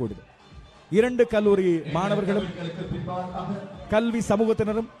கவனிக்கக்கூடியது. 2 கல்லூரி மாணவர்களும் கல்வி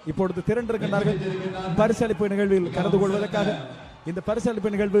சமூகத்தினரும் இப்பொழுது திரண்டிருக்கின்றார்கள் பரிசளிப்பு நிகழ்வில் கலந்து கொள்வதற்காக. இந்த பரிசளிப்பு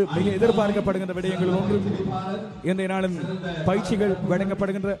நிகழ்வு மிக எதிர்பார்க்கப்படுகின்ற விடயங்கள் ஒன்று. இன்றைய நாளின் பயிற்சிகள்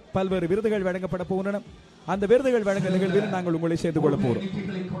வழங்கப்படுகின்ற பல்வேறு விருதுகள் வழங்கப்பட போகின்றன. அந்த விருதுகள் வழங்க நிகழ்வில் நாங்கள் உங்களை சேர்ந்து கொள்ள போகிறோம்.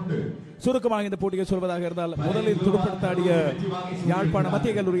 சுருக்கமாக இந்த போட்டியை சொல்வதாக இருந்தால், முதலில் துடுப்படுத்தாடிய யாழ்ப்பாண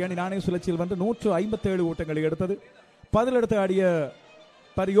மத்திய கல்லூரி அணி நாணய சுழற்சியில் வந்து 157 ஓட்டங்களை எடுத்தது. பதிலெடுத்து ஆடிய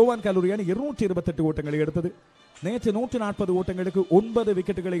பரியோவான் கல்லூரி அணி 228 ஓட்டங்களை எடுத்தது. நேற்று 140 ஓட்டங்களுக்கு 9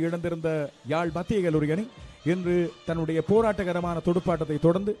 விக்கெட்டுகளை இழந்திருந்த யாழ் மத்திய கல்லூரி அணி இன்று தன்னுடைய போராட்டகரமான துடுப்பாட்டத்தை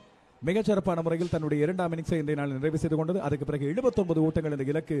தொடர்ந்து மிகச்சிறப்பான முறையில் தன்னுடைய 2ஆம் இன்னிங்ஸை இன்றைய நாள் நிறைவு செய்து கொண்டது. அதுக்கு பிறகு 79 ஓட்டங்கள் என்ற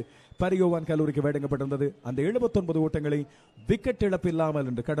இலக்கு பரியோவான் கல்லூரிக்கு வழங்கப்பட்டிருந்தது. அந்த 79 ஓட்டங்களை விக்கெட் இழப்பில்லாமல்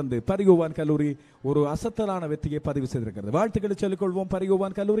என்று கடந்து பரியோவான் கல்லூரி ஒரு அசத்தலான வெற்றியை பதிவு செய்திருக்கிறது. வாழ்த்துக்களை சொல்லிக் கொள்வோம்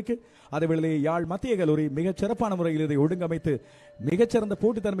பரியோவான் கல்லூரிக்கு. அதேவேளை யாழ் மத்திய கல்லூரி மிகச் சிறப்பான முறையில் இதை ஒழுங்கமைத்து மிகச்சிறந்த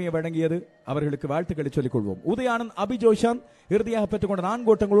போட்டித்தன்மையை வழங்கியது. அவர்களுக்கு வாழ்த்துக்களை சொல்லிக் கொள்வோம். உதயானந்த் அபிஜோஷான் இறுதியாக பெற்றுக்கொண்ட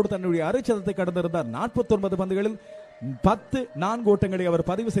 4 ஓட்டங்களோடு தன்னுடைய அரைச்சதத்தை கடந்திருந்தார். 49 பந்துகளில் 4 ஓட்டங்களை அவர்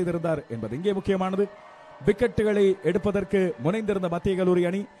பதிவு செய்திருந்தார் என்பது இங்கே முக்கியமானது. விக்கெட்டுகளை எடுப்பதற்கு முனைந்திருந்த மத்திய கல்லூரி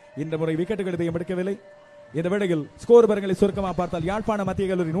அணி இந்த முறை விக்கெட்டுகள் எதையும் எடுக்கவில்லை. இந்த வேளையில் ஸ்கோர் பரங்களை சுருக்கமாக பார்த்தால் யாழ்ப்பாண மத்திய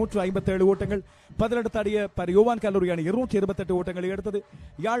கல்லூரி 157 ஓட்டங்கள், பதிலெடுத்து ஆடிய பரியோவான் கல்லூரி அணி 228 ஓட்டங்களை எடுத்தது.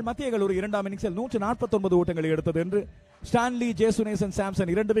 யாழ் மத்திய கல்லூரி 2ஆம் இன்னிங்ஸில் 149 ஓட்டங்களை எடுத்தது என்று ஸ்டான்லி ஜேசுனேசன்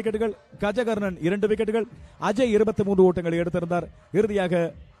சாம்சன் 2 விக்கெட்டுகள், கஜகர்ணன் 2 விக்கெட்டுகள், அஜய் 23 ஓட்டங்களை எடுத்திருந்தார். இறுதியாக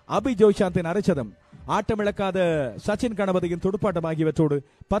அபி ஜோய்சாந்தின் அரைச்சதம், ஆட்டமிழக்காத சச்சின் கணபதியின் துடுப்பாட்டம் ஆகியவற்றோடு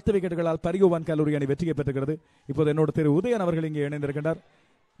 10 விக்கெட்டுகளால் பரியோவான் கல்லூரி அணி வெற்றியை பெற்றுகிறது. இப்போது என்னோடு திரு உதயன் அவர்கள் இங்கே இணைந்திருக்கின்றார்.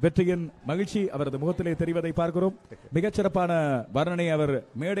 வெற்றியின் மகிழ்ச்சி அவரது முகத்திலே தெரிவதை பார்க்கிறோம். மிகச்சிறப்பான வர்ணனை அவர்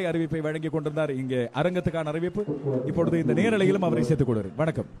மேடை அறிவிப்பை வழங்கிக் கொண்டிருந்தார். இங்கே அரங்கத்துக்கான அறிவிப்பு இப்பொழுது இந்த நேரலையிலும் அவரை சேர்த்துக் கொள்கிறேன்.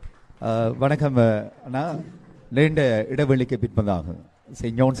 வணக்கம். வணக்கம் அண்ணா. நீண்ட இடைவெளிக்கு பின்பதாக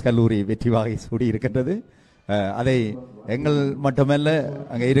செயின்ட் ஜான்ஸ் கல்லூரி வெற்றி வாகை சூடி இருக்கின்றது. அதை எங்கள் மட்டுமல்ல,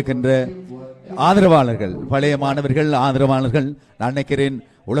 அங்கே இருக்கின்ற ஆதரவாளர்கள், பழைய மாணவர்கள் ஆதரவாளர்கள், நான் நினைக்கிறேன்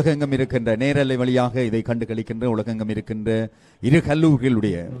உலகெங்கும் இருக்கின்ற நேரலை வழியாக இதை கண்டு கழிக்கின்ற உலகெங்கும் இருக்கின்ற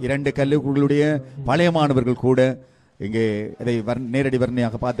 2 கல்லூரிகளுடைய பழைய மாணவர்கள் கூட இங்கே இதை நேரடி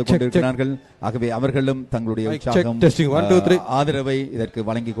வர்ணையாக பார்த்துக் கொண்டிருக்கிறார்கள். ஆகவே அவர்களும் தங்களுடைய உற்சாகம் ஆதரவை இதற்கு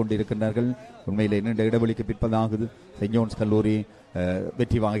வழங்கி கொண்டிருக்கின்றார்கள். உண்மையிலே நீண்ட இடைவெளிக்கு பிற்பதாகுது செயின்ட் ஜான்ஸ் கல்லூரி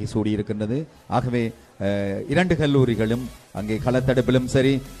வெற்றி வாங்கி சூடி இருக்கின்றது. ஆகவே 2 கல்லூரிகளும் அங்கே களத்தடுப்பிலும்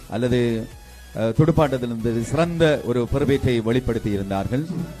சரி அல்லது துடுப்பாட்டத்திலிருந்து சிறந்த ஒரு பெருவேற்றை வெளிப்படுத்தி இருந்தார்கள்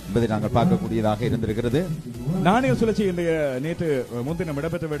என்பதை நாங்கள் பார்க்கக்கூடியதாக இருந்திருக்கிறது. நாணய சுழற்சி நேற்று முன்தினம்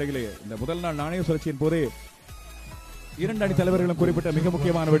இடம்பெற்ற வேளையிலே இந்த முதல் நாள் நாணய சுழற்சியின் போதே 2 அணி தலைவர்களும் குறிப்பிட்ட மிக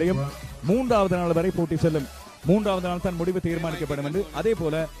முக்கியமான விடயம், 3வது நாள் வரை போட்டி செல்லும், 3வது நாள் தான் முடிவு தீர்மானிக்கப்படும் என்று. அதே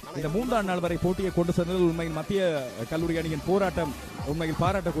போல இந்த 3ஆம் நாள் வரை போட்டியை கொண்டு சென்றது உண்மையில் மத்திய கல்லூரி அணியின் போராட்டம் உண்மையில்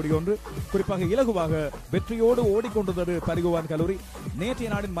பாராட்டக்கூடிய ஒன்று. குறிப்பாக இலகுவாக வெற்றியோடு ஓடிக்கொண்டிருந்தது பரிகோவான் கல்லூரி. நேற்றைய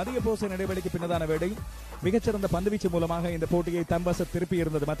நாளின் மதிய போசை இடைவெளிக்கு பின்னதான வேளை மிகச்சிறந்த பந்துவீச்சு மூலமாக இந்த போட்டியை தம்பச திருப்பி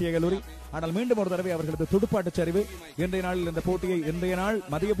இருந்தது மத்திய கல்லூரி. ஆனால் மீண்டும் ஒரு தடவை அவர்களது துடுப்பாட்டு சரிவு இன்றைய நாளில் இந்த போட்டியை இன்றைய நாள்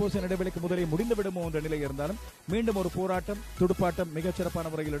மதிய போசை இடைவெளிக்கு முதலே முடிந்து விடுமோ என்ற நிலை இருந்தாலும் மீண்டும் ஒரு போராட்டம் துடுப்பாட்டம் மிகச்சிறப்பான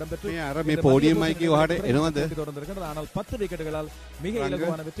முறையில் இடம்பெற்று தொடர்ந்திருக்கிறது. ஆனால் 10 விக்கெட்டுகளால் மிக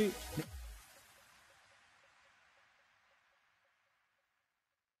இலகுவான வெற்றி.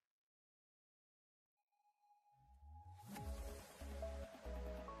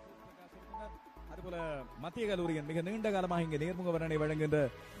 அதுபோல மத்திய கல்லூரியின் மிக நீண்ட காலமாக இங்கே நேர்முக வர்ணனை வழங்குகின்ற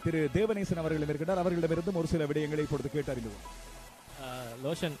திரு தேவநேசன் அவர்களும் இருக்கிறார். அவர்களிடமிருந்தும் ஒரு சில விடயங்களை இப்பொழுது கேட்டறிந்தோம்.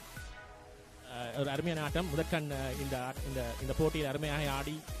 லோஷன் ஒரு அருமையான ஆட்டம். முதற்கண் இந்த போட்டியில் அருமையாக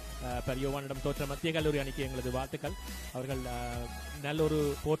ஆடி பரியோவானிடம் தோற்ற மத்திய கல்லூரி அணிக்கு எங்களது வாழ்த்துக்கள். அவர்கள் நல்ல ஒரு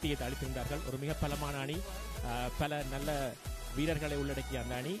போட்டியை அளித்திருந்தார்கள். ஒரு மிக பலமான அணி, பல நல்ல வீரர்களை உள்ளடக்கிய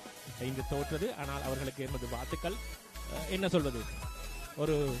அந்த அணி இன்று தோற்றது. ஆனால் அவர்களுக்கு எமது வாழ்த்துக்கள். என்ன சொல்வது,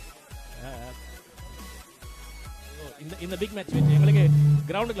 ஒரு இந்த பிக் மேட்ச் வெற்றி எங்களுக்கு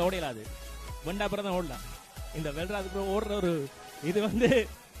கிரவுண்டுக்குள்ள ஓடையலாது, வெண்டாப்புறம் தான் ஓடலாம். இந்த வெல்றாதுக்கு ஓடுற ஒரு இது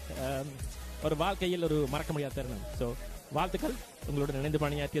ஒரு வாழ்க்கையில் ஒரு மறக்க முடியாத தருணம். ஸோ வாழ்த்துக்கள். உங்களோட இணைந்து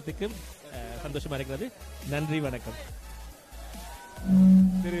பணியாற்றியதுக்கு சந்தோஷமா இருக்கிறது. நன்றி, வணக்கம்.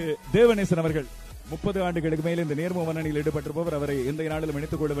 திரு தேவநேசன் அவர்கள் 30 ஆண்டுகளுக்கு மேல் இந்த நேர்முக வர்ணனையில் ஈடுபட்டிருப்பவர். அவரை இந்த நாளிலும்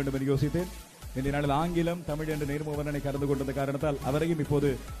இணைத்துக் கொள்ள வேண்டும் என்று யோசித்தேன். இந்த நாளில் ஆங்கிலம் தமிழ் என்ற நேர்முக வர்ணனை கலந்து கொண்ட காரணத்தால் அவரையும் இப்போது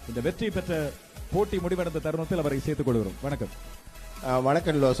இந்த வெற்றி பெற்ற போட்டி முடிவடைந்த தருணத்தில் அவரை சேர்த்துக் கொள்கிறோம். வணக்கம்.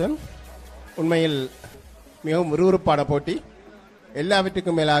 வணக்கம் லோசன். உண்மையில் மிகவும் விறுவிறுப்பான போட்டி.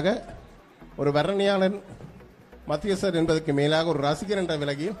 எல்லாவற்றுக்கும் மேலாக ஒரு வர்ணனையாளன் மத்தியஸ்தர் என்பதற்கு மேலாக ஒரு ரசிகர் என்ற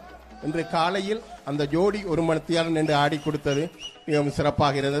விலகில் இன்று காலையில் அந்த ஜோடி ஒரு மணித்தியாளன் என்று ஆடி கொடுத்தது மிகவும்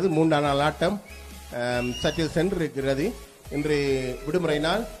சிறப்பாக இருந்தது. 3ஆம் நாள் ஆட்டம் சற்று சென்றிருக்கிறது. இன்று விடுமுறை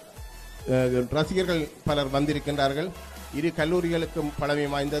நாள், ரசிகர்கள் பலர் வந்திருக்கின்றார்கள். இரு கல்லூரிகளுக்கும் பழமை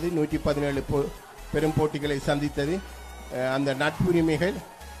வாய்ந்தது. 117 பெரும் போட்டிகளை சந்தித்தது. அந்த நட்புரிமைகள்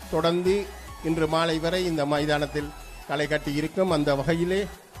தொடர்ந்து இன்று மாலை வரை இந்த மைதானத்தில் களை கட்டி இருக்கும். அந்த வகையிலே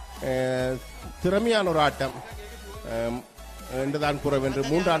திறமையான ஒரு ஆட்டம் என்றுதான் கூற வேண்டும்.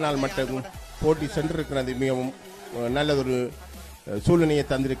 3ஆம் நாள் மட்டும் போட்டி சென்றிருக்கிறது. மிகவும் நல்லதொரு சூழ்நிலையை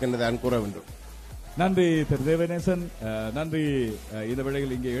தந்திருக்கின்றதான் கூற வேண்டும். நன்றி திரு தேவநேசன். நன்றி. இந்த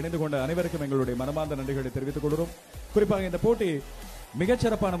வேளையில் இங்கே இணைந்து கொண்ட அனைவருக்கும் எங்களுடைய மனமார்ந்த நன்றிகளை தெரிவித்துக் கொள்கிறோம். குறிப்பாக இந்த போட்டி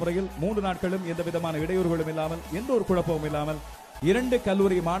மிகச்சிறப்பான முறையில் 3 நாட்களும் எந்த விதமான இடையூறுகளும் இல்லாமல், எந்த ஒரு குழப்பமும் இல்லாமல் 2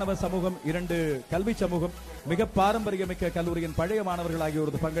 கல்லூரி மாணவ சமூகம், 2 கல்வி சமூகம், மிக பாரம்பரியமிக்க கல்லூரியின் பழைய மாணவர்கள்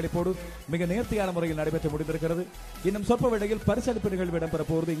ஆகியோரது பங்களிப்போடு மிக நேர்த்தியான முறையில் நடைபெற்று முடிந்திருக்கிறது. இன்னும் சொற்ப வேளையில் பரிசளிப்பு நிகழ்வு இடம்பெற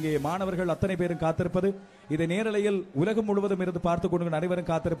போவது. இங்கே மாணவர்கள் அத்தனை பேரும் காத்திருப்பது, இதை நேரலையில் உலகம் முழுவதும் இருந்து பார்த்துக் கொண்டு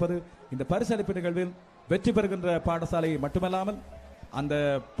அனைவரும் காத்திருப்பது, இந்த பரிசளிப்பு நிகழ்வில் வெற்றி பெறுகின்ற பாடசாலை மட்டுமல்லாமல் அந்த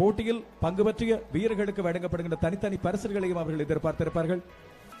போட்டியில் பங்கு பற்றிய வீரர்களுக்கு வழங்கப்படுகின்ற தனித்தனி பரிசுகளையும் அவர்கள் எதிர்பார்த்திருப்பார்கள்.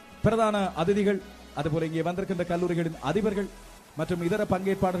 பிரதான அதிதிகள், அதுபோல இங்கே வந்திருக்கின்ற கல்லூரிகளின் அதிபர்கள் மற்றும் இதர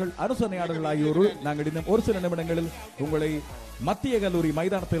பங்கேற்பாளர்கள், அனுசரணையாளர்கள் ஆகியோரு நாங்கள் இன்னும் ஒரு சில நிமிடங்களில் உங்களை மத்திய கல்லூரி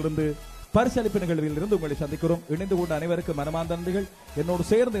மைதானத்திலிருந்து பரிசளிப்பு நிகழ்வில் இருந்து உங்களை சந்திக்கிறோம். இணைந்து கொண்ட அனைவருக்கும் மனமார்ந்த நன்றிகள். என்னோடு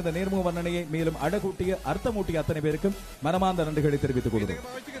சேர்ந்து இந்த நேர்முக வர்ணனையை மேலும் அழகூட்டிய அர்த்தமூட்டிய அத்தனை பேருக்கும் மனமார்ந்த நன்றிகளை தெரிவித்துக் கொள்கிறோம்.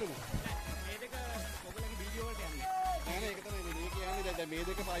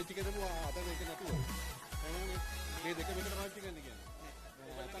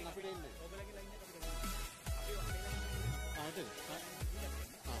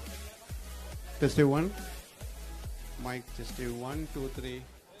 Testing 1. Mic testing 1, 2, 3.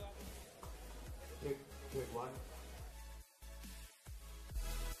 Check 1.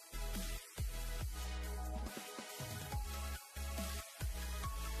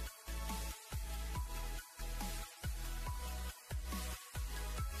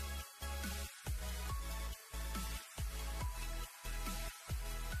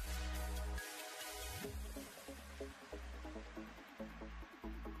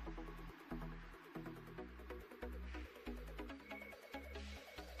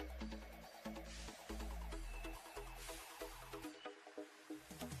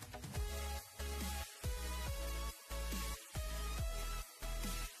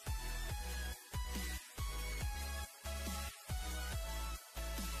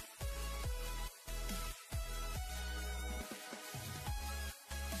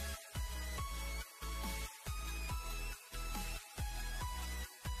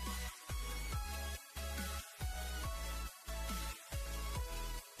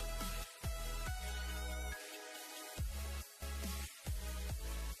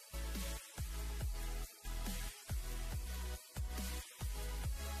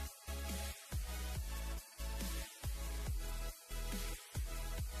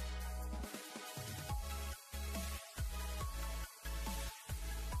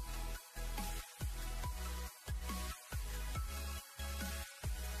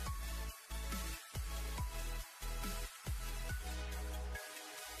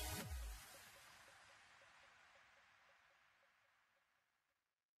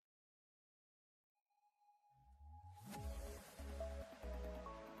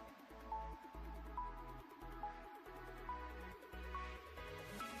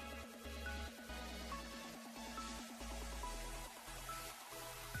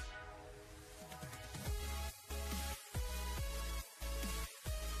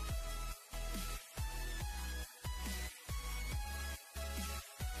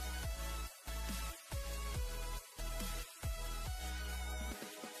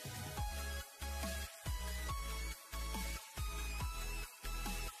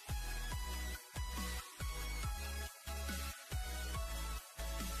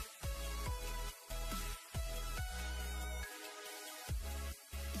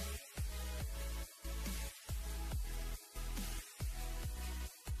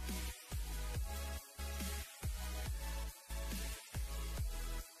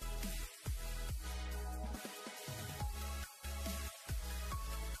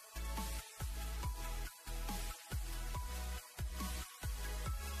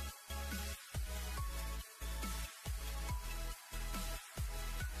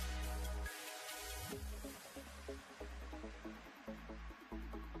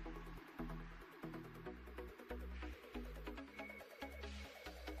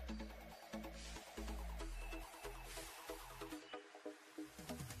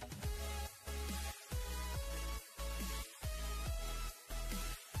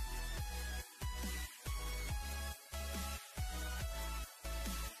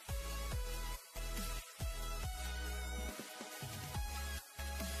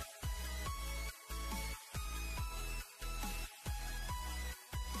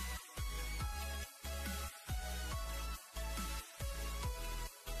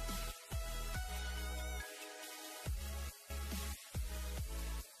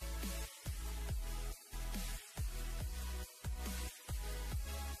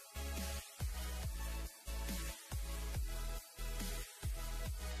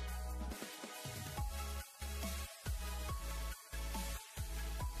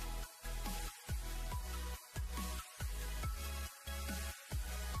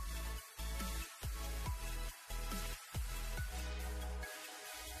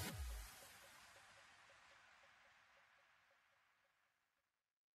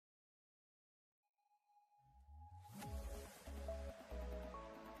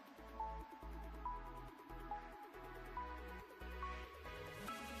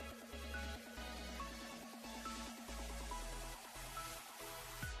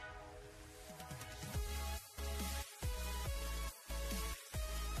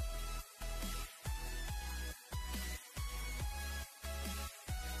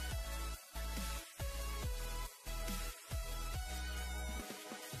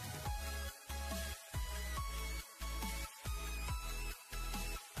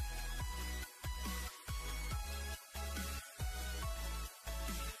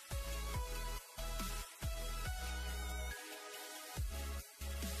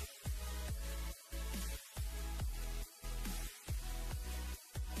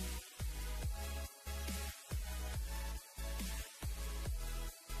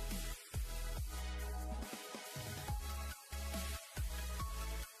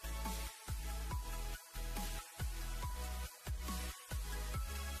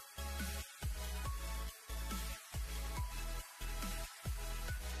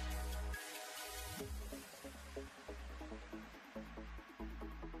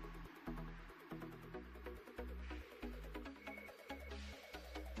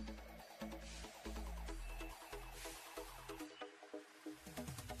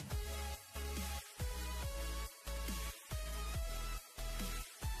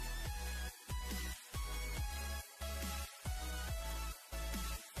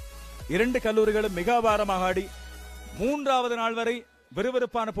 இரண்டு கல்லூரிகளும் மிக அபாரமாக ஆடி மூன்றாவது நாள் வரை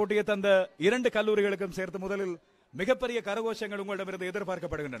விறுவிறுப்பான போட்டியை தந்த இரண்டு கல்லூரிகளுக்கும் சேர்த்து முதலில் மிகப்பெரிய கரகோஷங்கள் உங்களிடமிருந்து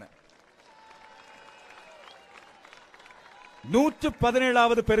எதிர்பார்க்கப்படுகின்றன.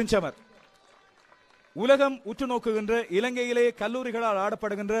 117வது பெருஞ்சமர். உலகம் உற்று நோக்குகின்ற இலங்கையிலே கல்லூரிகளால்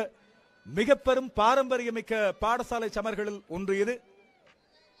ஆடப்படுகின்ற மிக பெரும் பாரம்பரியமிக்க பாடசாலை சமர்களில் ஒன்று இது.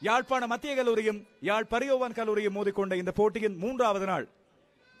 யாழ்ப்பாண மத்திய கல்லூரியும் யாழ் பரியோவான் கல்லூரியும் மோதிக்கொண்ட இந்த போட்டியின் 3வது நாள்.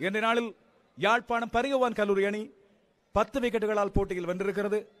 இன்றைய நாளில் யாழ்ப்பாணம் பரியோவான் கல்லூரி அணி 10 விக்கெட்டுகளால் போட்டியில்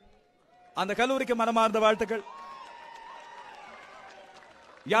வென்றிருக்கிறது. அந்த கல்லூரிக்கு மனமார்ந்த வாழ்த்துக்கள்.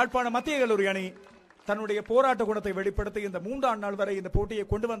 யாழ்ப்பாண மத்திய கல்லூரி அணி தன்னுடைய போராட்ட குணத்தை வெளிப்படுத்தி இந்த 3ஆம் நாள் வரை இந்த போட்டியை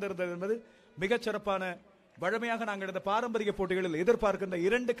கொண்டு வந்திருந்தது என்பது மிகச் சிறப்பான வழமையாக நாங்கள் இந்த பாரம்பரிய போட்டிகளில் எதிர்பார்க்கின்ற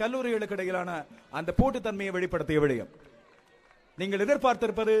இரண்டு கல்லூரிகளுக்கு இடையிலான அந்த போட்டித்தன்மையை வெளிப்படுத்திய விடயம். நீங்கள்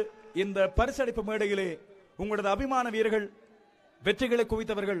எதிர்பார்த்திருப்பது இந்த பரிசளிப்பு மேடையிலே உங்களது அபிமான வீரர்கள் வெற்றிகளை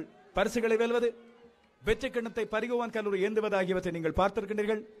குவித்தவர்கள் பரிசுகளை வெல்வது, வெற்றி கிண்ணத்தை பரியோவான் கல்லூரி ஏந்துவது ஆகியவற்றை நீங்கள்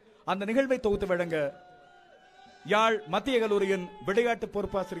பார்த்திருக்கின்றீர்கள். அந்த நிகழ்வை தொகுத்து வழங்க யாழ் மத்திய கல்லூரியின் விளையாட்டு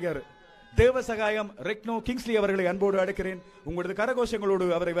பொறுப்பாசிரியர் தேவசகாயம் ரெக்னோ கிங்ஸ்லி அவர்களை அன்போடு அழைக்கிறேன். உங்களது கரகோஷங்களோடு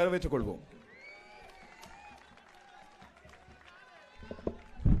அவரை வரவேற்றுக் கொள்வோம்.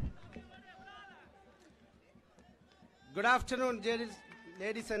 Good afternoon,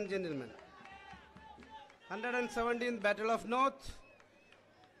 ladies and gentlemen. 117th Battle of North.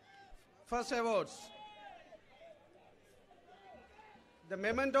 First awards. The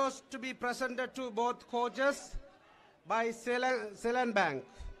mementos to be presented to both coaches by Ceylon Bank.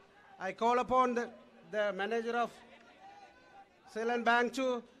 I call upon the manager of Ceylon Bank to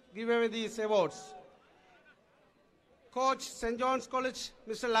give away these awards. Coach St. John's College,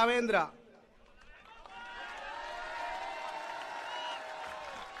 Mr. Lavendra.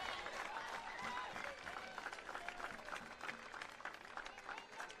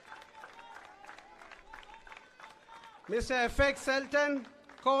 Mr. F.X. Selton,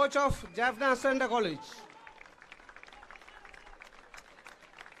 coach of Jaffna Central College.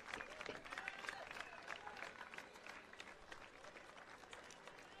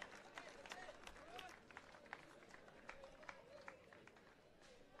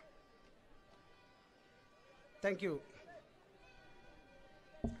 Thank you.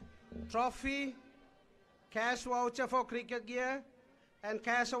 Trophy, cash voucher for cricket gear, and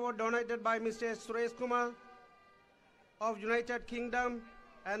cash award donated by Mr. Suresh Kumar of United Kingdom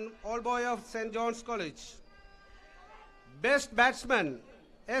and All Boy of St. John's College. Best batsman,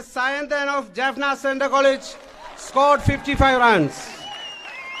 S. Sayanthan of Jaffna Central College, scored 55 runs.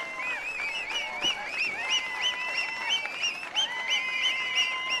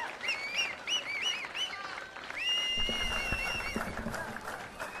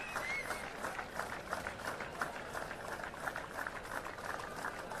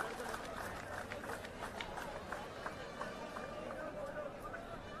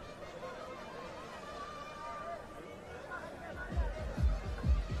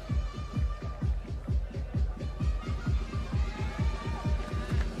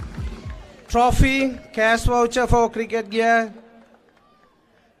 Trophy, cash voucher for cricket gear,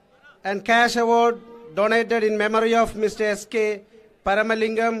 and cash award donated in memory of Mr. S.K.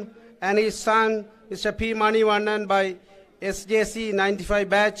 Paramalingam and his son, Mr. P. Manivannan by SJC 95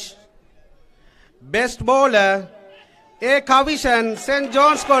 batch. Best bowler, A. Kavishan, St.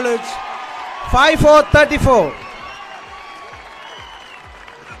 John's College, 5-4-34.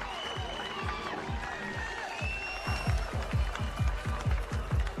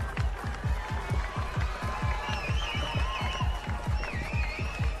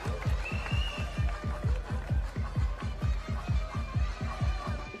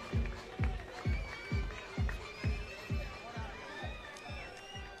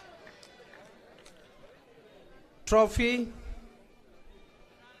 Trophy,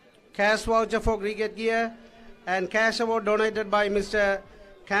 cash voucher for cricket gear, and cash award donated by Mr.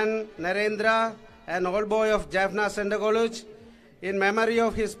 Kan Narendra, an old boy of Jaffna Central College, in memory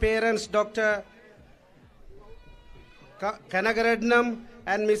of his parents, Dr. Kanagaradnam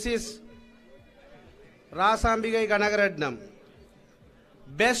and Mrs. Rasambigai Kanagaradnam.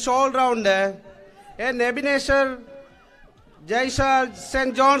 Best all-rounder, a Ebenezer Jaisal,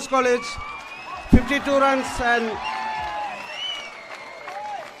 St. John's College, 52 runs and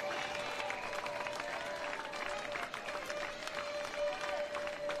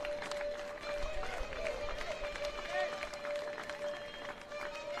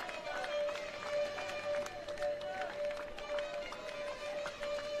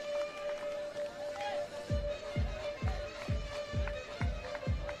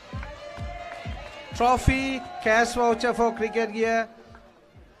trophy, cash voucher for cricket gear,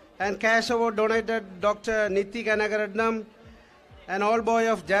 and cash award donated Dr. Nithi Kanagaratnam, an old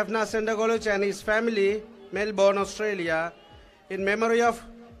boy of Jaffna Central College and his family, Melbourne, Australia, in memory of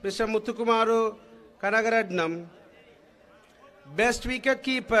Mr. Muthukumaru Kanagaratnam. Best wicket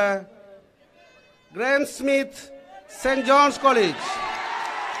keeper, Graham Smith, St. John's College.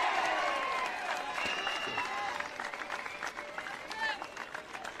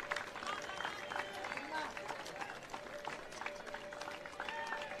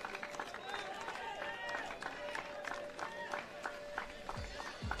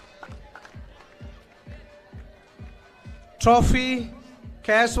 Trophy,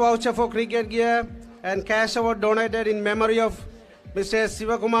 cash voucher for cricket gear, and cash award donated in memory of Mr.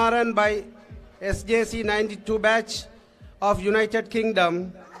 Sivakumaran by SJC 92 batch of United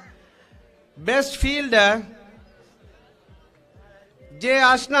Kingdom. Best fielder, J.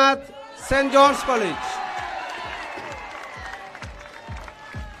 Ashnath, St. John's College.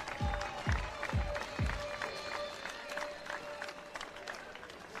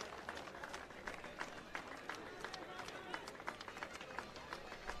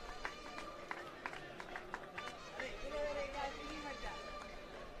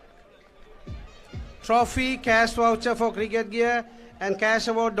 Trophy, cash voucher for cricket gear, and cash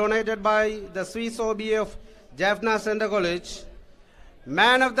award donated by the Swiss OBA of Jaffna Central College.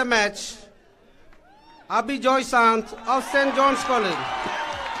 Man of the match, Abhijoy Sant of St. John's College.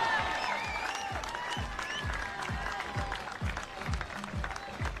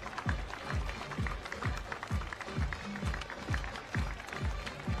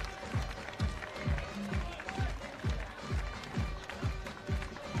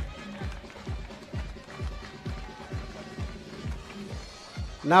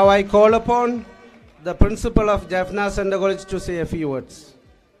 Now I call upon the principal of Jaffna Central College to say a few words.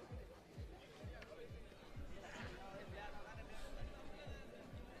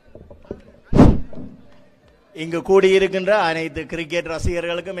 இங்கு கூடியிருக்கின்ற அனைத்து cricket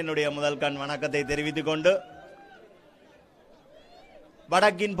ரசிகர்களுக்கும் என்னுடைய முதல் கண் வணக்கத்தை தெரிவித்துக் கொண்டு,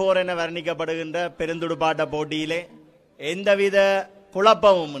 வடக்கின் போர் என வர்ணிக்கப்படுகின்ற பெருந்துடுப்பாட்ட போட்டியிலே எந்தவித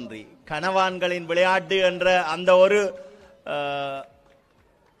குழப்பமும் இன்றி கனவான்களின் விளையாட்டு என்ற அந்த ஒரு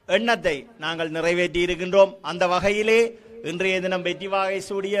எண்ணத்தை நாங்கள் நிறைவேற்றி இருக்கின்றோம். அந்த வகையிலே இன்றைய தினம் வெற்றி வாகை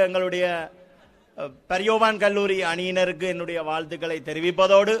சூடிய எங்களுடைய பரியோவான் கல்லூரி அணியினருக்கு என்னுடைய வாழ்த்துக்களை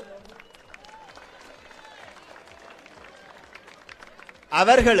தெரிவிப்பதோடு,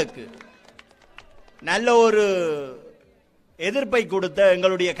 அவர்களுக்கு நல்ல ஒரு எதிர்ப்பை கொடுத்த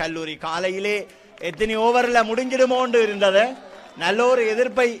எங்களுடைய கல்லூரி, காலையிலே எத்தனை ஓவரில் முடிஞ்சிடுமோன்று இருந்தது, நல்ல ஒரு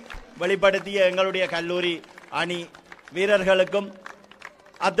எதிர்ப்பை வெளிப்படுத்திய எங்களுடைய கல்லூரி அணி வீரர்களுக்கும்,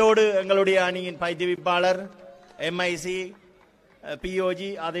 அத்தோடு எங்களுடைய அணியின் பயிற்றுவிப்பாளர் எம்ஐசி பிஓஜி,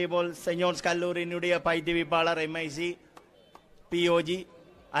 அதேபோல் செயின்ட் ஜான்ஸ் கல்லூரியினுடைய பயிற்றுவிப்பாளர் எம்ஐசி பிஓஜி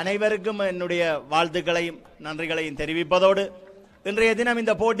அனைவருக்கும் என்னுடைய வாழ்த்துக்களையும் நன்றிகளையும் தெரிவிப்பதோடு, இன்றைய தினம்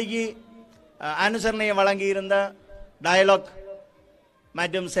இந்த போட்டிக்கு அனுசரணையை வழங்கியிருந்த டயலாக்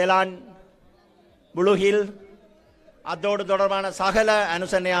மற்றும் செலான் புளுஹில், அத்தோடு தொடர்பான சகல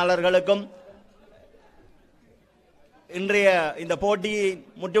அனுசரணையாளர்களுக்கும், இன்றைய இந்த போட்டியை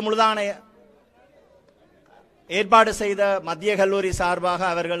முற்றுமுழுதான ஏற்பாடு செய்த மத்திய கல்லூரி சார்பாக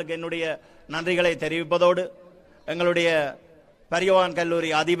அவர்களுக்கு என்னுடைய நன்றிகளை தெரிவிப்பதோடு, எங்களுடைய பரியோவான்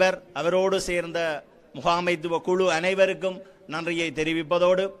கல்லூரி அதிபர் அவரோடு சேர்ந்த முகாமைத்துவ குழு அனைவருக்கும் நன்றியை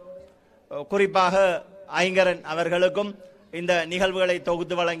தெரிவிப்பதோடு, குறிப்பாக ஐங்கரன் அவர்களுக்கும், இந்த நிகழ்வுகளை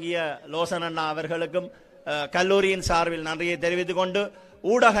தொகுத்து வழங்கிய லோசன் அண்ணா அவர்களுக்கும் கல்லூரியின் சார்பில் நன்றியை தெரிவித்துக் கொண்டு,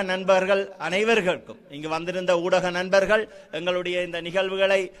 ஊடக நண்பர்கள் அனைவர்களுக்கும், இங்கு வந்திருந்த ஊடக நண்பர்கள், எங்களுடைய இந்த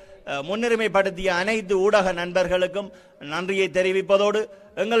நிகழ்வுகளை முன்னுரிமைப்படுத்திய அனைத்து ஊடக நண்பர்களுக்கும் நன்றியை தெரிவிப்பதோடு,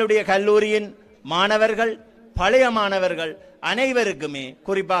 எங்களுடைய கல்லூரியின் மாணவர்கள், பழைய மாணவர்கள் அனைவருக்குமே,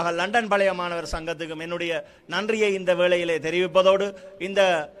 குறிப்பாக லண்டன் பழைய மாணவர் சங்கத்துக்கும் என்னுடைய நன்றியை இந்த வேளையிலே தெரிவிப்பதோடு, இந்த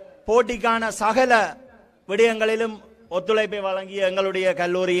போட்டிக்கான சகல விடயங்களிலும் ஒத்துழைப்பை வழங்கிய எங்களுடைய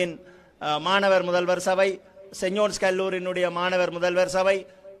கல்லூரியின் மாணவர் முதல்வர் சபை, செயின்ட் ஜான்ஸ் கல்லூரியினுடைய மாணவர் முதல்வர் சபை,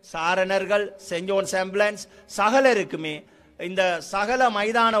 சாரணர்கள், செயின்ட் ஜான்ஸ் ஆம்புலன்ஸ் சகலருக்குமே, இந்த சகல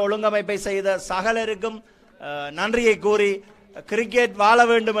மைதான ஒழுங்கமைப்பை செய்த சகலருக்கும் நன்றியை கூறி, கிரிக்கெட் வாழ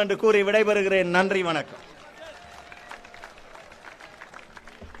வேண்டும் என்று கூறி விடைபெறுகிறேன். நன்றி, வணக்கம்.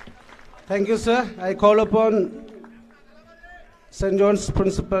 Thank you, sir. I call upon St. John's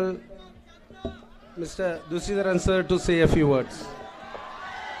Principal, Mr. Dusidaran sir, to say a few words.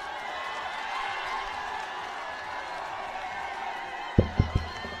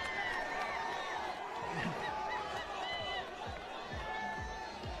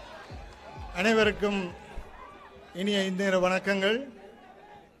 அனைவருக்கும் இனிய இந்நேர வணக்கங்கள்.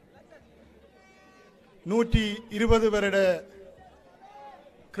 120 வருட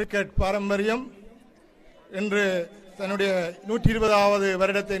கிரிக்கெட் பாரம்பரியம் இன்று தன்னுடைய 120வது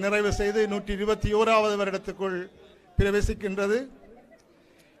வருடத்தை நிறைவு செய்து 121வது வருடத்துக்குள் பிரவேசிக்கின்றது.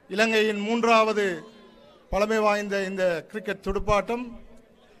 இலங்கையின் 3வது பழமை வாய்ந்த இந்த கிரிக்கெட் துடுப்பாட்டம்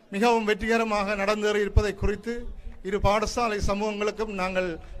மிகவும் வெற்றிகரமாக நடந்தேறி இருப்பதை குறித்து இரு பாடசாலை சமூகங்களுக்கும் நாங்கள்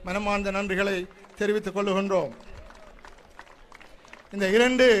மனமார்ந்த நன்றிகளை தெரிவித்துக் கொள்கின்றோம். இந்த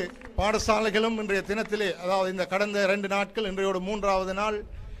 2 பாடசாலைகளும் இன்றைய தினத்திலே, அதாவது இந்த கடந்த 2 நாட்கள், இன்றையோடு 3வது நாள்,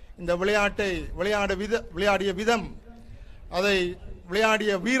 இந்த விளையாட்டை விளையாடிய விதம், அதை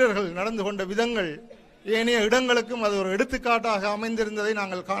விளையாடிய வீரர்கள் நடந்து கொண்ட விதங்கள் ஏனைய இடங்களுக்கும் அது ஒரு எடுத்துக்காட்டாக அமைந்திருந்ததை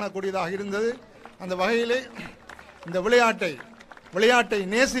நாங்கள் காணக்கூடியதாக இருந்தது. அந்த வகையிலே இந்த விளையாட்டை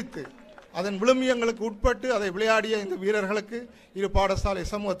நேசித்து அதன் விழுமியங்களுக்கு உட்பட்டு அதை விளையாடிய இந்த வீரர்களுக்கு இரு பாடசாலை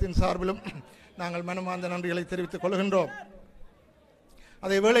சமூகத்தின் சார்பிலும் நாங்கள் மனமார்ந்த நன்றிகளை தெரிவித்துக் கொள்கின்றோம்.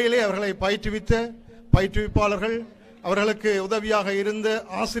 அதே வேளையிலே அவர்களை பயிற்றுவித்த பயிற்றுவிப்பாளர்கள், அவர்களுக்கு உதவியாக இருந்த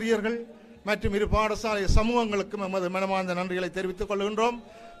ஆசிரியர்கள் மற்றும் இரு பாடசாலை சமூகங்களுக்கும் எமது மனமார்ந்த நன்றிகளை தெரிவித்துக் கொள்கின்றோம்.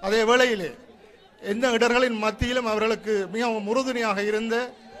 அதே வேளையிலே எந்த இடர்களின் மத்தியிலும் அவர்களுக்கு மிகவும் உறுதுணையாக இருந்த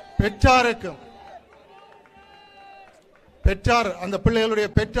அந்த பிள்ளைகளுடைய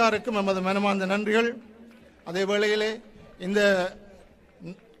பெற்றாருக்கும் எமது மனமார்ந்த நன்றிகள். அதே வேளையிலே இந்த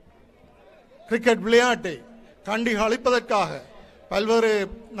கிரிக்கெட் விளையாட்டை கண்டிகளிப்பதற்காக பல்வேறு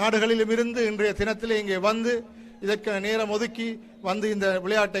நாடுகளிலும் இருந்து இன்றைய தினத்திலே இங்கே வந்து இதற்கு நேரம் ஒதுக்கி வந்து இந்த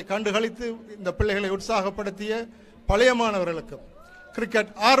விளையாட்டை கண்டுகளித்து இந்த பிள்ளைகளை உற்சாகப்படுத்திய பழைய மாணவர்களுக்கும்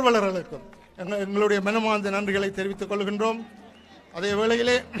கிரிக்கெட் ஆர்வலர்களுக்கும் எங்களுடைய மனமார்ந்த நன்றிகளை தெரிவித்துக் கொள்கின்றோம். அதே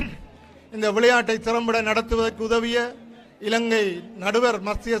வேளையிலே இந்த விளையாட்டை திறம்பட நடத்துவதற்கு உதவிய இலங்கை நடுவர்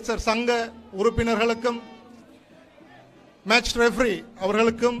மத்தியஸ்தர் சங்க உறுப்பினர்களுக்கும் மேட்ச் ரெஃபரி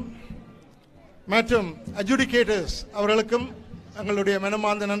அவர்களுக்கும் மற்றும் அட்ஜுடிகேட்டர்ஸ் அவர்களுக்கும் எங்களுடைய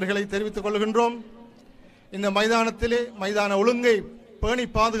மனமார்ந்த நன்றிகளை தெரிவித்துக் கொள்கின்றோம். இந்த மைதானத்திலே மைதான ஒழுங்கை பேணி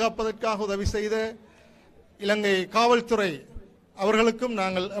பாதுகாப்பதற்காக உதவி செய்த இலங்கை காவல்துறை அவர்களுக்கும்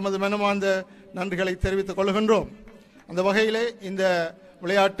நாங்கள் எமது மனமார்ந்த நன்றிகளை தெரிவித்துக் கொள்கின்றோம். அந்த வகையிலே இந்த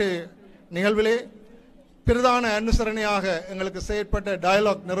விளையாட்டு நிகழ்விலே பிரதான அனுசரணையாக எங்களுக்கு செயற்பட்ட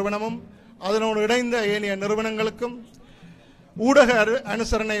டயலாக் நிறுவனமும் அதனோடு இணைந்த ஏனைய நிறுவனங்களுக்கும், ஊடக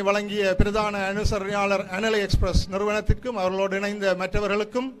அனுசரணை வழங்கிய பிரதான அனுசரணையாளர் அனலை எக்ஸ்பிரஸ் நிறுவனத்திற்கும் அவர்களோடு இணைந்த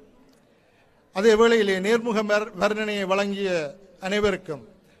மற்றவர்களுக்கும், அதே வேளையிலே நேர்முக வர்ணனையை வழங்கிய அனைவருக்கும்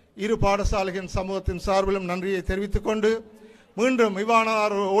இரு பாடசாலைகளின் சமூகத்தின் சார்பிலும் நன்றியை தெரிவித்துக் கொண்டு, மீண்டும்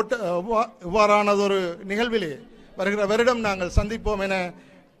இவ்வாறானதொரு நிகழ்விலே வருகிற வருடம் நாங்கள் சந்திப்போம் என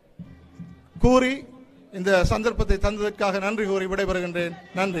கூறி இந்த சந்தர்ப்பத்தை தந்ததற்காக நன்றி கூறி விடைபெறுகின்றேன்.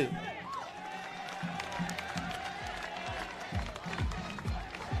 நன்றி.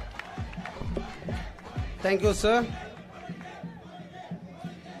 Thank you, sir.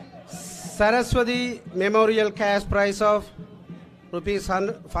 Saraswati Memorial Cash Prize of rupees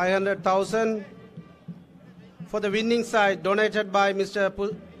 500,000 for the winning side donated by Mr.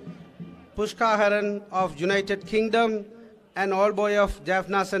 Pushkaharan of United Kingdom and all boy of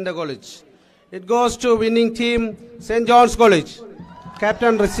Jaffna Central College. It goes to winning team St. John's College.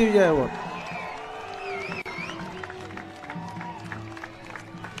 Captain receive your award.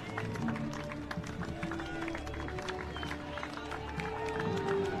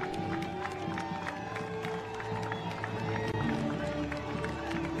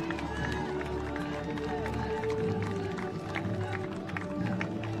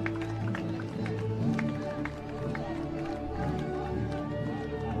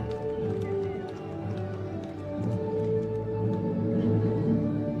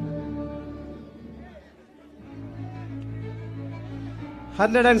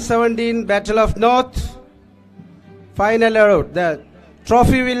 (117) Battle of North final award. The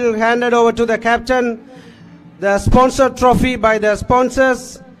trophy will handed over to the captain, the sponsored trophy by the sponsors,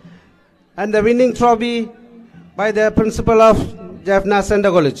 and the winning trophy by the principal of Jaffna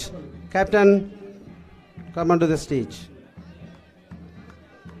Central College. Captain, come onto the stage.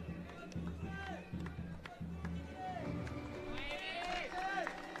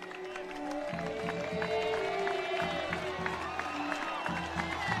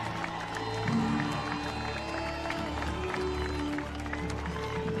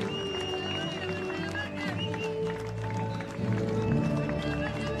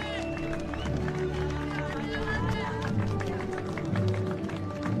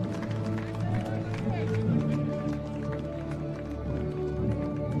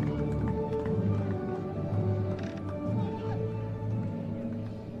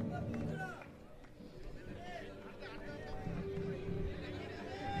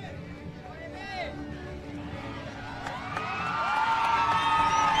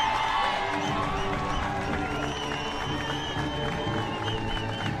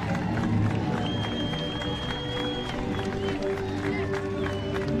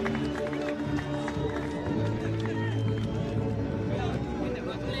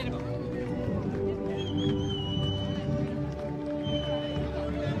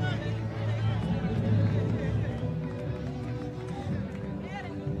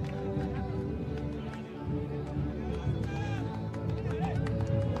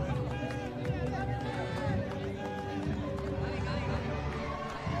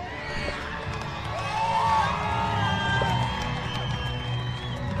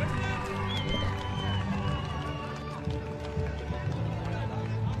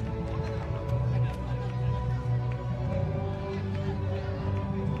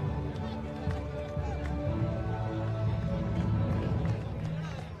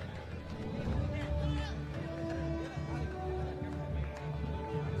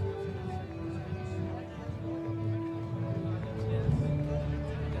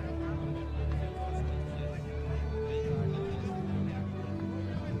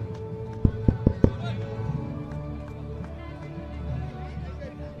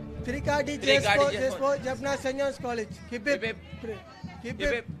 3 card just for Jaffna Central College. Keep it, pray. Keep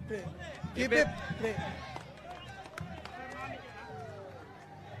it, pray. Keep it, pray.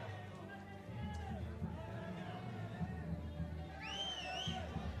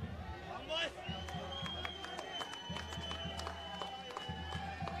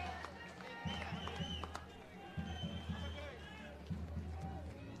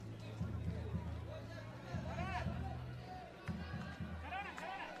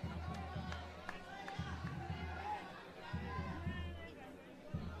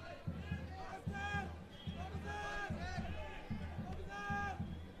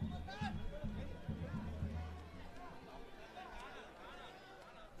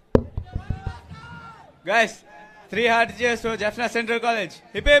 Guys, 3 hard cheers for Jaffna Central College.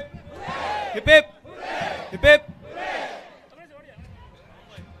 Hip hip! Hip hip! Hip hip!